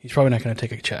 he's probably not going to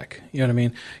take a check. You know what I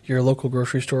mean? Your local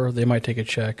grocery store, they might take a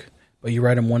check, but you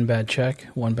write them one bad check,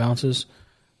 one bounces,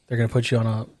 They're going to put you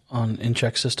on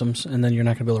in-check systems, and then you're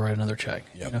not going to be able to write another check.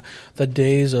 Yep. You know, the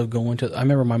days of going to – I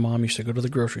remember my mom used to go to the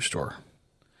grocery store,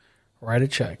 write a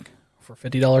check for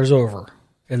 $50 over,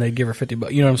 and they'd give her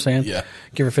 $50. You know what I'm saying? Yeah.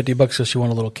 Give her $50 because she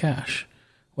wanted a little cash.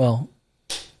 Well,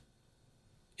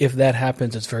 if that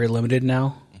happens, it's very limited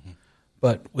now.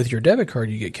 But with your debit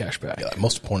card, you get cash back. Yeah, like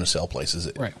most point-of-sale places,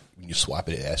 Right. when you swipe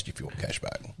it, it asks you if you want cash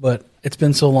back. But it's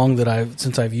been so long that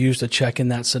since I've used a check in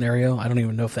that scenario, I don't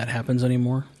even know if that happens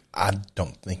anymore. I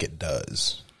don't think it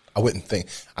does. I wouldn't think.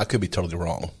 I could be totally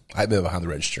wrong. I've been behind the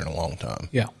register in a long time.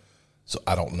 Yeah. So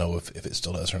I don't know if it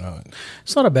still does or not.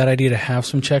 It's not a bad idea to have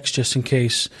some checks just in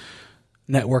case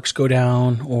networks go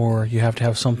down or you have to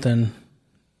have something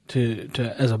to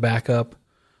as a backup.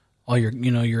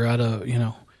 You're out of,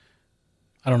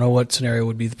 I don't know what scenario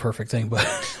would be the perfect thing, but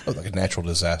Like a natural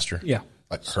disaster. Yeah.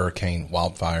 Like hurricane,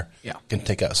 wildfire. Yeah. Can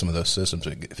take out some of those systems,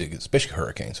 especially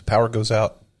hurricanes. If power goes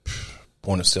out,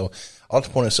 point of sale. A lot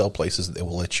of point of sale places, they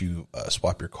will let you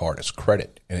swap your card as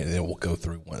credit, and it will go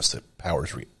through once the power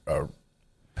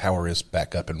is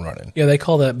back up and running. yeah, they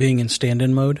call that being in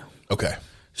stand-in mode. Okay.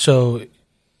 So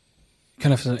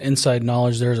kind of an inside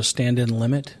knowledge, there's a stand-in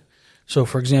limit. So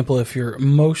for example, if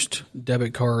most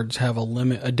debit cards have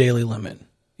a daily limit,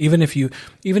 even if you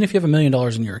have $1 million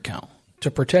in your account,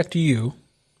 to protect you,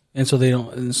 and so they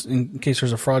don't, in case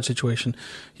there's a fraud situation,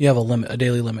 you have a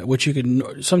daily limit, which you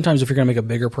can, sometimes if you're going to make a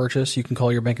bigger purchase, you can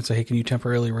call your bank and say, hey, can you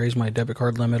temporarily raise my debit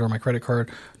card limit or my credit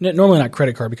card? Normally not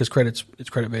credit card because it's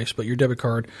credit based, but your debit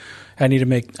card, I need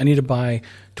to buy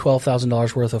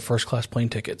 $12,000 worth of first class plane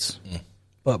tickets,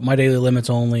 but my daily limit's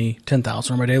only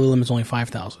 $10,000 or my daily limit's only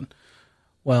 $5,000.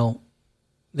 Well,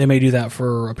 they may do that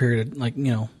for a period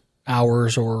of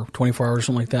hours or 24 hours or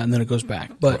something like that, and then it goes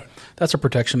back. But that's a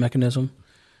protection mechanism.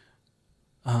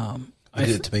 They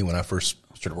did it to me when I first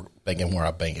started banking where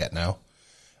I bank at now.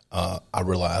 I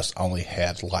realized I only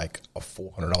had like a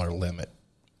 $400 limit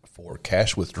for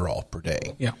cash withdrawal per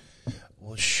day. Yeah.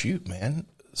 Well, shoot, man.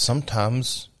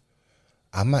 Sometimes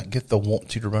I might get the want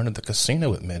to run to the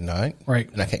casino at midnight.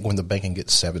 Right. And I can't go in the bank and get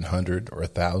 $700 or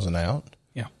 $1,000 out.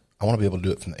 Yeah. I want to be able to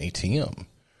do it from the ATM.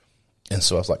 And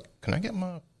so I was like, can I get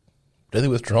my daily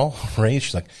withdrawal raised?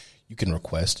 She's like, you can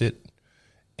request it,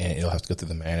 and it'll have to go through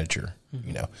the manager.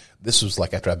 Mm-hmm. This was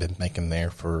like after I've been banking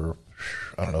there for,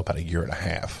 I don't know, about a year and a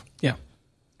half. Yeah.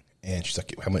 And she's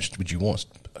like, how much would you want?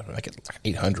 I get like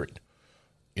 800,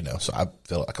 so I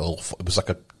felt like it was like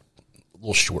a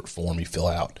little short form you fill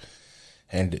out,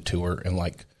 handed it to her. And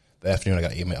like the afternoon I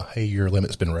got an email, hey, your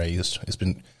limit's been raised.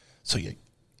 So yeah,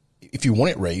 if you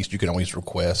want it raised, you can always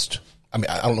request. I mean,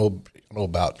 I don't know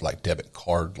about like debit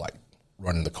card, like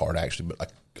running the card actually, but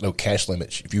like cash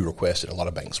limits, if you request it, a lot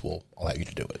of banks will allow you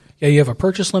to do it. Yeah, you have a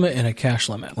purchase limit and a cash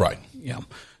limit. Right. Yeah.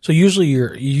 So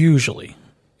usually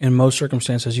in most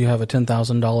circumstances you have a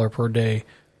 $10,000 per day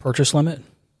purchase limit.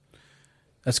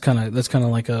 That's kind of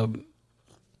like a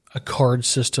card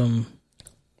system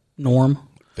norm.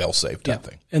 Fail safe type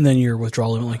thing. And then your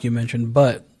withdrawal limit, like you mentioned.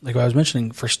 But like I was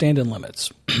mentioning, for stand-in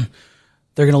limits,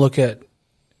 they're going to look at,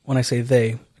 when I say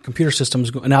a computer system,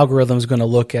 an algorithm is going to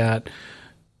look at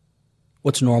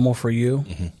what's normal for you,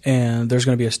 and there's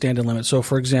going to be a stand-in limit. So,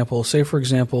 for example,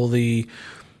 the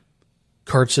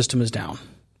card system is down,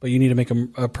 but you need to make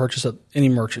a purchase at any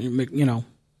merchant,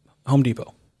 Home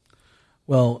Depot.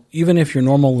 Well, even if your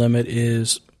normal limit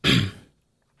is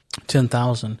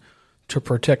 $10,000, to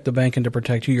protect the bank and to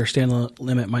protect you, your stand-in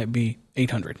limit might be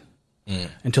 $800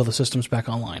 until the system's back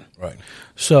online. Right.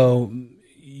 So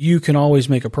you can always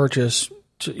make a purchase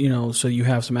so you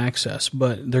have some access,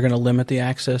 but they're going to limit the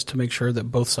access to make sure that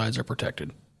both sides are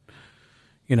protected.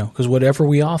 Because whatever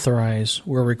we authorize,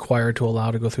 we're required to allow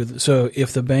to go through. So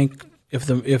if the bank, if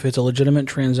it's a legitimate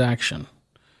transaction,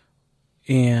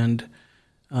 and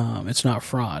it's not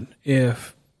fraud,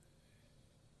 if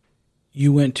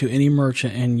you went to any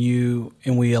merchant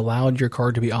and we allowed your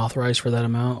card to be authorized for that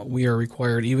amount, we are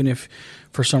required, even if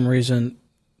for some reason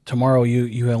tomorrow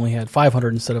you only had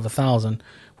 500 instead of 1,000.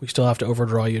 We still have to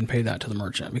overdraw you and pay that to the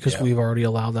merchant because we've already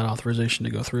allowed that authorization to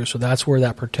go through. So that's where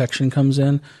that protection comes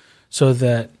in, so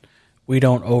that we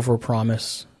don't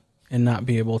overpromise and not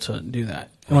be able to do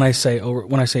that. And when I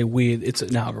say we, it's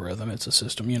an algorithm, it's a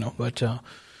system, But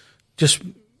just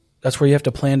that's where you have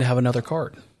to plan to have another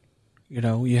card.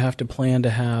 You have to plan to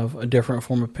have a different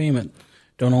form of payment.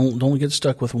 Don't get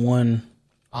stuck with one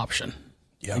option.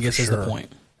 Yeah, I guess is the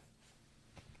point.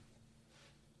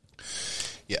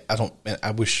 Yeah,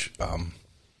 I wish,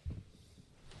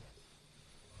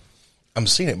 I'm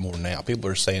seeing it more now. People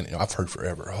are saying, I've heard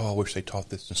forever, I wish they taught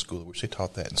this in school. I wish they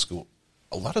taught that in school.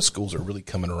 A lot of schools are really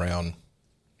coming around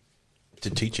to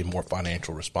teach him more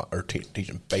financial teach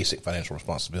him basic financial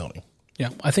responsibility. Yeah,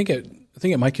 I think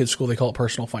at my kids' school they call it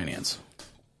personal finance.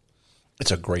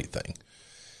 It's a great thing.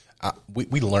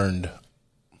 We learned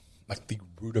like the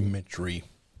rudimentary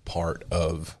part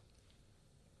of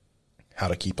how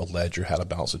to keep a ledger, how to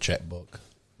balance a checkbook.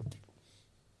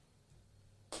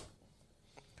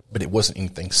 But it wasn't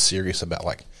anything serious about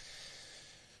like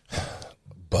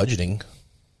budgeting.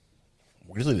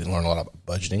 We really didn't learn a lot about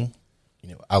budgeting.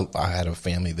 You know, I had a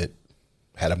family that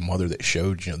had a mother that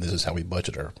showed, you know, this is how we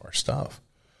budget our stuff.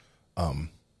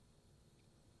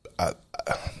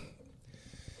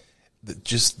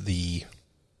 Just the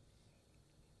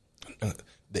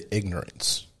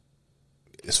ignorance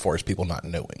as far as people not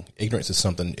knowing. Ignorance is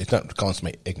something, it's not calling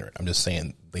somebody ignorant. I'm just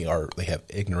saying they have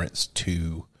ignorance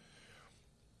to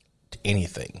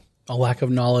anything. A lack of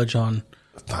knowledge on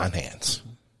finance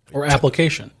or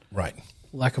application. Right.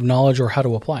 Lack of knowledge or how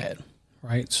to apply it.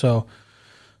 Right. So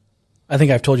I think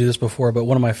I've told you this before, but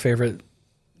one of my favorite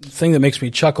thing that makes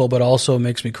me chuckle, but also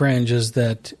makes me cringe is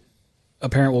that a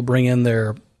parent will bring in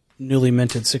their newly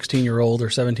minted 16-year-old or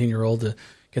 17-year-old to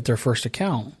get their first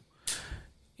account.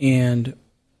 And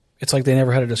it's like they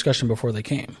never had a discussion before they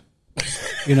came.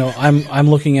 You know, I'm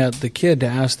looking at the kid to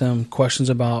ask them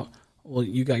questions about, well,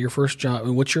 you got your first job.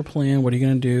 What's your plan? What are you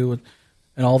going to do?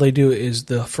 And all they do is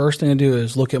the first thing they do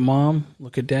is look at mom,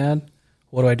 look at dad.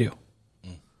 What do I do?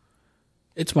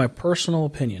 It's my personal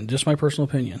opinion, just my personal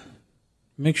opinion.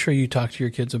 Make sure you talk to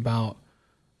your kids about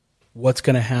what's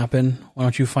going to happen. Why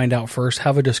don't you find out first?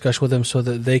 Have a discussion with them so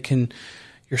that they can.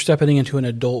 You're stepping into an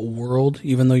adult world,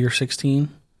 even though you're 16.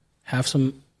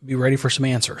 Be ready for some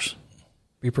answers.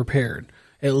 Be prepared.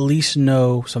 At least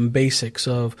know some basics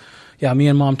of, yeah, me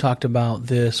and mom talked about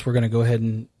this. We're going to go ahead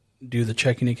and do the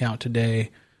checking account today.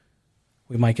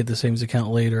 We might get the savings account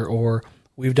later, or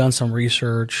we've done some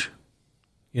research.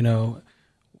 You know,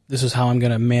 this is how I'm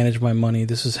going to manage my money.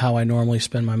 This is how I normally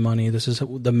spend my money. This is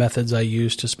the methods I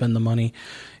use to spend the money,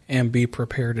 and be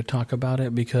prepared to talk about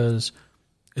it because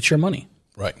it's your money.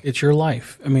 Right. It's your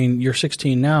life. I mean, you're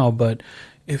 16 now, but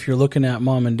if you're looking at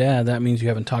mom and dad, that means you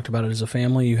haven't talked about it as a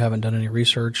family. You haven't done any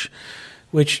research,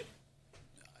 which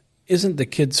isn't the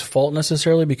kid's fault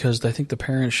necessarily, because I think the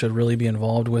parents should really be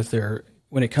involved with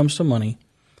when it comes to money,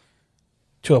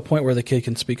 to a point where the kid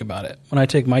can speak about it. When I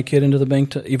take my kid into the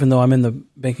bank, even though I'm in the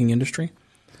banking industry,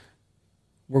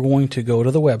 we're going to go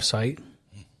to the website.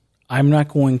 I'm not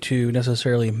going to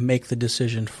necessarily make the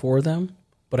decision for them,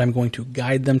 but I'm going to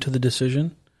guide them to the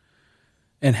decision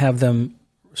and have them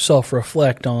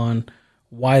self-reflect on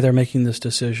why they're making this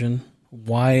decision,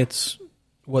 why it's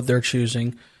what they're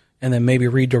choosing, and then maybe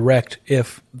redirect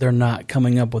if they're not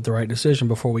coming up with the right decision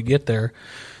before we get there.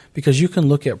 Because you can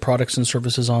look at products and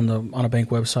services on a bank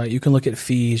website. You can look at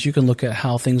fees. You can look at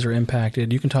how things are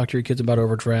impacted. You can talk to your kids about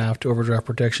overdraft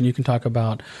protection. You can talk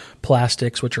about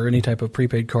plastics, which are any type of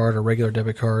prepaid card or regular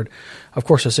debit card. Of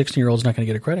course, a 16-year-old is not going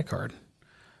to get a credit card.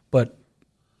 But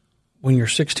when you're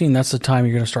 16, that's the time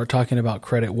you're going to start talking about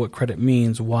credit, what credit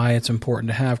means, why it's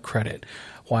important to have credit,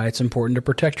 why it's important to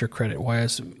protect your credit, why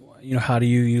it's, you know, how do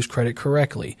you use credit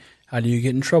correctly? How do you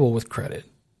get in trouble with credit,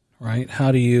 right?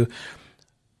 How do you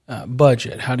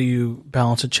budget? How do you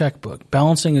balance a checkbook?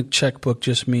 Balancing a checkbook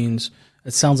just means,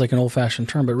 it sounds like an old-fashioned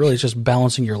term, but really it's just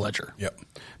balancing your ledger. Yep.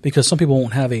 Because some people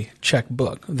won't have a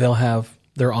checkbook. They'll have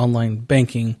their online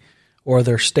banking or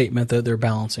their statement that they're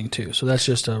balancing too. So that's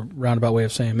just a roundabout way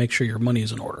of saying make sure your money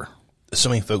is in order. So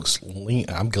many folks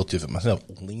I'm guilty of it myself,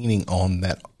 leaning on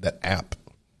that app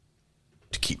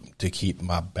to keep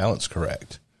my balance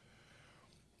correct.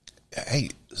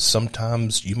 Hey,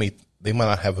 sometimes they might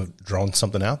not have drawn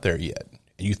something out there yet,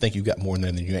 and you think you've got more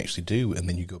than you actually do, and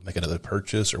then you go make another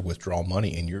purchase or withdraw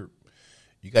money, and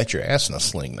you got your ass in a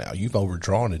sling now. You've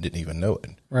overdrawn and didn't even know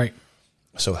it. Right.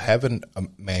 So having a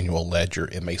manual ledger,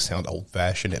 it may sound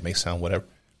old-fashioned, it may sound whatever.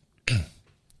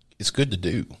 It's good to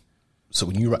do. So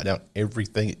when you write down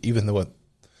everything, even though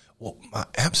my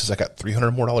app says I got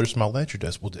 $300 more in my ledger,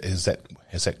 has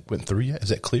that went through yet? Is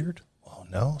that cleared? Oh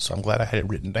no. So I'm glad I had it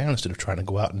written down instead of trying to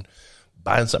go out and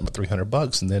buying something for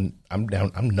 $300 and then I'm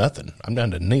nothing. I'm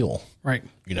down to nil. Right.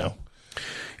 You know,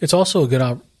 it's also a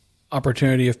good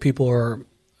opportunity if people are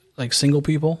like single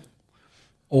people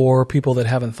or people that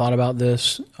haven't thought about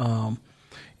this.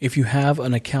 If you have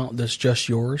an account that's just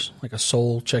yours, like a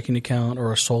sole checking account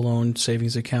or a sole owned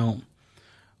savings account,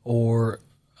 or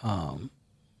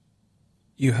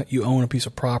you own a piece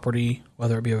of property,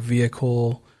 whether it be a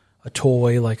vehicle, a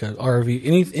toy like an RV,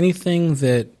 anything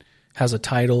that has a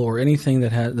title or anything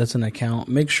that's an account,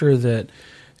 make sure that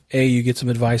you get some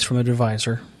advice from an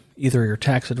advisor, either your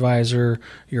tax advisor,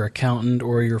 your accountant,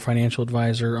 or your financial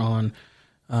advisor on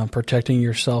protecting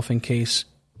yourself in case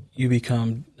you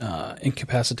become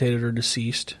incapacitated or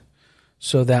deceased.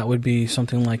 So that would be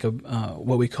something like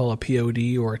what we call a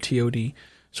POD or a TOD.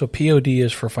 So POD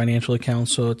is for financial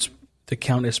accounts, so the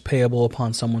account is payable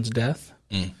upon someone's death.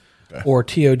 Okay. Or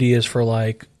TOD is for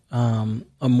like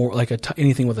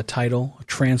anything with a title, a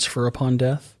transfer upon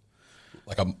death,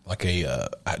 like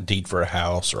a deed for a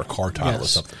house or a car title or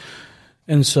something.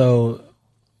 And so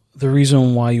the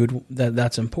reason why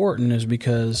that's important is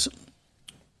because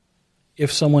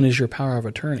if someone is your power of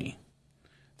attorney,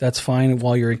 that's fine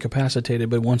while you're incapacitated,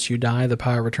 but once you die, the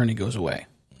power of attorney goes away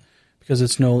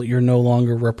because you're no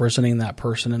longer representing that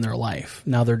person in their life.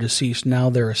 Now they're deceased. Now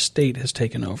their estate has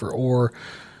taken over, or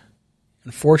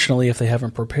unfortunately, if they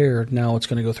haven't prepared, now it's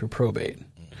going to go through probate.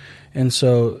 And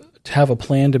so to have a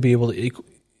plan to be able to,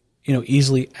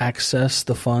 easily access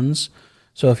the funds.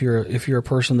 So if you're a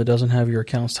person that doesn't have your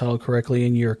accounts titled correctly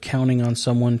and you're counting on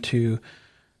someone to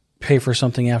pay for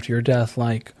something after your death,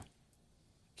 like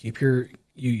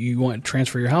you want to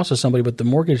transfer your house to somebody, but the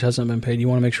mortgage hasn't been paid. You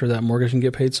want to make sure that mortgage can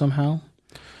get paid somehow.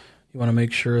 You want to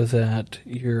make sure that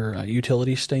your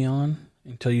utilities stay on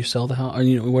until you sell the house,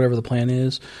 or, whatever the plan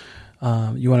is.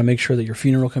 You want to make sure that your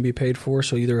funeral can be paid for.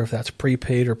 So either if that's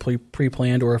prepaid or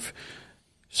pre-planned, or if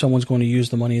someone's going to use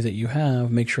the money that you have,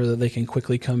 make sure that they can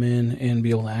quickly come in and be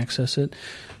able to access it.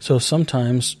 So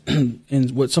sometimes,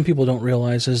 and what some people don't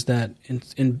realize is that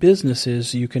in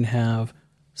businesses, you can have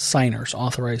signers,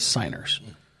 authorized signers.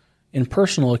 In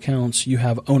personal accounts, you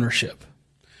have ownership.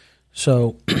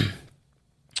 So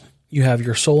you have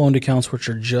your sole owned accounts, which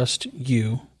are just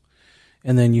you.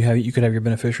 And then you could have your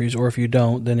beneficiaries, or if you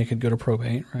don't, then it could go to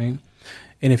probate, right?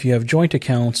 And if you have joint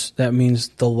accounts, that means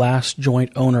the last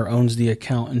joint owner owns the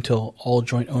account until all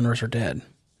joint owners are dead,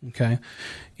 okay?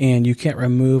 And you can't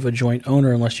remove a joint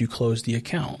owner unless you close the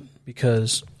account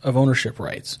because of ownership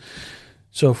rights.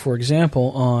 So, for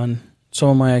example, on some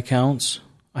of my accounts,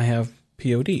 I have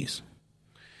PODs.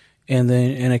 And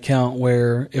then an account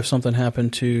where if something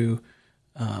happened to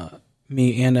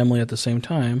me and Emily at the same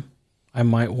time, I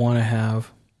might want to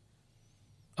have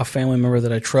a family member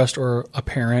that I trust, or a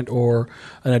parent, or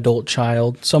an adult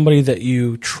child, somebody that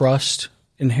you trust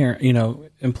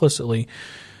implicitly,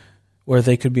 where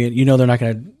they could be, they're not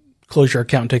going to close your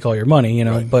account and take all your money,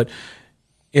 right. But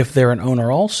if they're an owner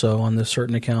also on this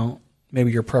certain account,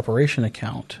 maybe your preparation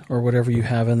account or whatever you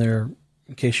have in there,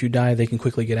 in case you die, they can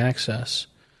quickly get access.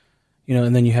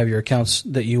 And then you have your accounts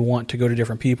that you want to go to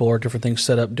different people or different things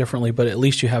set up differently, but at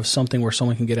least you have something where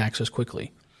someone can get access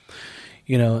quickly.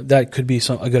 That could be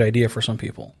a good idea for some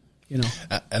people.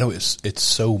 I know it's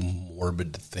so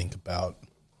morbid to think about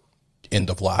end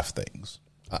of life things.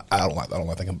 I don't like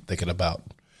thinking about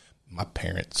my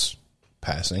parents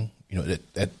passing.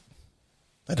 That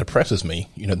depresses me.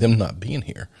 Them not being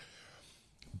here.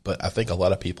 But I think a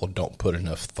lot of people don't put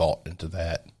enough thought into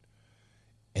that.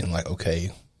 And like,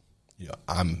 okay,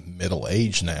 I'm middle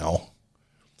aged now.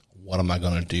 What am I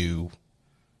going to do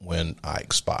when I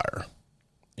expire?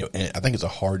 And I think it's a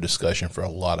hard discussion for a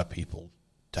lot of people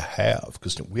to have,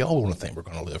 because we all want to think we're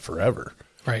going to live forever,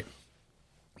 right?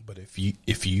 But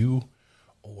if you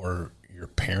or your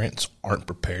parents aren't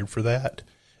prepared for that,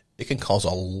 it can cause a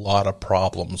lot of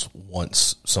problems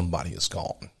once somebody is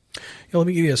gone. Let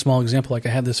me give you a small example. Like I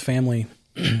had this family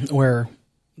where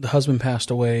the husband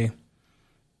passed away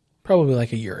probably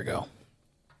like a year ago.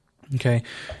 Okay.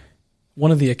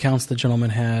 One of the accounts the gentleman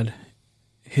had,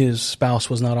 his spouse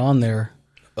was not on there.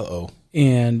 Uh-oh.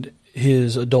 And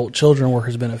his adult children were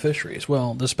his beneficiaries.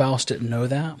 Well, the spouse didn't know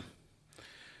that.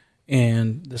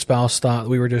 And the spouse thought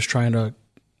we were just trying to,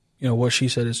 what she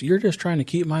said is, you're just trying to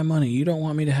keep my money. You don't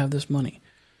want me to have this money.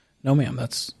 No, ma'am,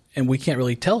 and we can't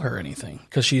really tell her anything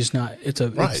because she's not, it's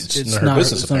not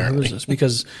her business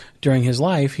because during his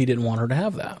life, he didn't want her to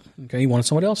have that. Okay. He wanted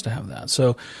somebody else to have that.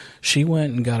 So she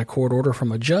went and got a court order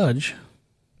from a judge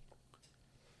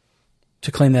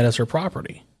to claim that as her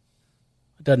property.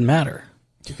 It doesn't matter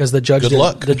because the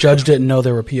judge didn't know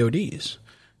there were PODs.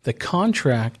 The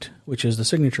contract, which is the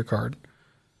signature card,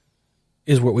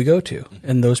 is what we go to.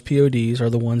 And those PODs are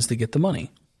the ones that get the money.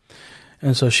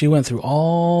 And so she went through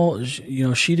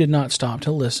she did not stop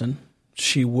to listen.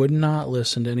 She would not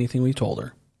listen to anything we told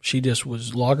her. She just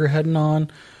was loggerheading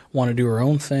on, wanted to do her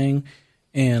own thing,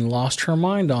 and lost her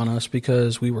mind on us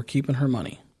because we were keeping her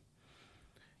money.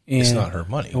 And it's not her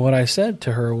money. What I said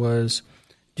to her was,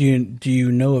 do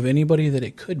you know of anybody that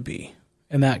it could be?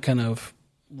 And that kind of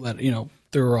threw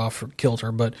her off or killed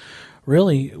her. But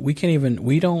really, in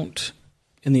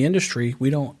the industry, we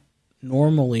don't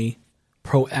normally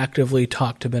proactively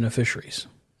talk to beneficiaries,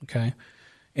 okay?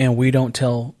 And we don't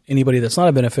tell anybody that's not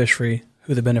a beneficiary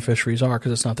who the beneficiaries are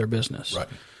because it's not their business. Right.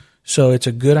 So it's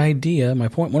a good idea.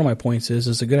 One of my points is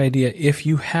it's a good idea if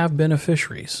you have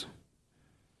beneficiaries,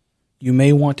 you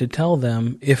may want to tell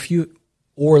them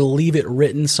or leave it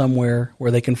written somewhere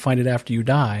where they can find it after you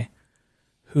die,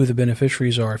 who the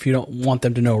beneficiaries are if you don't want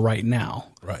them to know right now.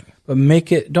 Right. But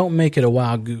don't make it a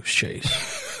wild goose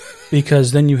chase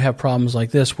because then you have problems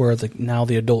like this where now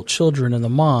the adult children and the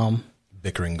mom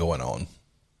bickering going on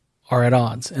are at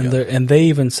odds. And they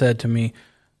even said to me,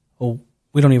 well,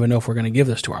 we don't even know if we're going to give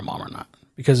this to our mom or not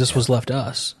because this was left to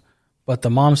us. But the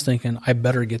mom's thinking, I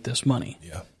better get this money.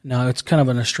 Yeah. Now, it's kind of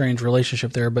an estranged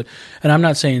relationship there. And I'm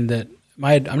not saying that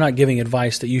I'm not giving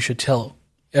advice that you should tell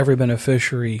every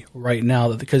beneficiary right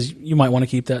now because you might want to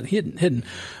keep that hidden.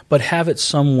 But have it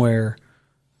somewhere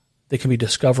that can be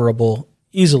discoverable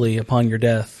easily upon your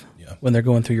death when they're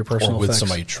going through your personal or with effects.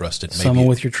 somebody trusted. Someone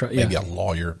with your maybe a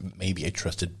lawyer, maybe a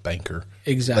trusted banker.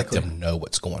 Exactly. Let them know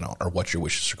what's going on or what your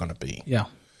wishes are going to be. Yeah.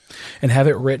 And have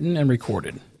it written and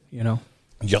recorded, Do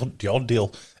y'all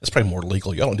deal, it's probably more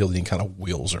legal. Y'all don't deal with any kind of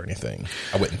wills or anything,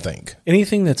 I wouldn't think.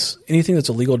 Anything that's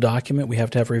a legal document, we have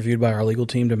to have reviewed by our legal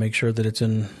team to make sure that it's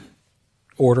in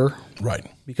order. Right.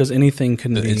 Because anything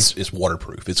can be. It's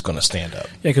waterproof. It's going to stand up.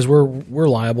 Yeah, because we're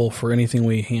liable for anything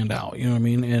we hand out. You know what I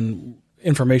mean? And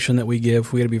information that we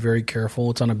give, we got to be very careful.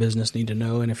 It's on a business need to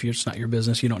know, and if it's not your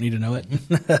business, you don't need to know it.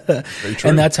 Very true.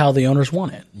 And that's how the owners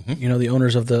want it. Mm-hmm. The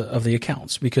owners of the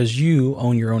accounts, because you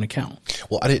own your own account.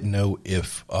 Well, I didn't know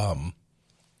if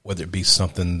whether it be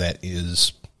something that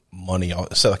is money,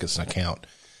 say like it's an account,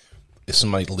 if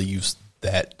somebody leaves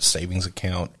that savings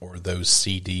account or those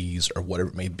CDs or whatever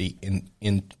it may be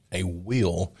in a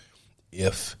will,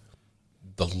 if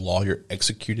the lawyer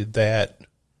executed that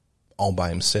all by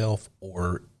himself,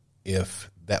 or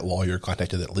if that lawyer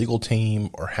contacted that legal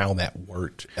team, or how that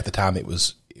worked at the time it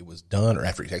was done, or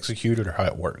after it's executed, or how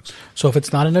it works. So if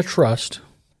it's not in a trust,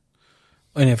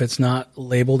 and if it's not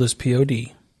labeled as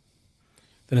POD,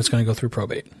 then it's going to go through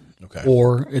probate. Okay.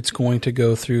 Or it's going to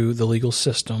go through the legal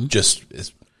system. Just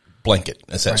as blanket,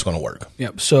 as that's going to work.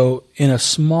 Yep. So in a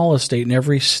small estate, and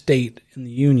every state in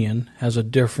the union has a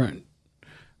different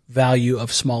value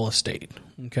of small estate.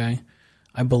 Okay.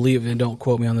 I believe, and don't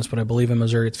quote me on this, but I believe in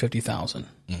Missouri it's $50,000.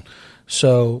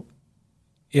 So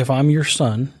if I'm your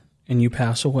son and you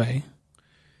pass away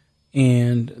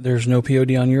and there's no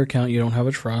POD on your account, you don't have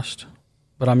a trust,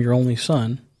 but I'm your only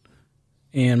son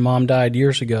and mom died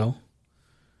years ago,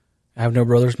 I have no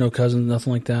brothers, no cousins,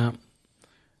 nothing like that,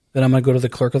 then I'm going to go to the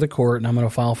clerk of the court and I'm going to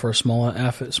file for a small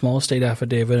estate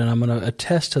affidavit, and I'm going to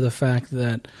attest to the fact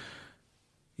that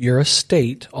your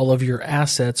estate, all of your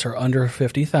assets are under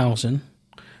 $50,000.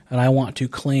 And I want to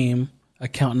claim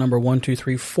account number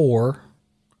 1234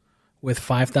 with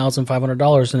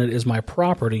 $5,500 in it is my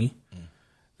property,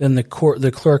 then the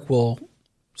clerk will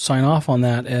sign off on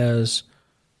that as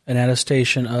an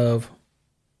attestation of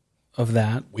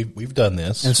that. We've done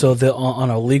this, and so on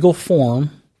a legal form,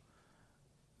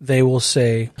 they will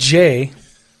say Jay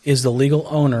is the legal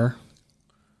owner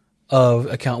of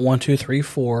account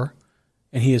 1234,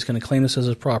 and he is going to claim this as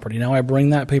his property. Now I bring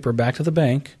that paper back to the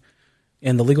bank.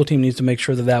 And the legal team needs to make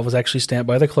sure that was actually stamped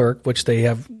by the clerk, which they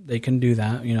can do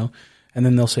that, and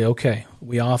then they'll say, okay,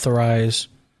 we authorize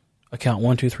account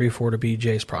 1234 to be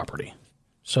Jay's property.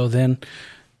 So then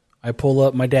I pull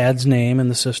up my dad's name in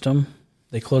the system,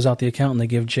 they close out the account, and they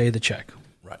give Jay the check.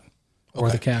 Right.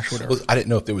 Or the cash, whatever. Well, I didn't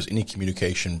know if there was any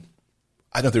communication.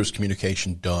 I know there was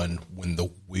communication done when the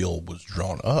will was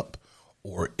drawn up,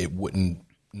 or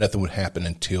nothing would happen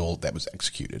until that was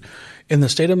executed. In the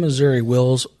state of Missouri,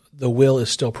 the will is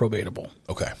still probatable.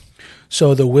 Okay.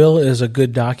 So the will is a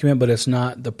good document, but it's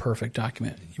not the perfect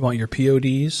document. You want your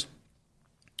PODs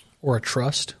or a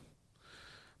trust,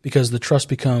 because the trust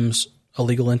becomes a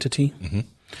legal entity. Mm-hmm.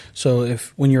 So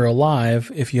when you're alive,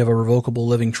 if you have a revocable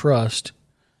living trust,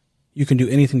 you can do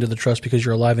anything to the trust because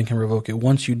you're alive and can revoke it.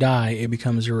 Once you die, it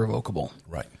becomes irrevocable.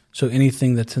 Right. So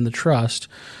anything that's in the trust,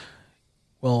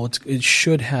 well, it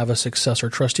should have a successor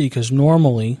trustee, because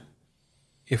normally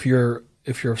if you're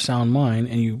of sound mind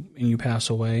and you pass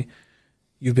away,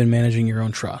 you've been managing your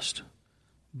own trust.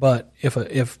 But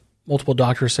if multiple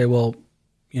doctors say, well,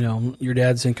 your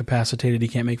dad's incapacitated, he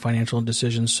can't make financial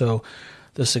decisions, so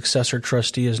the successor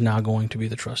trustee is now going to be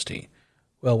the trustee.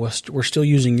 Well, we're still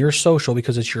using your social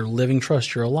because it's your living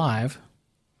trust, you're alive,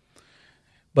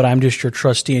 but I'm just your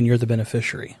trustee and you're the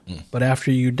beneficiary. But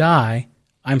after you die,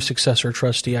 I'm successor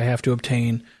trustee. I have to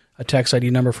obtain a tax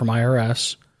ID number from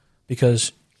IRS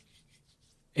because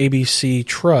ABC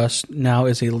Trust now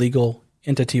is a legal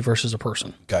entity versus a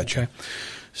person. Gotcha. Okay?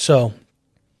 So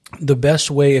the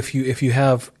best way, if you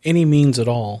have any means at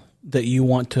all that you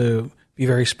want to be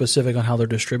very specific on how they're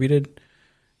distributed,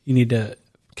 you need to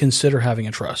consider having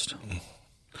a trust.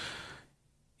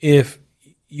 If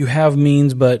you have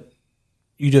means, but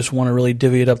you just want to really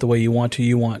divvy it up the way you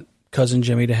want cousin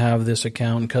Jimmy to have this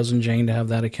account and cousin Jane to have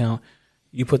that account,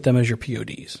 you put them as your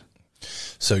PODs.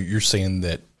 So you're saying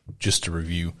that, just to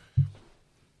review,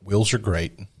 wills are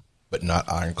great, but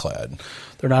not ironclad.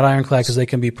 They're not ironclad because they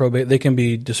can be probate. They can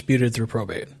be disputed through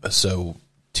probate. So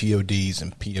TODs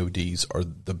and PODs are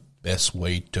the best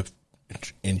way to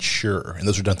insure, and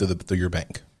those are done through your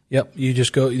bank. Yep. You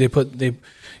just go. You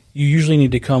usually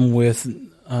need to come with.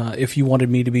 If you wanted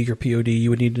me to be your POD, you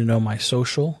would need to know my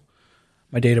social,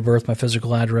 my date of birth, my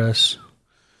physical address,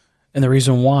 and the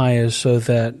reason why is so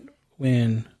that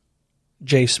when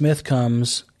Jay Smith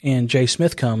comes,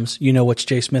 you know which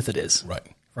Jay Smith it is. Right.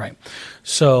 Right.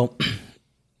 So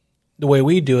the way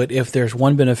we do it, if there's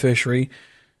one beneficiary,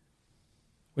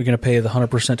 we're going to pay the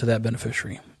 100% to that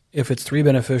beneficiary. If it's 3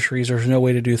 beneficiaries, there's no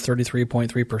way to do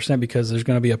 33.3% because there's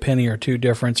going to be a penny or 2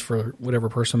 difference for whatever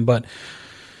person. But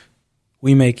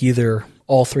we make either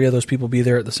all 3 of those people be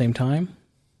there at the same time,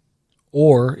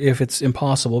 or if it's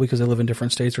impossible because they live in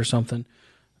different states or something,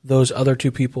 those other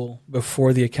 2 people,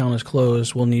 before the account is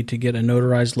closed, will need to get a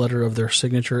notarized letter of their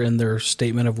signature and their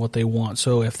statement of what they want.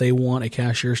 So if they want a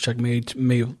cashier's check made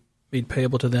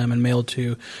payable to them and mailed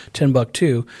to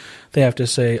Timbuktu, they have to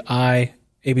say, I,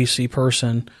 ABC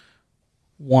person,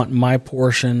 want my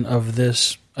portion of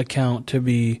this account to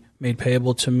be made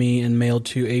payable to me and mailed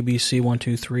to ABC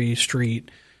 123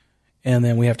 Street. And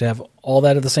then we have to have all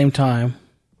that at the same time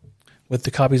with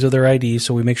the copies of their IDs,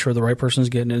 so we make sure the right person's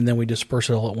getting it, and then we disperse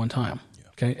it all at one time. Yeah.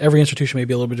 Okay, every institution may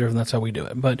be a little bit different. That's how we do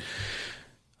it. But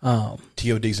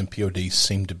TODs and PODs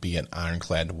seem to be an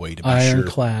ironclad way to be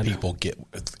sure people get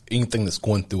anything that's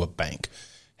going through a bank.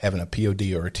 Having a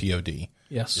POD or a TOD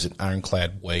is an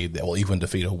ironclad way that will even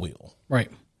defeat a will.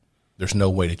 Right. There's no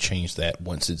way to change that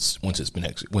once it's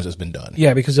been done.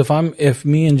 Yeah, because if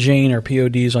me and Jane are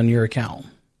PODs on your account,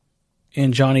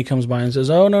 and Johnny comes by and says,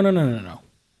 "Oh no.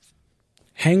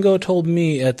 Hango told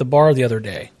me at the bar the other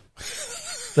day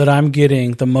that I'm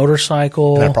getting the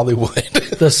motorcycle." And I probably would.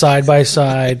 The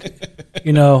side-by-side.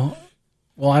 Well,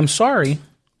 I'm sorry.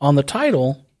 On the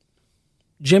title,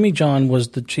 Jimmy John was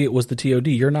the TOD.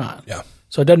 You're not. Yeah.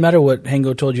 So it doesn't matter what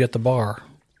Hango told you at the bar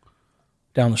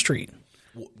down the street.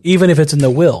 Even if it's in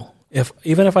the will.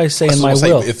 Even if I say in my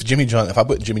will. If I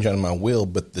put Jimmy John in my will,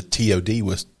 but the TOD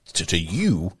was to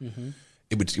you,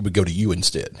 it would go to you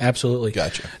instead. Absolutely.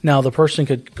 Gotcha. Now, the person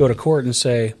could go to court and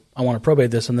say, I want to probate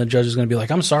this, and the judge is going to be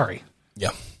like, I'm sorry.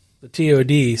 Yeah. The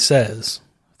TOD says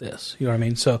this. You know what I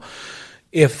mean? So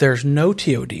if there's no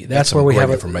TOD, that's where we have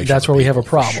a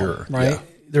problem. Sure. Right?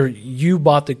 Yeah. You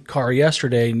bought the car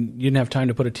yesterday and you didn't have time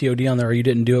to put a TOD on there, or you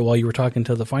didn't do it while you were talking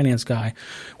to the finance guy.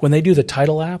 When they do the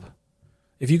title app,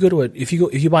 if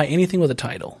you buy anything with a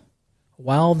title,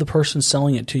 while the person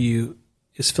selling it to you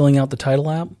is filling out the title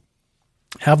app,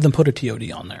 have them put a TOD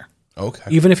on there.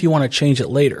 Okay. Even if you want to change it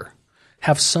later,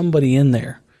 have somebody in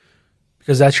there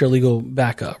because that's your legal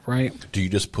backup, right? Do you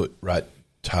just put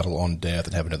title on death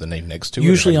and have another name next to it?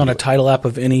 Usually on a title app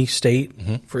of any state,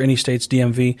 for any state's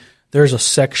DMV, there's a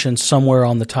section somewhere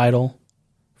on the title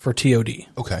for TOD.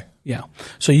 Okay. Yeah.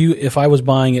 So if I was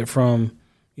buying it from,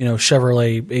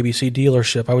 Chevrolet ABC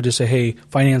dealership, I would just say, hey,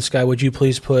 finance guy, would you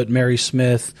please put Mary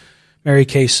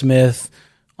K. Smith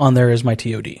on there as my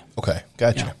TOD. Okay,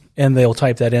 gotcha. Yeah. And they'll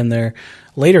type that in there.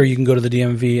 Later, you can go to the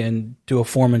DMV and do a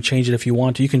form and change it if you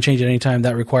want to. You can change it anytime.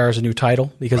 That requires a new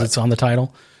title because it's on the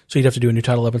title. So you'd have to do a new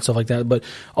title up and stuff like that. But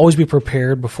always be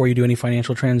prepared before you do any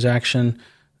financial transaction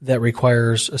that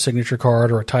requires a signature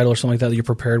card or a title or something like that you're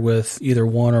prepared with either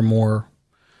one or more.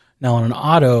 Now, on an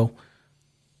auto,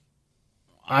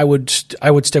 I would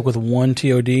stick with one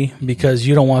TOD because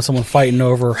you don't want someone fighting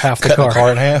over half the car. Cut the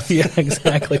car in half. Yeah,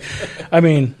 exactly. I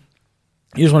mean,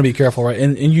 you just want to be careful, right?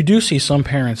 And you do see some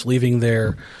parents leaving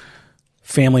their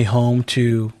family home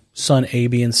to son A,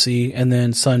 B, and C, and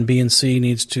then son B and C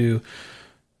needs to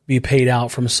be paid out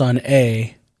from son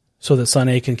A so that son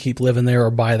A can keep living there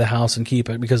or buy the house and keep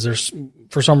it because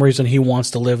for some reason he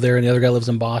wants to live there and the other guy lives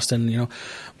in Boston,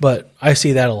 But I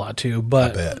see that a lot too.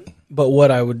 But I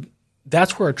bet.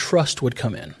 That's where a trust would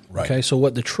come in. Right. Okay. So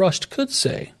what the trust could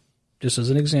say, just as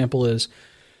an example, is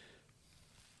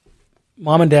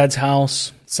mom and dad's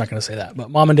house. It's not going to say that, but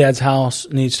mom and dad's house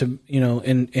needs to,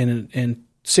 in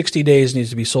 60 days needs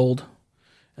to be sold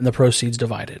and the proceeds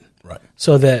divided. Right.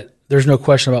 So that there's no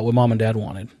question about what mom and dad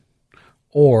wanted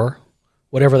or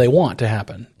whatever they want to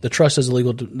happen. The trust is a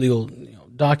legal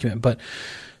document, but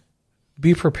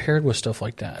be prepared with stuff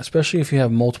like that, especially if you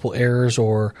have multiple heirs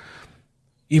or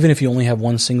even if you only have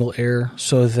one single heir,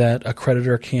 so that a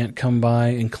creditor can't come by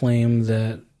and claim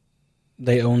that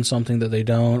they own something that they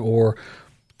don't, or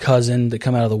cousin that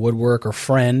come out of the woodwork, or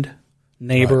friend,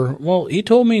 neighbor. Right. Well, he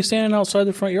told me standing outside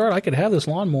the front yard I could have this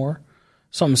lawnmower.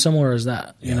 Something similar as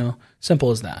that, you know,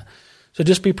 simple as that. So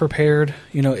just be prepared.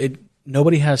 You know,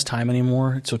 nobody has time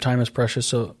anymore, so time is precious.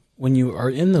 So when you are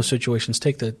in those situations,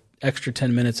 take the extra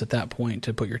 10 minutes at that point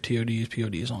to put your TODs,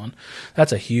 PODs on.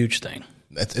 That's a huge thing.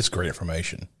 It's great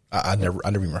information. I never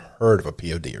even heard of a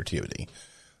POD or TOD.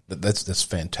 That's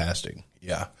fantastic.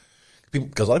 Yeah.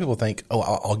 Because a lot of people think,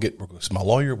 I'll get my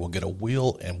lawyer, we'll get a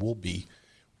will, and we'll be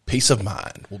peace of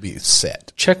mind. We'll be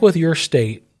set. Check with your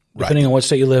state, depending on what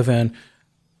state you live in,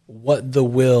 what the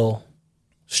will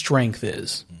strength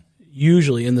is.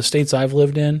 Usually in the states I've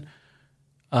lived in,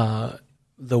 the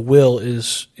will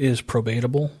is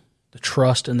probatable. The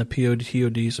trust and the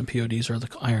TODs and PODs are the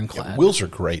ironclad. Yeah, wills are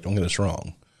great, don't get us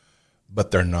wrong,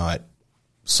 but they're not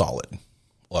solid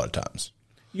a lot of times.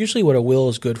 Usually what a will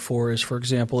is good for is, for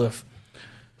example,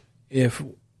 if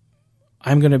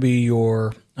I'm going to be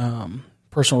your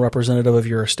personal representative of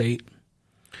your estate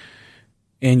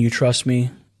and you trust me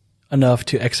enough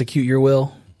to execute your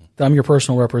will, then I'm your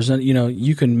personal representative. You know,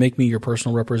 you can make me your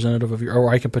personal representative of or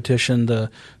I can petition the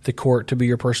court to be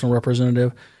your personal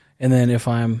representative. And then if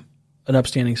I'm an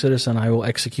upstanding citizen, I will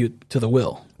execute to the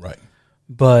will. Right.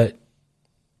 But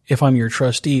if I'm your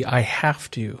trustee, I have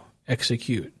to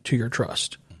execute to your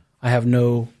trust. I have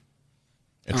no.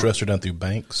 And trusts are done through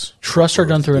banks? Trusts are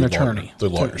done through an attorney. Through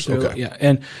lawyers, okay. Yeah.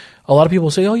 And a lot of people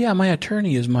say, oh, yeah, my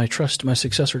attorney is my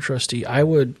successor trustee. I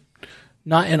would,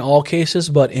 not in all cases,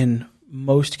 but in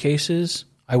most cases,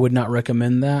 I would not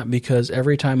recommend that, because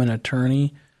every time an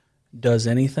attorney does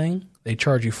anything, they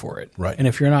charge you for it. Right. And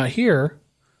if you're not here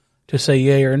to say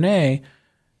yay or nay,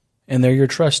 and they're your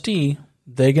trustee,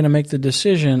 they're going to make the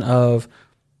decision of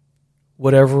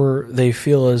whatever they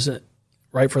feel is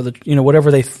right for the,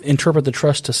 whatever they interpret the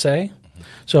trust to say.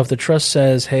 So if the trust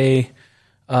says, hey,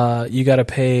 you got to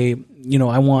pay,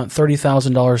 I want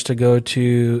 $30,000 to go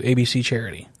to ABC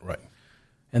charity. Right.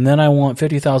 And then I want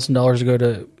 $50,000 to go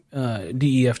to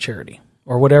DEF charity,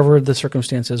 or whatever the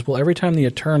circumstance is. Well, every time the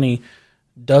attorney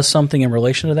does something in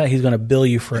relation to that, he's going to bill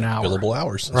you for an hour. Billable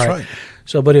hours. That's right.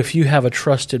 So, but if you have a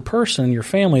trusted person in your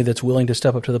family that's willing to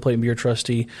step up to the plate and be your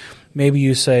trustee, maybe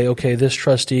you say, okay, this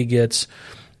trustee gets,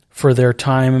 for their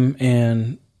time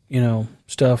and,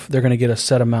 stuff, they're going to get a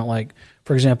set amount. Like,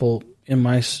 for example, in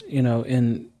my,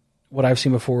 in what I've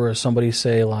seen before is somebody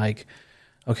say like,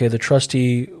 okay, the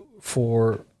trustee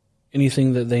for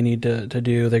anything that they need to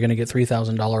do, they're going to get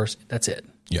 $3,000. That's it.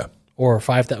 Yeah. Or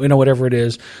 $5,000, whatever it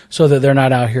is, so that they're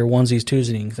not out here onesies,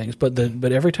 twosies things. But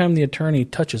every time the attorney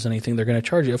touches anything, they're going to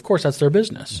charge you. Of course, that's their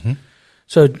business. Mm-hmm.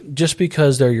 So just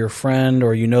because they're your friend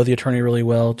or the attorney really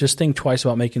well, just think twice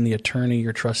about making the attorney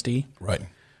your trustee. Right.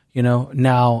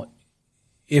 Now,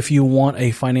 if you want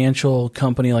a financial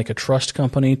company like a trust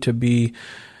company to be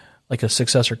like a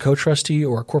successor co-trustee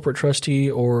or a corporate trustee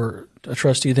or a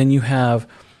trustee, then you have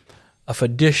a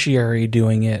fiduciary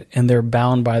doing it, and they're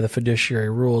bound by the fiduciary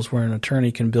rules, where an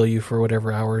attorney can bill you for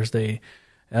whatever hours it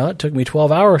took me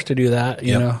 12 hours to do that,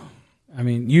 you know. I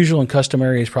mean, usual and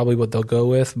customary is probably what they'll go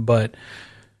with, but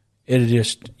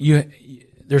there's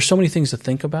so many things to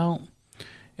think about,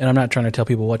 and I'm not trying to tell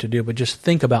people what to do, but just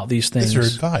think about these things. It's your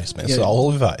advice, man. It's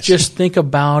all advice. Just think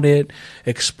about it,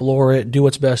 explore it, do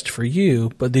what's best for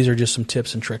you, but these are just some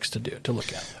tips and tricks to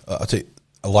look at. I'll tell you,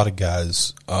 a lot of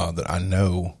guys that I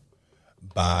know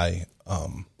buy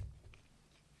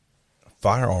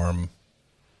firearm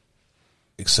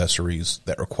accessories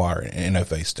that require an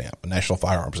NFA stamp, a National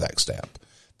Firearms Act stamp,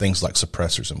 things like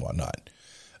suppressors and whatnot.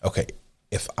 Okay,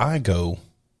 if I decide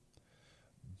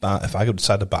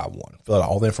to buy one, fill out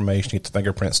all the information, get the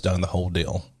fingerprints done, the whole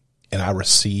deal, and I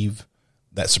receive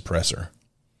that suppressor,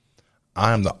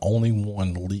 I'm the only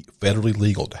one federally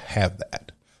legal to have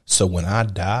that. So when I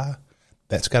die,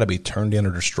 that's got to be turned in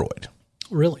or destroyed.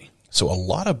 Really? So a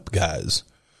lot of guys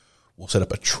will set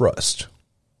up a trust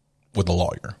with a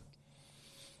lawyer.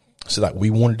 So like we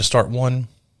wanted to start one,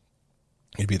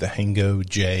 it'd be the Hango,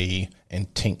 J,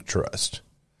 and Tink Trust.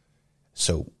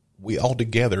 So we all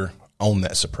together own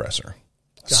that suppressor.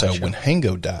 Gotcha. So when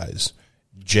Hango dies,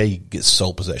 J gets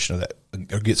sole possession of that,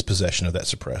 or gets possession of that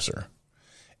suppressor.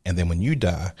 And then when you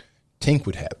die, Tink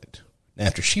would have it. Now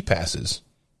after she passes,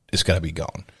 it's got to be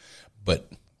gone. But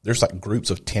there's like groups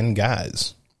of 10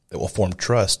 guys that will form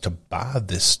trust to buy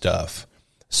this stuff.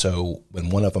 So when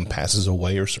one of them passes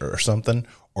away or something,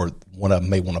 or one of them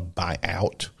may want to buy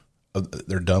out,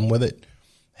 they're done with it,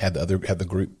 have the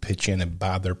group pitch in and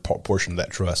buy their portion of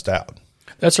that trust out.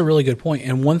 That's a really good point.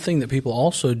 And one thing that people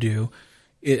also do,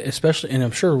 especially, and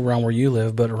I'm sure around where you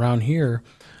live, but around here,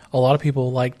 a lot of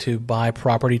people like to buy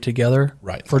property together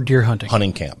for deer hunting.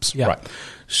 Hunting camps. Yeah. Right.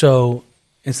 So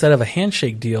instead of a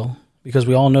handshake deal, because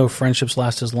we all know friendships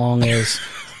last as long as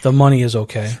the money is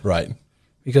okay. Right.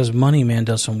 Because money, man,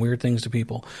 does some weird things to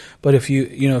people. But if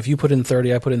you put in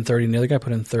 30, I put in 30, and the other guy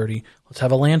put in 30, let's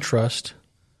have a land trust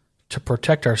to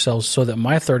protect ourselves so that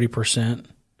my 30%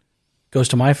 goes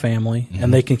to my family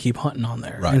and they can keep hunting on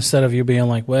there. Right. Instead of you being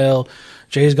like, well,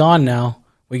 Jay's gone now.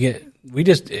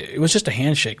 It was just a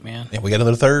handshake, man. And we got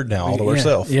another third now all to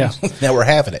ourselves. Yeah. Now we're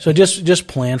having it. So just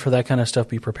plan for that kind of stuff.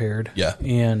 Be prepared. Yeah.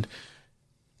 And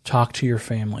talk to your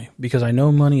family, because I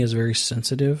know money is very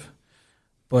sensitive,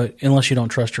 but unless you don't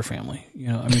trust your family,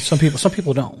 I mean, some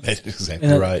people don't. That's exactly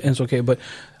right. And it's okay. But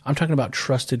I'm talking about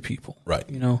trusted people. Right.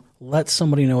 Let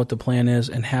somebody know what the plan is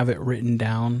and have it written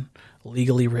down,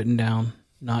 legally written down,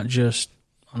 not just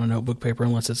on a notebook paper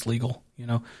unless it's legal.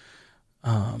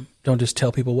 Don't just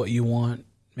tell people what you want.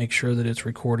 Make sure that it's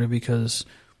recorded, because,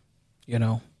 you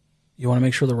want to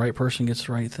make sure the right person gets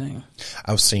the right thing.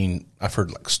 I've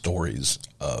heard like stories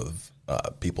of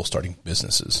people starting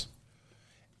businesses,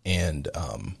 and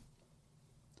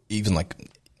even like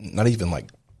not even like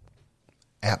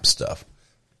app stuff,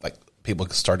 like people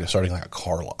starting like a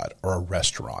car lot or a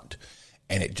restaurant,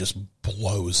 and it just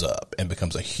blows up and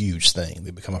becomes a huge thing.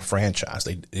 They become a franchise.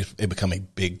 They become a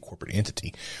big corporate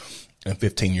entity. And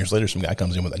 15 years later, some guy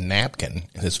comes in with a napkin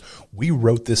and says, "We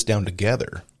wrote this down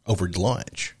together over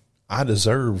lunch. I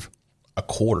deserve a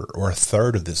quarter or a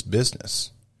third of this business,"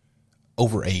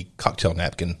 over a cocktail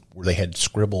napkin where they had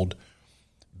scribbled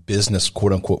business,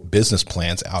 quote unquote, business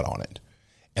plans out on it.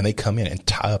 And they come in and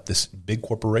tie up this big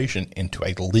corporation into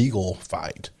a legal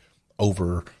fight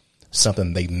over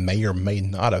something they may or may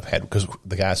not have had, because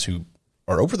the guys who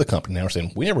are over the company now are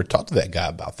saying, "We never talked to that guy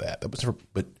about that."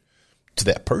 But to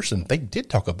that person, they did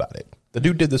talk about it. The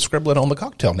dude did the scribbling on the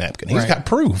cocktail napkin. He's got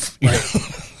proof.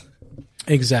 Right.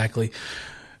 Exactly.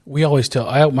 We always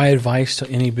tell, my advice to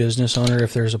any business owner,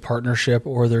 if there's a partnership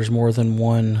or there's more than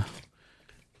one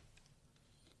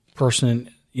person,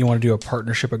 you want to do a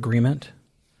partnership agreement.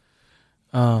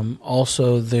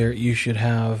 Also, you should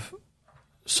have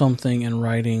something in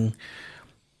writing.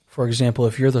 For example,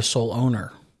 if you're the sole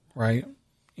owner, right,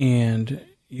 and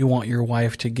you want your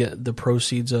wife to get the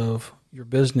proceeds of your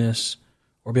business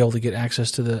or be able to get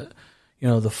access to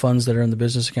the funds that are in the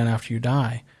business account after you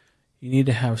die, you need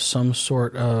to have some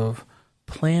sort of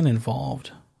plan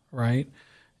involved, right?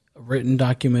 A written,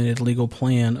 documented, legal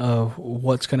plan of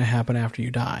what's going to happen after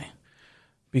you die.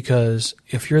 Because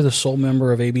if you're the sole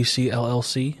member of ABC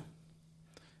LLC,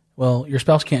 well, your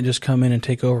spouse can't just come in and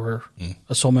take over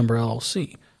a sole member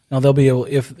LLC. Now, they'll be able,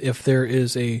 if there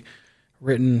is a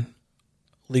written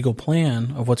legal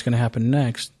plan of what's going to happen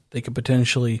next, they could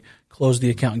potentially close the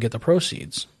account and get the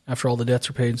proceeds after all the debts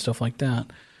are paid and stuff like that.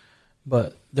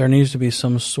 But there needs to be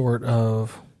some sort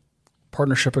of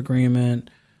partnership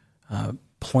agreement,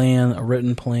 plan, a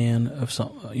written plan of some,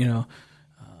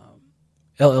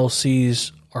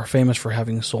 LLCs are famous for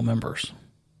having sole members,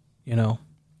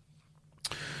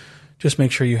 Just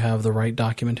make sure you have the right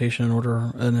documentation in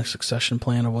order and a succession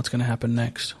plan of what's going to happen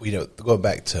next. Going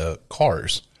back to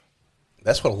cars,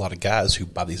 that's what a lot of guys who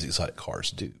buy these exotic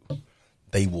cars do.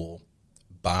 They will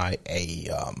buy a,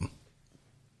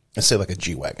 let's say like a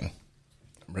G-Wagon,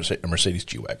 a Mercedes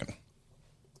G-Wagon.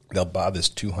 They'll buy this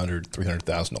 $200,000,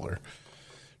 $300,000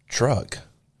 truck,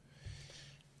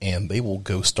 and they will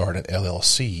go start an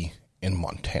LLC in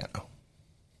Montana.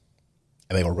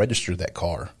 And they will register that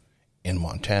car in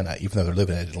Montana, even though they're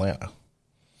living in Atlanta.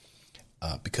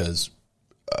 Because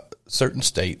certain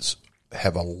states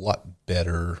have a lot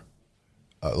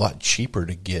cheaper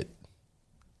to get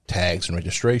tags and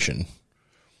registration.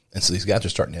 And so these guys are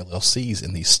starting LLCs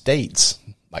in these states,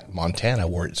 like Montana,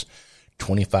 where it's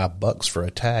 $25 for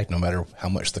a tag, no matter how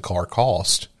much the car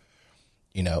cost,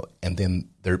 and then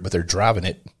they're driving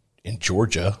it in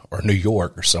Georgia or New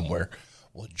York or somewhere.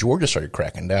 Well, Georgia started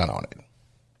cracking down on it.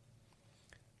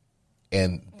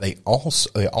 And they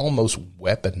almost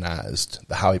weaponized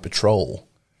the highway patrol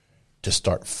to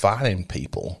start fining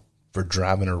people for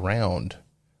driving around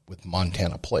with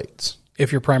Montana plates.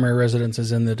 If your primary residence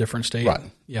is in the different state. Right.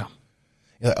 Yeah.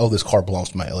 Like, oh, this car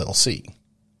belongs to my LLC.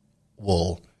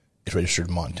 Well, it's registered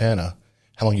in Montana.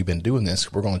 How long you been doing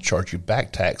this? We're going to charge you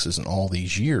back taxes in all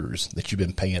these years that you've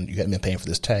been paying. You hadn't been paying for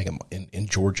this tag in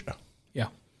Georgia. Yeah.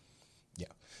 Yeah.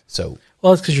 So.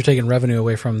 Well, it's because you're taking revenue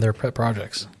away from their pet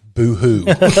projects. Boo-hoo.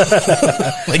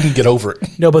 They can get over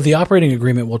it. No, but the operating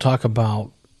agreement will talk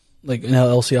about, like an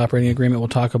LLC operating agreement will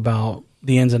talk about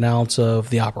the ins and outs of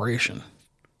the operation.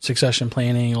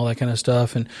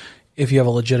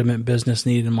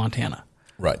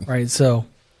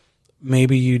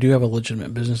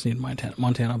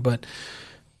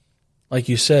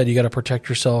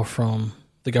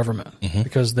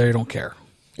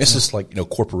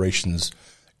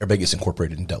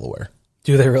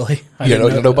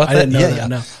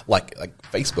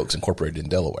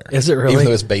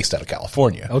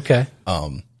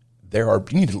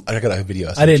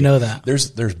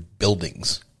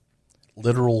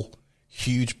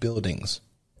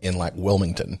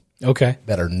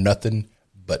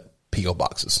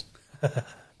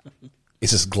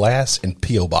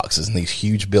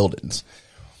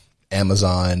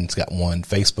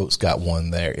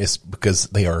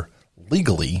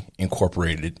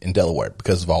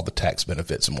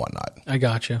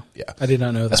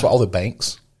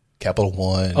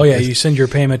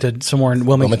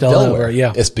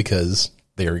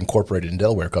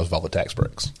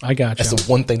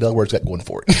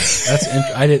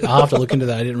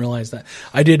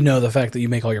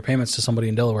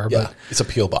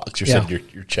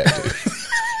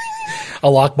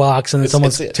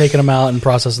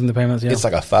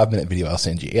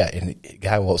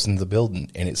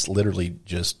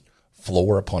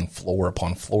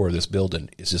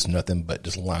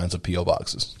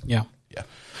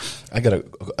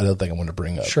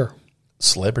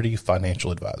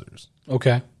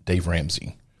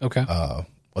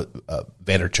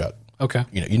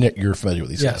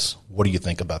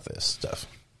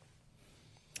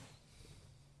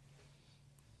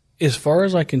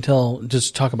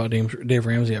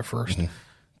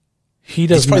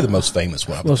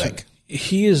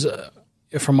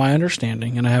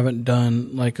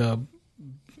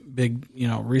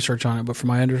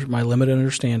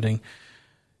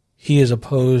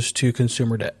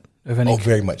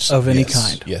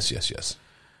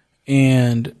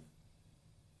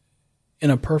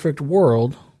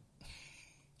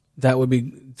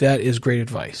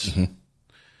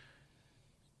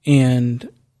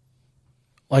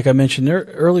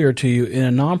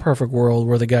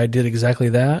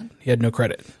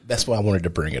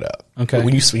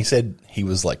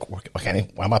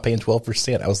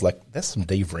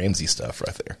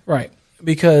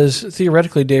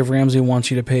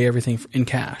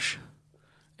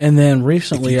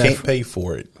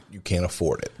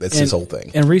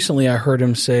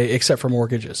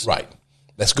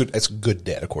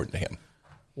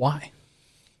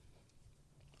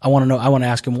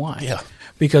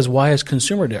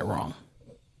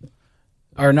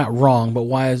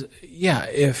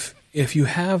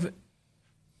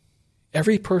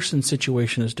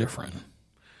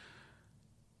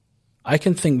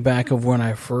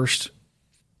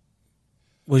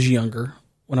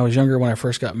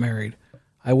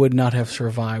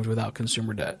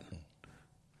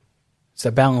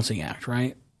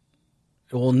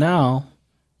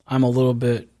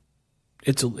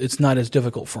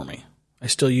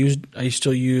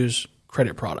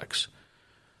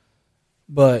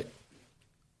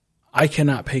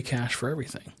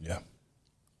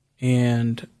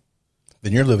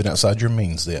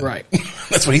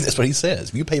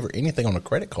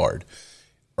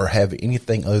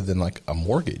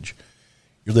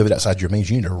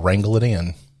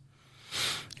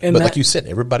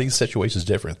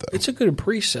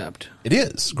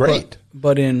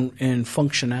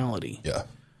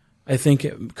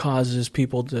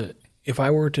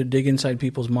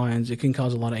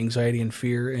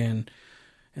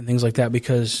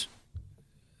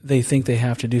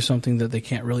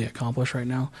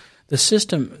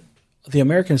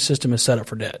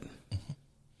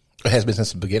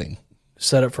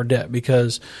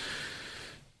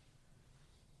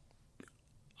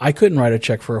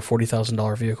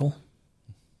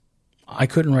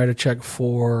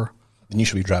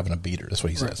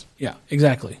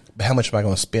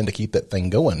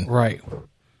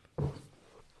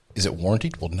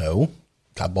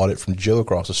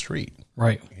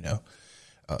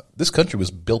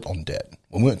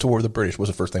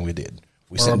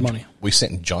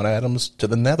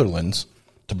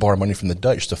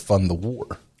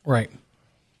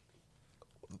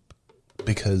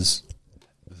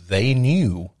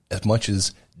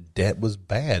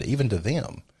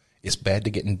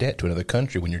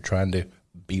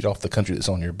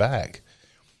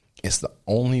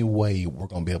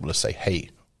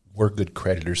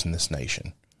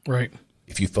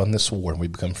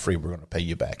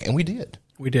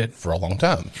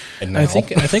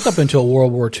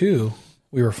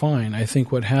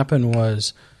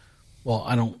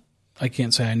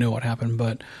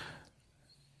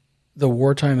 the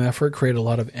wartime effort created a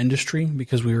lot of industry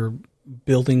because we were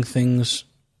building things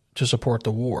to support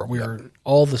the war.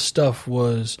 All the stuff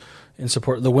was in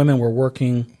support. The women were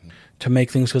working to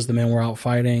make things because the men were out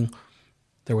fighting.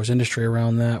 There was industry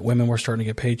around that. Women were starting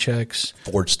to get paychecks.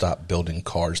 Ford stopped building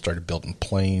cars, started building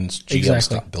planes. GM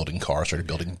stopped building cars, started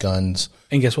building guns.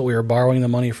 And guess what? We were borrowing the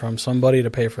money from somebody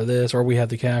to pay for this, or we had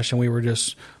the cash and we were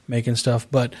just making stuff.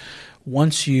 But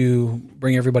once you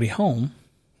bring everybody home,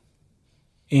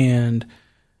 and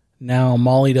now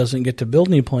Molly doesn't get to build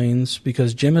any planes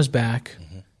because Jim is back,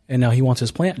 and now he wants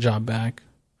his plant job back,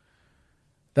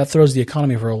 that throws the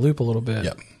economy for a loop a little bit.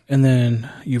 Yep. And then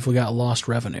you've got lost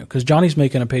revenue because Johnny's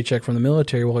making a paycheck from the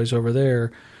military while he's over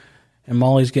there, and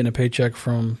Molly's getting a paycheck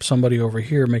from somebody over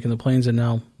here making the planes, and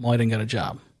now Molly didn't get a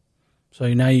job.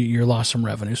 So now you're lost some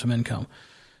revenue, some income.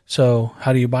 So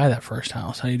how do you buy that first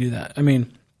house? How do you do that? I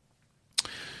mean,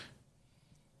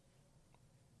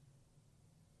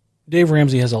 Dave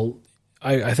Ramsey has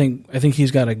I think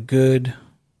he's got a good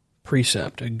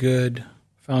precept, a good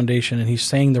foundation, and he's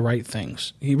saying the right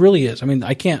things. He really is. I mean,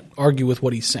 I can't argue with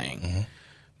what he's saying,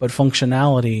 but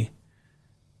functionality,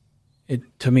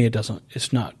 to me,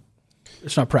 it's not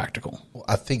practical. Well,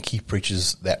 I think he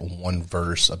preaches that one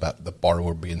verse about the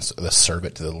borrower being the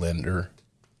servant to the lender,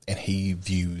 and he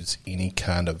views any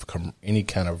kind of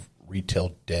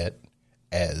retail debt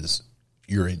as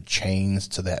you're in chains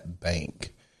to that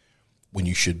bank when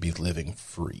you should be living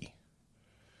free.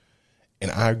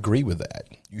 And I agree with that.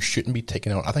 You shouldn't be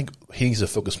taking out. I think he needs to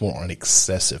focus more on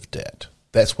excessive debt.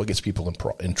 That's what gets people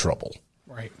in trouble.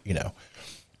 Right. You know,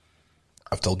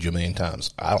 I've told you a million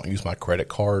times, I don't use my credit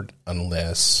card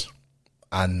unless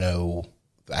I know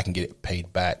that I can get it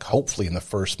paid back, hopefully in the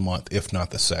first month, if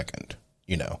not the second.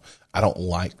 You know, I don't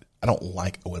like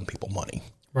owing people money.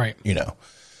 Right. You know,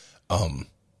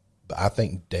 but I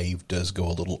think Dave does go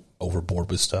a little overboard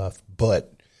with stuff,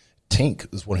 but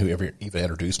Tink is one who even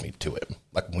introduced me to it.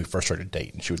 Like when we first started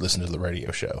dating, she would listen to the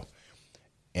radio show.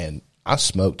 And I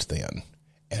smoked then,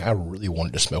 and I really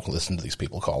wanted to smoke and listen to these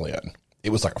people call in. It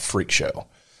was like a freak show.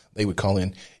 They would call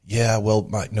in, yeah, well,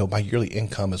 my yearly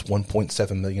income is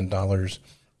 $1.7 million,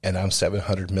 and I'm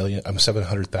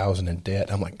 $700,000 in debt.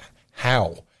 I'm like,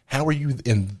 how? How are you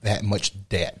in that much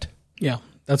debt? Yeah,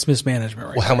 that's mismanagement,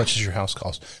 right? Well, how much does your house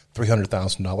cost?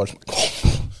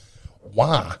 $300,000.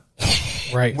 Why?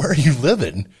 Right. Where are you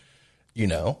living? You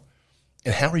know?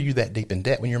 And how are you that deep in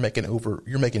debt when you're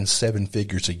making 7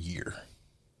 figures a year?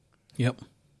 Yep.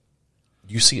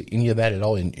 Do you see any of that at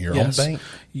all in your own bank?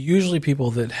 Usually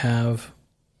people that have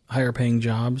higher paying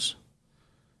jobs,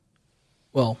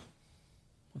 well,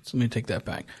 let me take that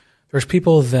back. There's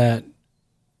people that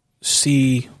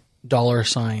see dollar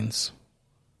signs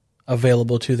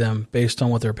available to them based on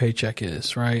what their paycheck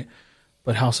is, right?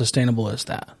 But how sustainable is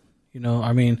that? You know,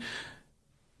 I mean,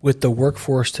 with the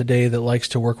workforce today that likes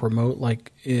to work remote,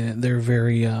 like they're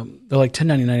very, they're like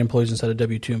 1099 employees instead of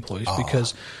W-2 employees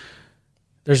because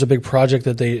there's a big project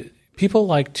that people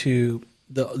like to,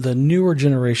 the newer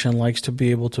generation likes to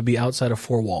be able to be outside of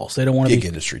 4 walls. They don't want to be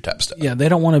industry type stuff. Yeah. They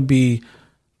don't want to be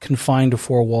confined to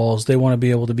 4 walls. They want to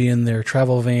be able to be in their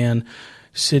travel van,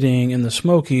 sitting in the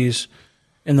Smokies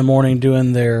in the morning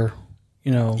doing their,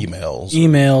 you know,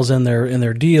 emails and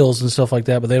their deals and stuff like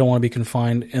that, but they don't want to be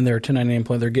confined in their 1099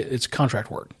 employee. It's contract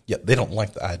work. Yeah, they don't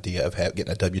like the idea of getting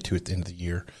a W-2 at the end of the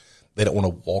year. They don't want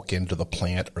to walk into the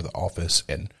plant or the office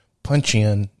and punch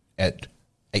in at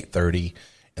 8:30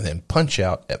 and then punch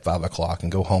out at 5 o'clock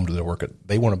and go home to their work.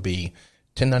 They want to be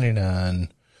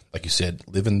 1099, like you said,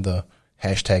 living the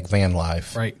hashtag van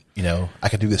life. Right. You know, I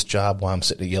could do this job while I'm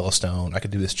sitting at Yellowstone. I could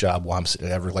do this job while I'm sitting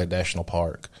at Everglades National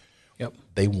Park. Yep.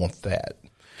 They want that.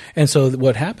 And so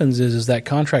what happens is that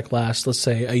contract lasts, let's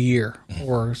say, a year,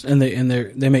 and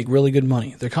they make really good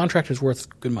money. Their contract is worth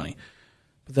good money,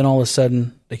 but then all of a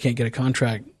sudden they can't get a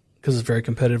contract because it's very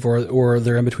competitive, or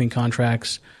they're in between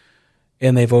contracts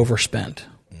and they've overspent.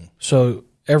 So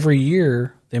every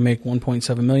year they make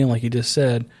 $1.7 million, like you just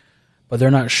said, but they're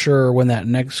not sure when that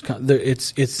next.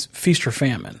 It's feast or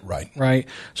famine, right?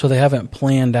 So they haven't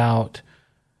planned out.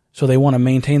 So they want to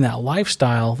maintain that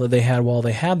lifestyle that they had while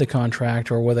they had the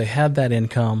contract or where they had that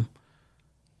income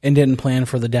and didn't plan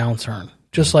for the downturn.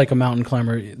 Just like a mountain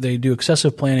climber, they do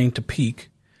excessive planning to peak.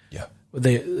 Yeah.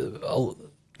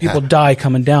 People die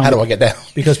coming down. How do I get down?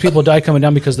 Because people die coming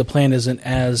down because the plan isn't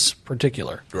as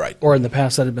particular. Right. Or in the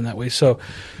past that had been that way. So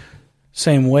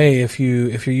same way, if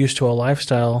you're used to a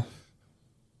lifestyle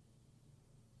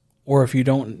or if you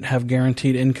don't have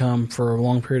guaranteed income for a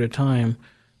long period of time,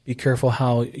 be careful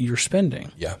how you're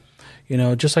spending. Yeah. You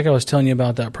know, just like I was telling you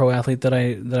about that pro athlete that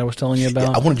I was telling you about.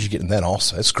 Yeah, I wanted you to get in that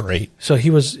also. That's great. So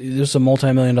this was a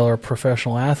multi-million-dollar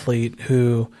professional athlete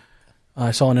who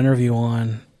I saw an interview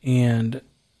on, and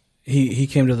he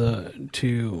came to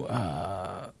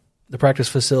the practice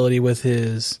facility with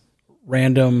his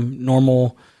random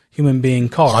normal human being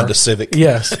car, Honda Civic.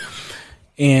 Yes,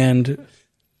 and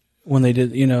when they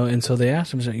did, you know, and so they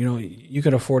asked him, you know, you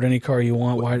can afford any car you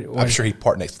want. Why I'm sure he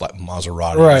parked next to like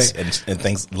Maseratis Right. and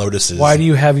things, Lotuses. Why do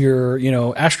you have your, you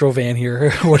know, Astro van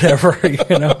here, or whatever,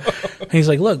 you know? And he's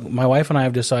like, look, my wife and I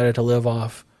have decided to live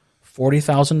off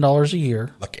 $40,000 a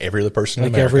year. Like every other person in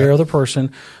Like America. every other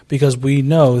person, because we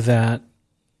know that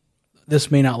this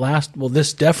may not last. Well,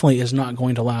 this definitely is not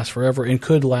going to last forever and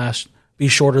could be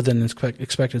shorter than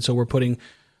expected. So we're putting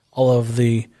all of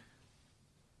the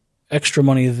extra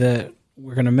money that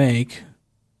we're going to make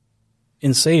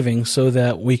in savings so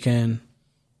that we can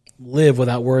live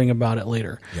without worrying about it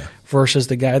later. Yeah. Versus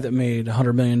the guy that made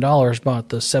 $100 million bought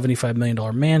the $75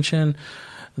 million mansion,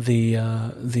 the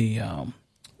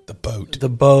boat,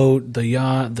 the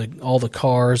yacht, all the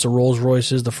cars, the Rolls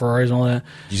Royces, the Ferraris, and all that.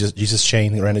 Jesus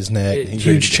chain around his neck. He's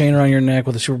Huge chain around your neck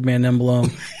with a Superman emblem,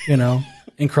 you know,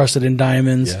 encrusted in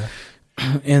diamonds. Yeah.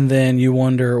 And then you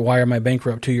wonder, why am I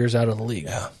bankrupt 2 years out of the league?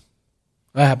 Yeah.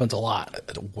 That happens a lot.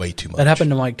 Way too much. That happened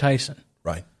to Mike Tyson.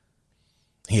 Right.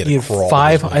 He had He to had crawl.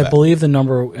 five. his way I back. believe the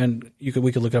number, and we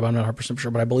could look it up. I'm not 100%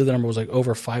 sure, but I believe the number was like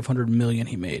over $500 million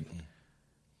he made,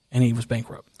 and he was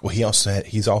bankrupt. Well,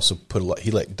 he's also put a lot.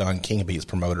 He let Don King be his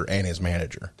promoter and his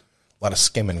manager. A lot of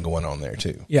skimming going on there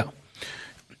too. Yeah,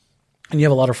 and you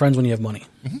have a lot of friends when you have money,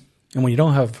 and when you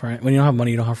don't have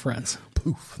money, you don't have friends.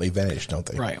 Poof, they vanish, don't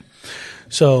they? Right.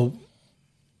 So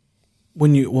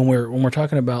when we're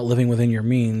talking about living within your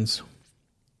means,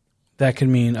 that can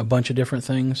mean a bunch of different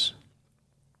things.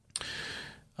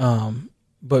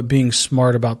 But being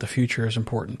smart about the future is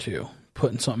important too.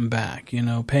 Putting something back, you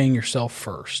know, paying yourself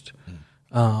first,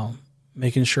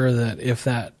 making sure that if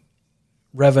that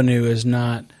revenue is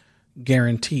not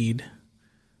guaranteed,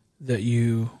 that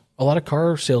a lot of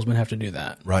car salesmen have to do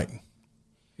that. Right.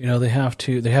 You know, they have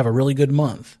a really good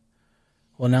month.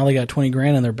 Well, now they got 20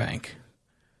 grand in their bank.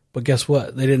 But guess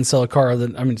what? They didn't sell a car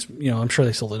I'm sure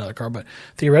they sold another car, but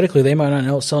theoretically they might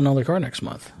not sell another car next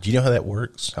month. Do you know how that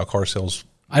works? How car sales?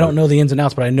 I don't know the ins and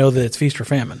outs, but I know that it's feast or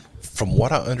famine. From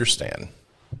what I understand,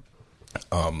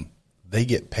 they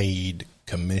get paid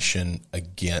commission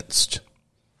against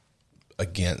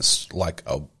like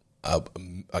a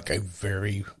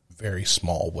very, very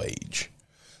small wage.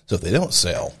 So if they don't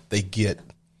sell, they get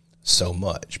so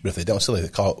much. But if they don't sell, they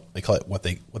call it what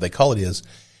they call it is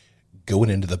going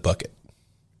into the bucket.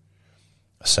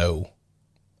 So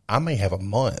I may have a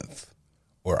month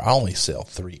where I only sell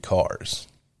 3 cars.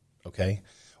 Okay.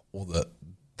 Well,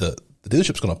 the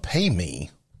dealership's going to pay me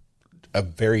a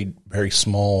very, very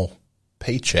small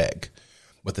paycheck,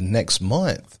 but the next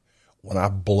month when I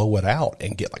blow it out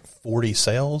and get like 40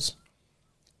 sales,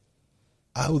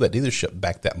 I owe that dealership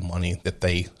back that money that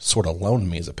they sort of loaned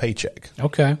me as a paycheck.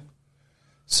 Okay.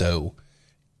 So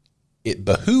it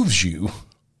behooves you,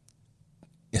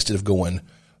 instead of going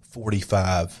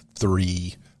 45,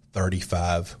 3,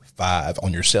 35, 5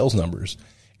 on your sales numbers,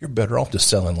 you're better off just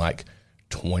selling like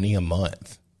 20 a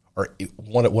month or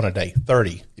one a day,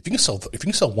 30. If you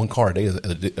can sell one car a day,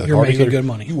 You're making good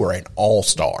money. You are an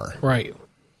all-star. Right.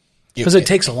 Because it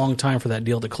takes a long time for that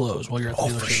deal to close while you're at the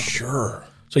dealership. For sure.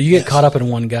 So you get caught up in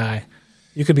one guy,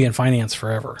 you could be in finance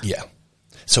forever. Yeah.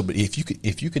 So, but if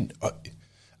you can,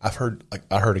 I heard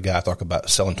a guy talk about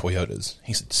selling Toyotas.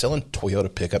 He said selling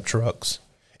Toyota pickup trucks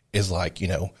is like, you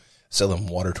know, selling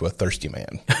water to a thirsty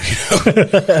man.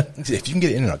 If you can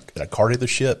get in a car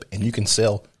dealership and you can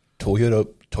sell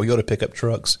Toyota pickup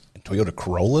trucks and Toyota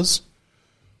Corollas,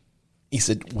 he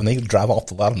said when they drive off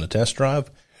the lot on the test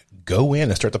drive, go in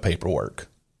and start the paperwork,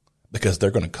 because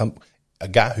they're going to come. A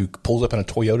guy who pulls up in a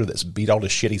Toyota that's beat all the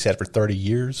shit he's had for 30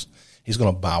 years, he's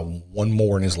going to buy one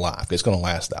more in his life. It's going to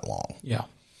last that long. Yeah.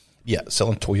 Yeah,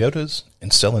 selling Toyotas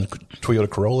and selling Toyota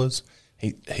Corollas.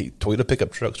 Toyota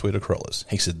pickup trucks, Toyota Corollas.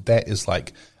 He said that is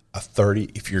like a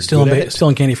 30. If you're good at it,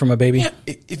 stealing candy from a baby. yeah,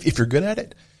 if you're good at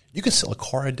it, you can sell a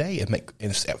car a day and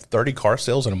have 30 car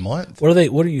sales in a month. What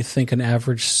do you think an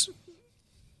average?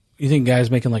 You think guys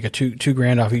making like a two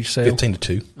grand off each sale? 15 to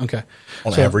 2. Okay.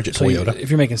 On average at Toyota. If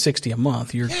you're making 60 a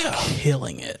month, you're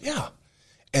killing it. Yeah,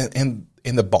 and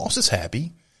the boss is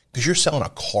happy because you're selling a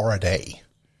car a day.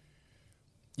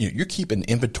 You're keeping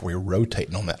inventory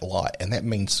rotating on that lot, and that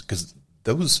means because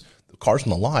those cars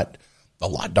on the lot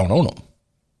don't own them.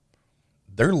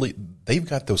 They've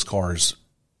got those cars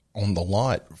on the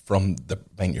lot from the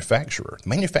manufacturer.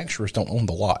 Manufacturers don't own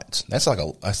the lots. That's like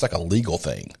a legal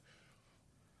thing,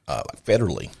 like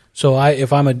federally. So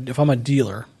if I'm a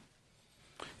dealer,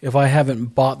 if I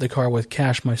haven't bought the car with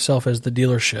cash myself as the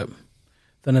dealership,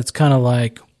 then it's kind of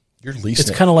like you're leasing.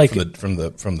 It's kind of like from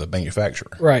the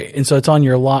manufacturer, right? And so it's on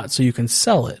your lot, so you can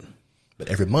sell it. But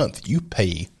every month you're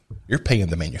paying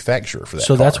the manufacturer for that.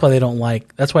 So car. that's why they don't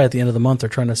like. That's why at the end of the month they're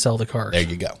trying to sell the cars. There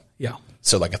you go. Yeah.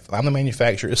 So like if I'm the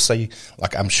manufacturer, let's say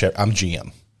like I'm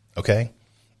GM, okay,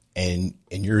 and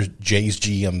you're Jay's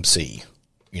GMC,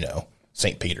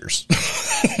 St. Peter's.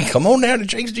 Come on down to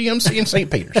Jay's GMC in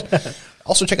St. Peter's.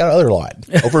 Also check out our other lot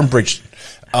over in Bridgeton.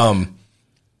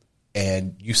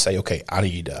 And you say, okay, I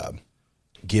need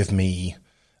give me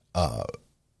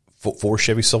 4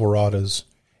 Chevy Silverados,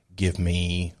 give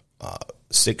me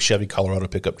 6 Chevy Colorado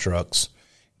pickup trucks,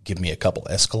 give me a couple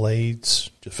Escalades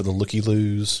just for the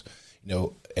looky-loos,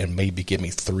 and maybe give me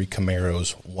 3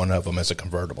 Camaros, one of them as a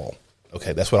convertible.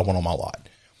 Okay, that's what I want on my lot.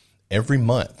 Every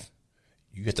month,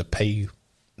 you get to pay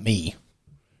me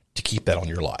to keep that on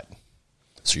your lot.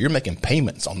 So you're making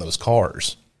payments on those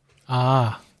cars.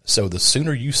 So the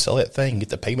sooner you sell that thing, get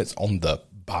the payments on the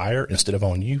buyer instead of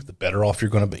on you, the better off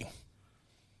you're going to be.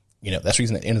 That's the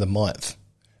reason at the end of the month,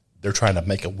 they're trying to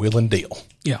make a willing deal.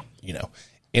 Yeah.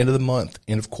 End of the month,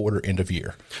 end of quarter, end of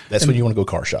year. That's when you want to go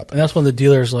car shopping. And that's when the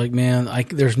dealer's like, man,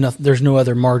 there's no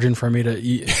other margin for me to.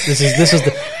 This is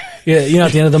the. Yeah,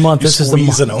 at the end of the month, this is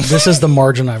the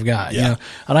margin I've got. Yeah.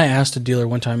 And I asked a dealer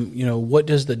one time, what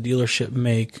does the dealership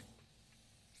make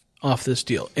off this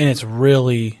deal? And it's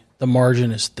really, the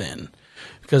margin is thin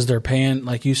because they're paying,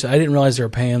 like you said, I didn't realize they were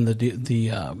paying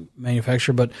the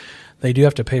manufacturer, but they do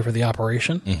have to pay for the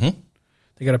operation. Mm-hmm.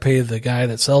 They got to pay the guy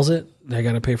that sells it. They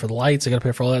got to pay for the lights. They got to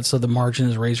pay for all that. So the margin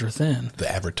is razor thin.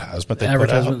 The advertisement put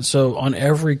out. So on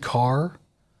every car,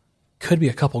 could be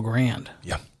a couple grand.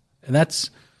 Yeah. And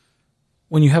that's,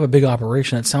 when you have a big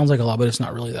operation, it sounds like a lot, but it's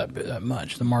not really that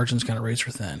much. The margin's kind of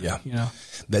razor thin. Yeah.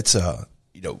 That's, I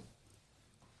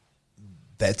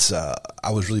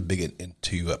was really big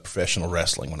into professional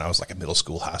wrestling when I was like in middle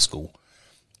school, high school.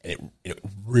 And it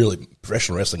really,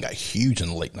 professional wrestling got huge in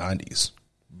the late 90s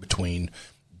between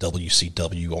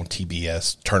WCW on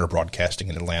TBS, Turner Broadcasting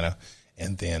in Atlanta,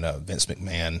 and then Vince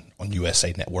McMahon on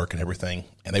USA Network and everything.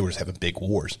 And they were just having big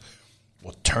wars.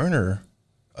 Well,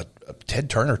 Ted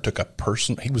Turner took a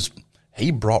person.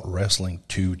 He brought wrestling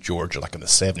to Georgia like in the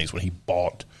 70s when he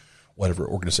bought whatever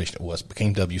organization it was,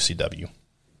 became WCW.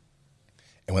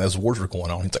 And when those wars were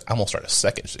going on, he's like, I'm going to start a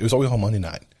second. It was always on Monday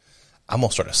night. I'm going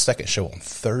to start a second show on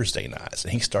Thursday nights.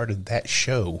 And he started that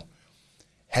show,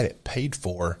 had it paid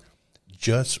for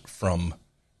just from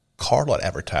car lot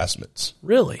advertisements.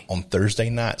 Really? On Thursday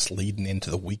nights leading into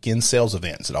the weekend sales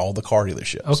events at all the car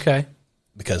dealerships. Okay.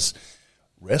 Because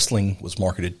wrestling was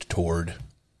marketed toward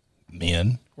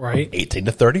men, right, 18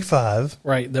 to 35,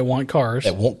 right, that want cars,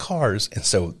 and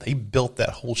so they built that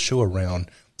whole show around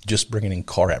just bringing in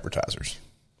car advertisers.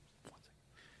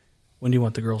 When do you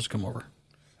want the girls to come over?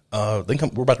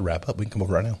 We're about to wrap up. We can come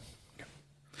over right now. Okay.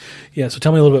 Yeah, so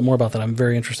tell me a little bit more about that. I'm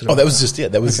very interested. That was just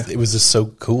it. It was just so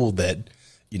cool that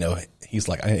he's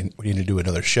like, we need to do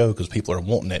another show because people are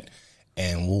wanting it,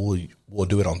 and we'll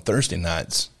do it on Thursday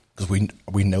nights. Because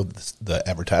we know the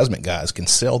advertisement guys can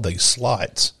sell these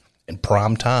slots in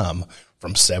prime time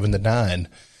from 7 to 9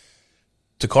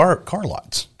 to car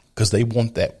lots because they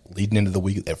want that leading into the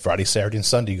week, that Friday, Saturday, and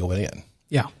Sunday going in.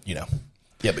 Yeah.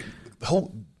 But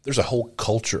there's a whole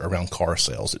culture around car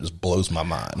sales. It just blows my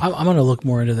mind. I'm going to look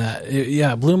more into that.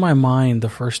 It blew my mind the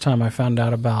first time I found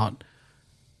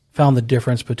the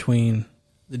difference between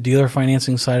the dealer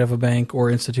financing side of a bank or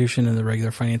institution and the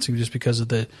regular financing, just because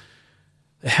of it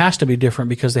has to be different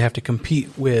because they have to compete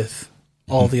with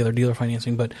all the other dealer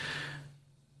financing. But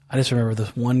I just remember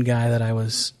this one guy that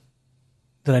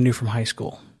I knew from high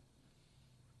school.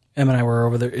 Em and I were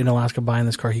over there in Alaska buying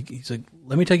this car. He's like,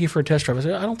 let me take you for a test drive. I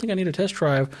said, I don't think I need a test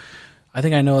drive. I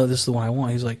think I know that this is the one I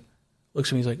want. He's like, looks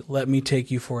at me, he's like, let me take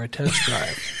you for a test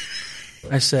drive.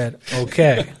 I said,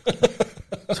 okay.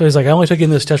 So he's like, I only took you in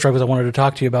this test drive because I wanted to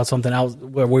talk to you about something else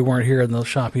where we weren't here in the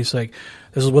shop. He's like,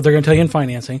 this is what they're going to tell you in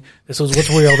financing. This is what's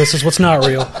real. This is what's not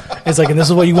real. He's like, and this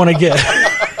is what you want to get.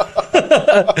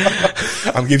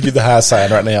 I'm giving you the high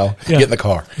sign right now. Yeah. Get in the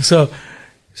car. So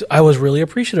I was really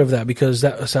appreciative of that because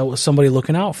that was somebody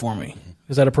looking out for me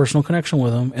because I had a personal connection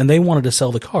with them, and they wanted to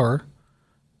sell the car.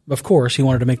 Of course, he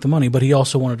wanted to make the money, but he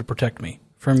also wanted to protect me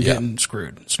from getting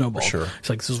screwed, snowballed. Sure. It's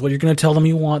like, this is what you're going to tell them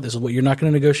you want. This is what you're not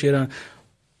going to negotiate on.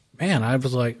 Man, I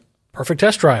was like, perfect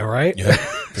test drive, right? Yeah,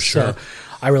 for sure. So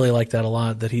I really liked that a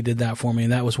lot, that he did that for me.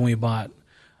 And that was when we bought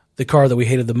the car that we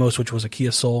hated the most, which was a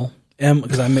Kia Soul.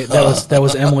 Because that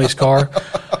was Emily's car.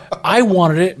 I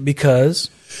wanted it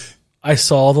because I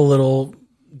saw the little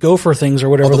gopher things or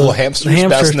whatever, the little hamsters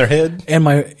bouncing their head,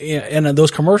 and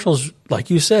those commercials, like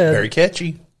you said, very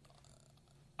catchy.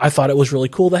 I thought it was really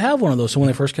cool to have one of those. So when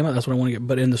they first came out, that's what I want to get.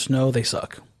 But in the snow, they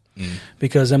suck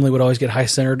because Emily would always get high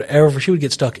centered. She would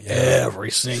get stuck every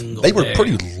single. They were day.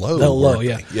 pretty low. Low,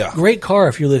 yeah. Great car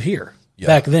if you live here. Yeah.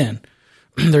 Back then.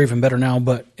 They're even better now,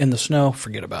 but in the snow,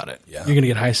 forget about it. Yeah. You're going to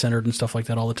get high centered and stuff like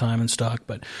that all the time and stuck.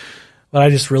 But I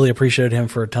just really appreciated him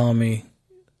for telling me,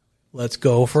 let's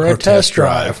go for a test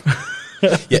drive.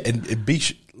 Yeah, and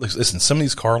listen, some of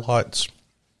these car lots,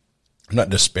 I'm not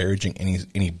disparaging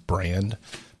any brand,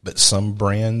 but some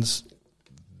brands,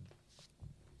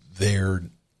 their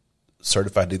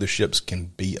certified dealerships can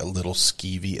be a little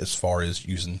skeevy as far as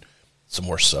using some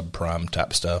more subprime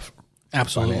type stuff.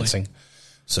 Absolutely. Financing.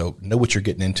 So know what you're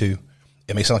getting into.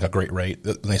 It may sound like a great rate.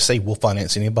 When they say we'll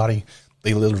finance anybody,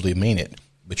 they literally mean it.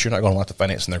 But you're not going to like the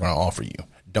financing they're going to offer you.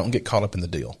 Don't get caught up in the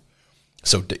deal.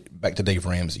 So back to Dave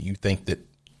Ramsey. You think that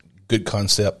good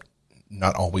concept,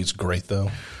 not always great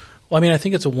though? Well, I mean, I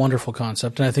think it's a wonderful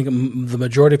concept, and I think the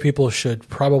majority of people should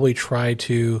probably try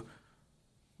to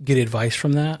get advice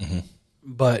from that. Mm-hmm.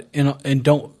 But and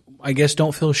don't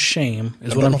feel shame.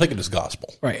 Don't take it as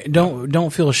gospel. Right.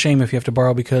 Don't feel shame if you have to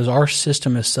borrow, because our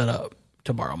system is set up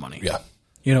to borrow money. Yeah.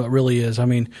 It really is. I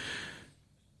mean,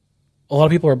 a lot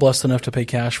of people are blessed enough to pay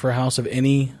cash for a house of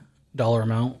any dollar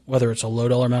amount, whether it's a low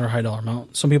dollar amount or high dollar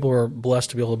amount. Some people are blessed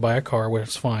to be able to buy a car, which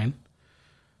is fine.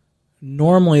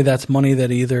 Normally, that's money that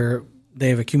either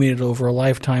they've accumulated over a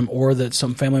lifetime or that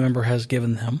some family member has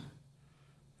given them.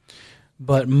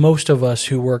 But most of us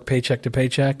who work paycheck to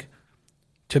paycheck,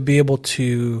 to be able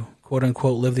to quote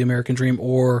unquote live the American dream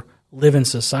or live in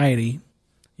society,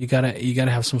 you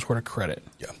gotta have some sort of credit.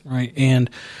 Yeah. Right. And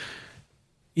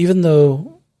even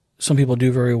though some people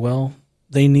do very well,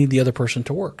 they need the other person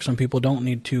to work. Some people don't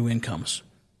need two incomes.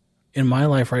 In my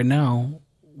life right now,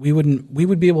 we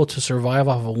would be able to survive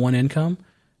off of one income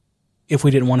if we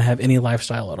didn't want to have any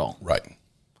lifestyle at all. Right.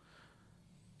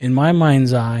 In my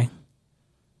mind's eye,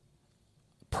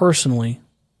 personally,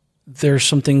 there's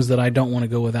some things that I don't want to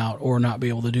go without or not be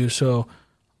able to do. So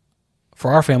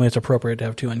for our family, it's appropriate to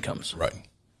have two incomes. Right.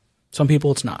 Some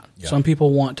people, it's not. Yeah. Some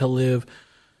people want to live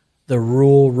the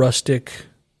rural, rustic,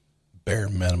 bare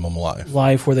minimum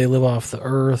life where they live off the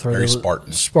earth, or very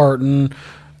Spartan.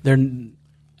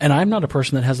 And I'm not a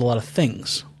person that has a lot of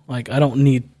things. Like, I don't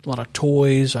need a lot of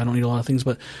toys. I don't need a lot of things,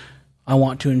 but I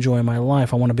want to enjoy my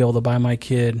life. I want to be able to buy my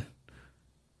kid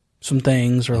some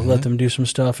things or let them do some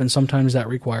stuff, and sometimes that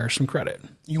requires some credit.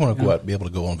 You want to go out and be able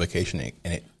to go on vacation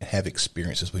and have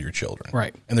experiences with your children.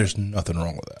 Right. And there's nothing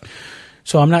wrong with that.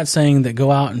 So I'm not saying that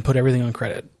go out and put everything on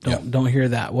credit. Don't hear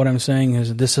that. What I'm saying is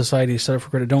that this society is set up for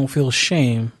credit. Don't feel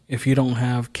shame if you don't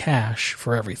have cash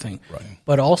for everything. Right.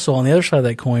 But also on the other side of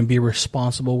that coin, be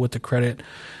responsible with the credit.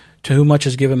 To whom much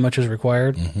is given, much is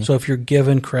required. Mm-hmm. So if you're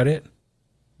given credit,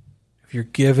 if you're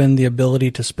given the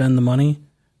ability to spend the money,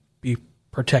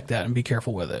 protect that and be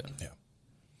careful with it. Yeah.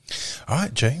 All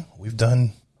right, Jay, we've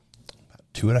done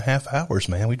 2.5 hours,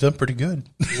 man. We've done pretty good.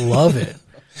 Love it.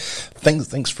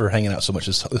 Thanks for hanging out so much.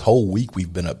 This whole week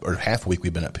we've been up, or half week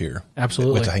we've been up here.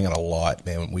 Absolutely. We went to hang out a lot,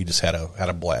 man. We just had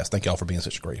a blast. Thank y'all for being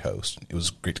such a great host. It was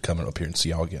great to come up here and see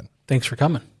y'all again. Thanks for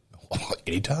coming.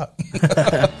 Anytime.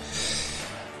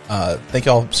 Thank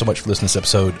y'all so much for listening to this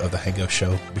episode of the Hango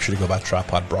Show. Be sure to go by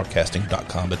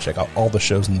tripodbroadcasting.com to check out all the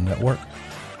shows in the network.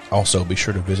 Also, be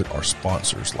sure to visit our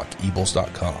sponsors like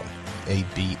Ebles.com,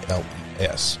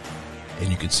 ABLES,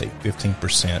 and you can save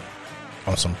 15%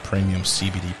 on some premium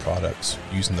CBD products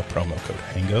using the promo code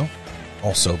HANGO.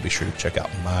 Also, be sure to check out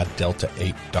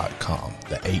mydelta8.com.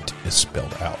 The 8 is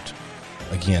spelled out.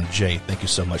 Again, Jay, thank you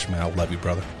so much, man. I love you,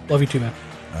 brother. Love you too, man.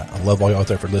 I love all y'all out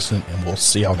there for listening, and we'll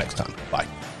see y'all next time. Bye.